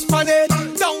bounce on it,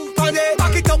 down on it.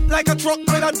 Back it up like a truck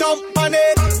with a dump on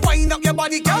it. Wind up your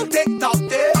body, girl, tick tock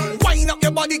there. Wind up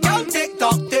your body, girl, tick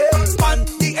tock there. On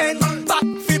the end, back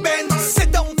fi bend.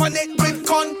 Sit down on it with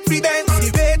confidence.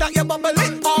 The way that you bubble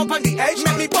it up on the edge,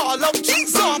 make me ball up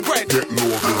cheese on bread. Get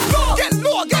low, girl. Get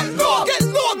low, get low, get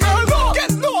low, girl.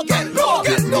 Get low, get low,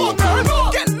 get low,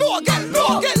 girl. Get low, get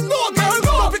low, get low,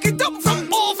 girl. Pick it up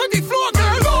from over the floor,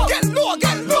 girl. Get low,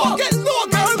 get low, get low,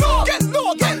 girl. Get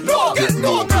low, get low, get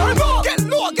low, girl. Get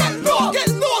low, get low, get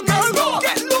low, girl.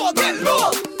 Get low, get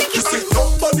low. She sit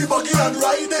up on the buggy and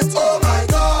ride it, oh my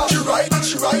God. She ride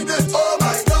it, oh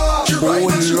my God. She ride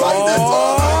it,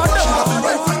 oh my God. She have the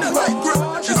right foot, the right grip.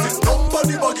 She sit up on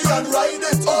the buggy and ride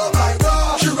it, oh my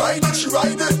God. She ride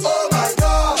it, oh my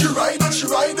God. She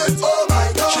ride it, oh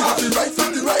my God. She have the right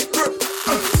foot, the right grip.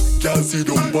 Can't sit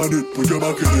down on it, put your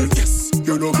back in it. Yes,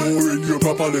 you're not boring, you're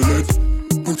properly lit.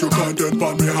 Put your content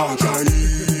on me hard drive.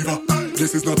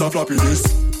 This is not a floppy disk.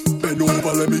 Bend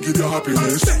over, let me give you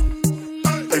happiness.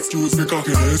 Excuse me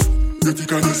cockiness. You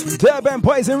think I just sweet. Durban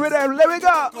Boys in rhythm, let me go.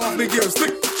 Off me gear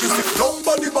stick. She sit down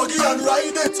on the buggy and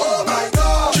ride it, oh my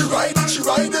God. She ride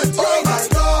it, oh my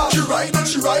God. She ride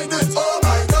it, oh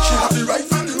my God. She have the right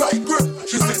foot, the right grip.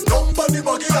 She sit down on the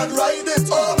buggy and ride it,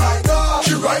 oh my God.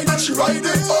 She ride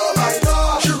it, oh my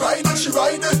God. She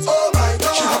ride it, oh my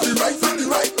God. She have the right foot, the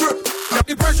right grip.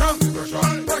 The pressure,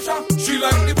 pressure. She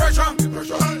like the pressure,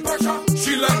 pressure.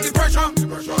 She like the pressure,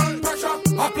 pressure.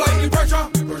 Apply the pressure,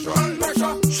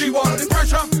 pressure. She want the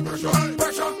pressure, pressure.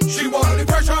 She want the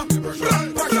pressure,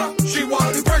 pressure. She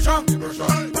want the pressure,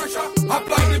 pressure.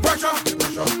 Apply the pressure,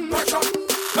 pressure.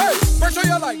 Hey, pressure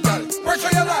you like, girl.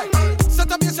 Pressure you like.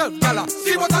 Set up yourself, gala.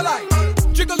 See what I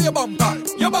like. Jiggle your bumper,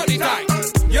 your body tight.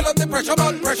 You love the pressure,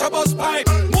 but pressure bust pipe.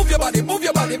 Move your body, move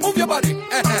your body, move your body.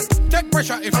 Take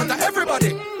pressure in front of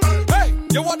everybody. Hey,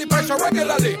 you want the pressure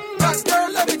regularly. That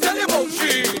girl, let me tell you about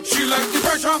she like the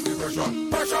pressure,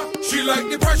 pressure. She like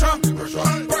the pressure,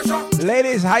 pressure.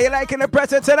 Ladies, how you liking the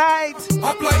pressure tonight?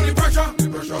 Apply the pressure,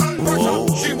 pressure.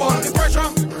 She want the pressure,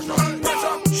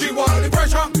 pressure. She want the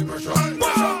pressure,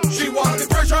 pressure. She want the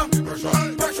pressure,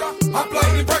 pressure.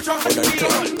 Apply the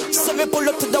pressure. So me pull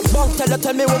up to the bank,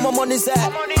 tell me where my money's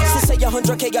at. She say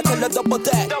 100K, I tell her double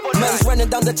that. Man's running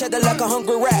down the cheddar like a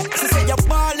hungry rat. She say you're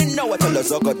balling now, I tell her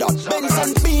sugar that. Benz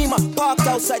and Beamer parked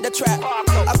outside the trap.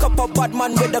 A couple bad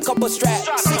man with a couple straps.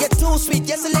 She get too sweet,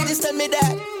 yes the ladies tell me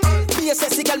that.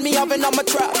 BSS girl me having on my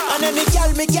trap. And any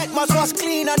girl me get must was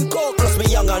clean and coke. Plus me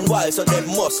young and wild, so they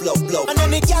must love blow. And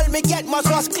any girl me get must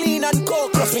was clean and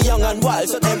coke. Plus me young and wild,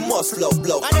 so they must love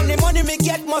blow. And any money me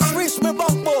get must reach me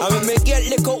bank book. And when me get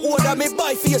liquor order me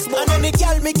buy Facebook. And any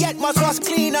girl me get must was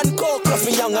clean and coke. Plus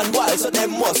me young and wild, so they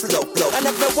must love blow. And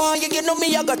if me want you know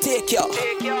me, I gotta take you.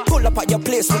 Pull up at your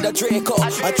place with a Draco.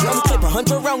 A drum clip,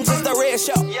 100 rounds is the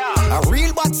ratio. A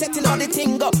real bad setting on the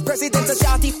thing up. President's a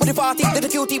shawty with the party, little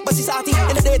cutie, but she's hearty.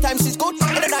 In the daytime she's good,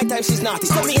 in the nighttime she's naughty.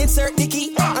 So me insert the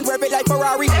key and rev it like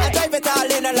Ferrari. And drive it all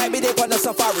in and like me dip on a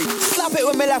safari. Slap it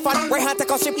with me left hand, right hand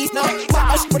take a ship east now.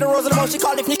 Mash with the rose in the mouth, she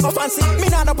call it Nick no fancy. Me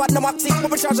not up at no maxi,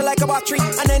 but me charge her like a battery.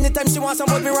 And anytime she wants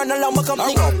some wood, me run along my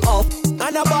company.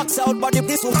 And a box out, but if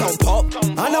this one don't pop.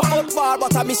 And a football,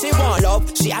 but I me she want love.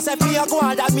 She ask if me a go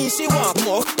on, that means she want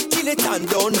more. Kill it and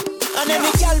done. And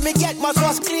any girl me get must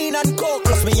was clean and coke.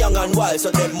 Plus me young and wild, so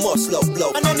they must love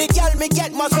blow. And any girl me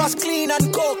get must was clean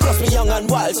and coke. Plus me young and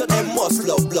wild, so they must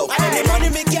love blow. And any money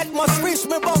me get must reach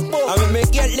me bank book. And when me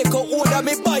get liquor order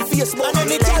me buy Facebook. And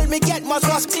any girl me get must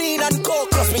was clean and coke.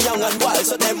 Plus me young and wild,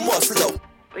 so they must love.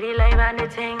 Pretty life on the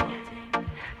thing.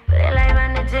 Pretty life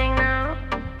on the thing now.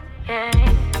 Yeah.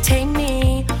 Take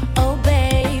me, oh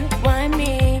babe, why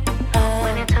me?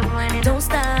 Don't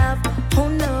stop, oh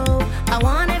no. I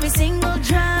want every single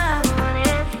drop.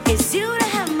 It's you that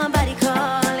have my body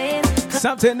calling.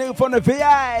 Something new from the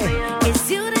VI.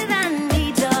 It's you that I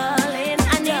need, darling.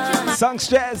 I need you.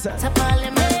 Songstress. Top all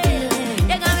in my feeling.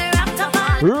 You got me wrapped up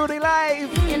all. Rudy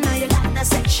Live. You know you got the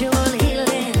sexual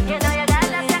healing. You know you got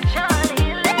the sexual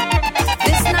healing.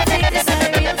 This not fake, this is a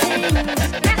real thing.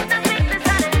 This not fake, this is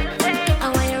a real thing. I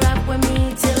want you rock with me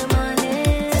till the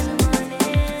morning.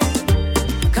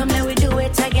 Come let we do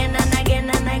it again and again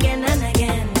and again and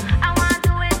again. I wanna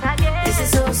do it again. This is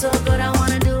so good. I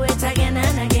wanna do it again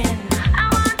and again. I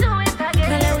wanna do it again.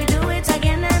 Come let we do it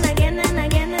again and again and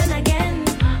again and again.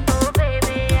 Oh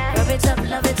baby, yeah. Rub it up,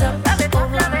 love it up, rub it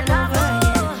up, love it up.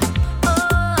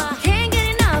 Oh, can't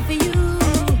get enough of you.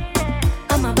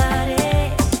 On my body,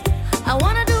 I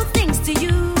wanna do things to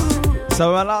you.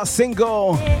 So our last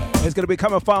single is going to be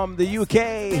coming from the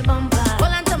UK.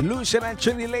 Lucian and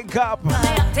Trinity link up.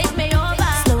 Take me over.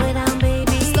 Slow it down,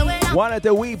 baby. Slow it down. One of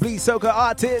the Weebly Soca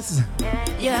artists.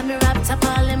 You have me wrapped up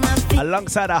all in my feet.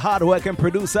 Alongside a hard-working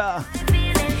producer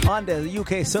on the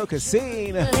UK soca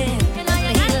scene.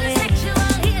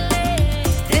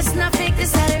 This not fake,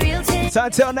 this is a real thing. So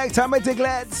until next time, my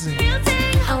diglets,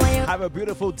 have a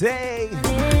beautiful day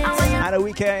and a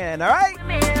weekend, alright?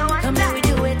 Come here, we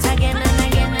do it again and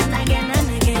again and again and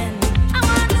again. I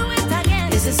wanna do it again.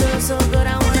 This is so good,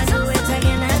 I wanna do it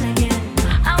again and again.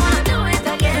 I wanna do it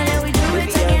again. Come here, we do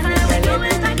it again and we do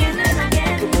it again and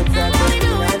again. And we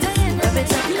do it again. Rub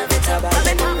it up, love it up, rub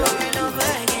it up, over and over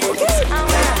again.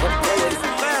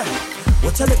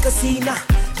 Watch a little scene,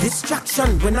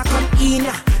 distraction when I come in.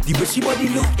 The way she body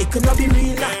look, it cannot be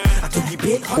real. I took the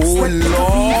big hot sweat.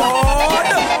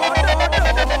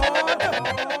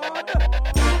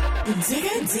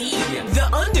 Digga D, the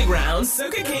underground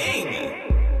soca king.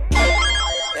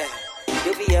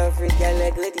 You be African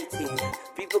like the thing.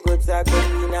 People go talk about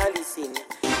me and all listen.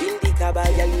 In the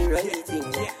cabaya you run the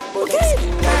thing. But the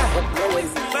skin like what no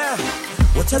is.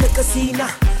 Watch a little scene,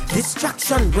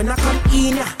 distraction when I come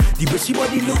in. The way she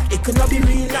body look, it cannot be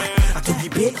real. I took the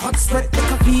big hot sweat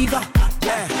like a fever.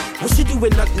 What she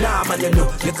doing not now, man, you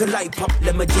know. Little light pop,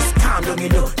 let me just calm down, you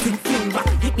know. Think back,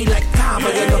 hit me like karma,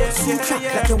 you know. Soon trap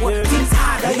like you want things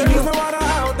harder, you know. There's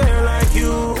out there like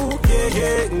you,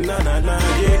 yeah, nah,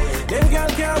 yeah. Them girl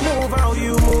can't move how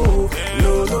you move,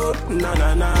 no,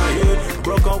 nah, yeah.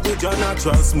 Broke up with your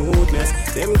natural smoothness.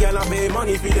 Them girl a pay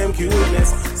money for them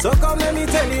cuteness. So come let me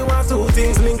tell you what two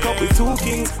things link up with two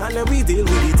kings. And then we deal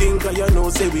with the thing, cause you know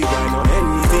say we grind on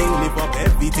anything, lift up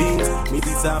everything. Me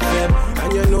this a feb,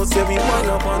 and you know say we wind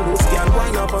up on those girl,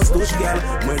 wind up on stush girl.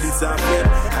 Me this a feb,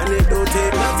 and it don't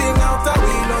take nothing out of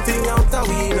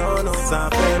we, no,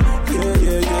 Safem.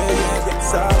 Yeah,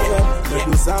 Safem. We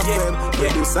do Safem, we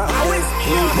do Safem.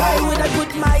 Why would I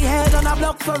put my head on a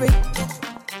block for it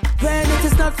when it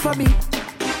is not for me?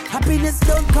 Happiness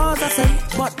don't cause a sin,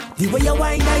 but the way you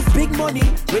wine is big money.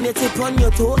 When you tip on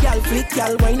your toe, y'all flick,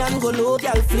 y'all wine and go low,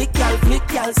 y'all flick,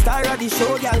 y'all star of the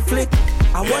show, y'all flick.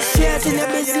 I was shares in your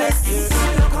business.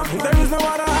 There is no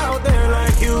one out there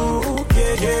like you.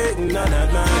 Yeah, nah,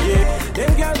 yeah.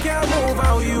 Them girl can't move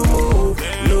how you move.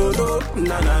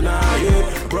 No, nah,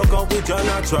 yeah. Broke up with your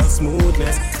natural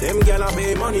smoothness. Them girl a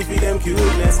pay money for them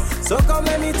cuteness. So come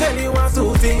let me tell you what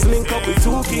two things link up with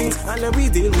two kings. And then we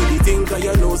deal with the thing, cause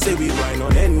you know say we grind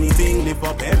on anything, lift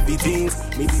up everything.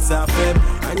 Me this a feb,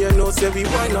 and you know say we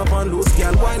wind up on loose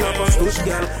girl, wind up on stush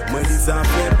girl. Me this a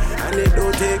feb, and it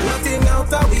don't take nothing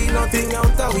out of we, nothing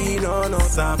out of we, no,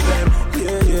 Safem.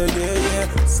 Yeah,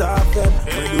 Safem.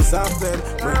 We do Safem,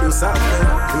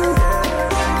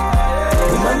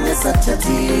 Woman, you're such a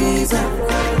teaser.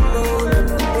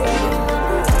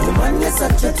 Woman, you're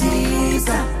such a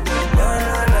teaser.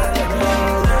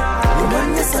 Woman,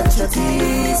 you're such a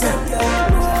teaser.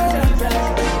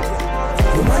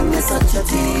 Woman, you're such a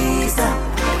teaser.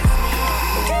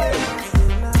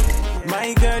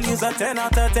 My girl is a 10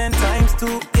 out of 10 times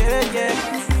 2. Yeah.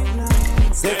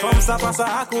 Say from Sapasa,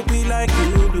 I could be like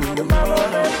you do. Them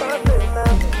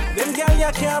girl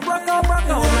you can't broke out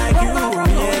like you.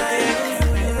 Yeah.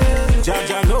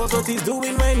 Jaja knows what he's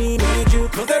doing when he needs you.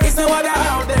 Cause there is no other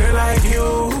out there like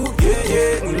you.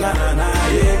 Yeah, nah,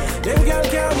 yeah. Them girl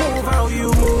can't move how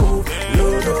you move.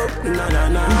 No,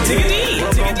 nah, yeah.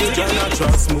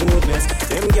 Natural smoothness.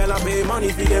 Them girl a pay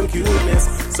money for them cuteness.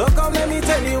 So come let me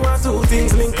tell you what two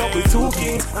things link up with two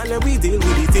kings. And then we deal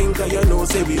with the thing, cause you know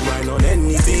say we grind on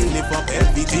anything, lift up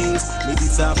everything. Me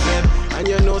this a fed, and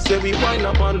you know say we wind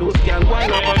up on loose girl,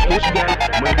 wind up on push girl.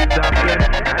 Me this a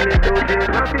fed.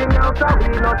 else of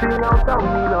we, nothing else of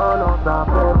me, no, stop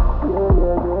it.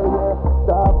 Yeah,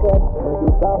 stop it, make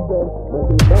it stop it,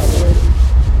 make it stop it.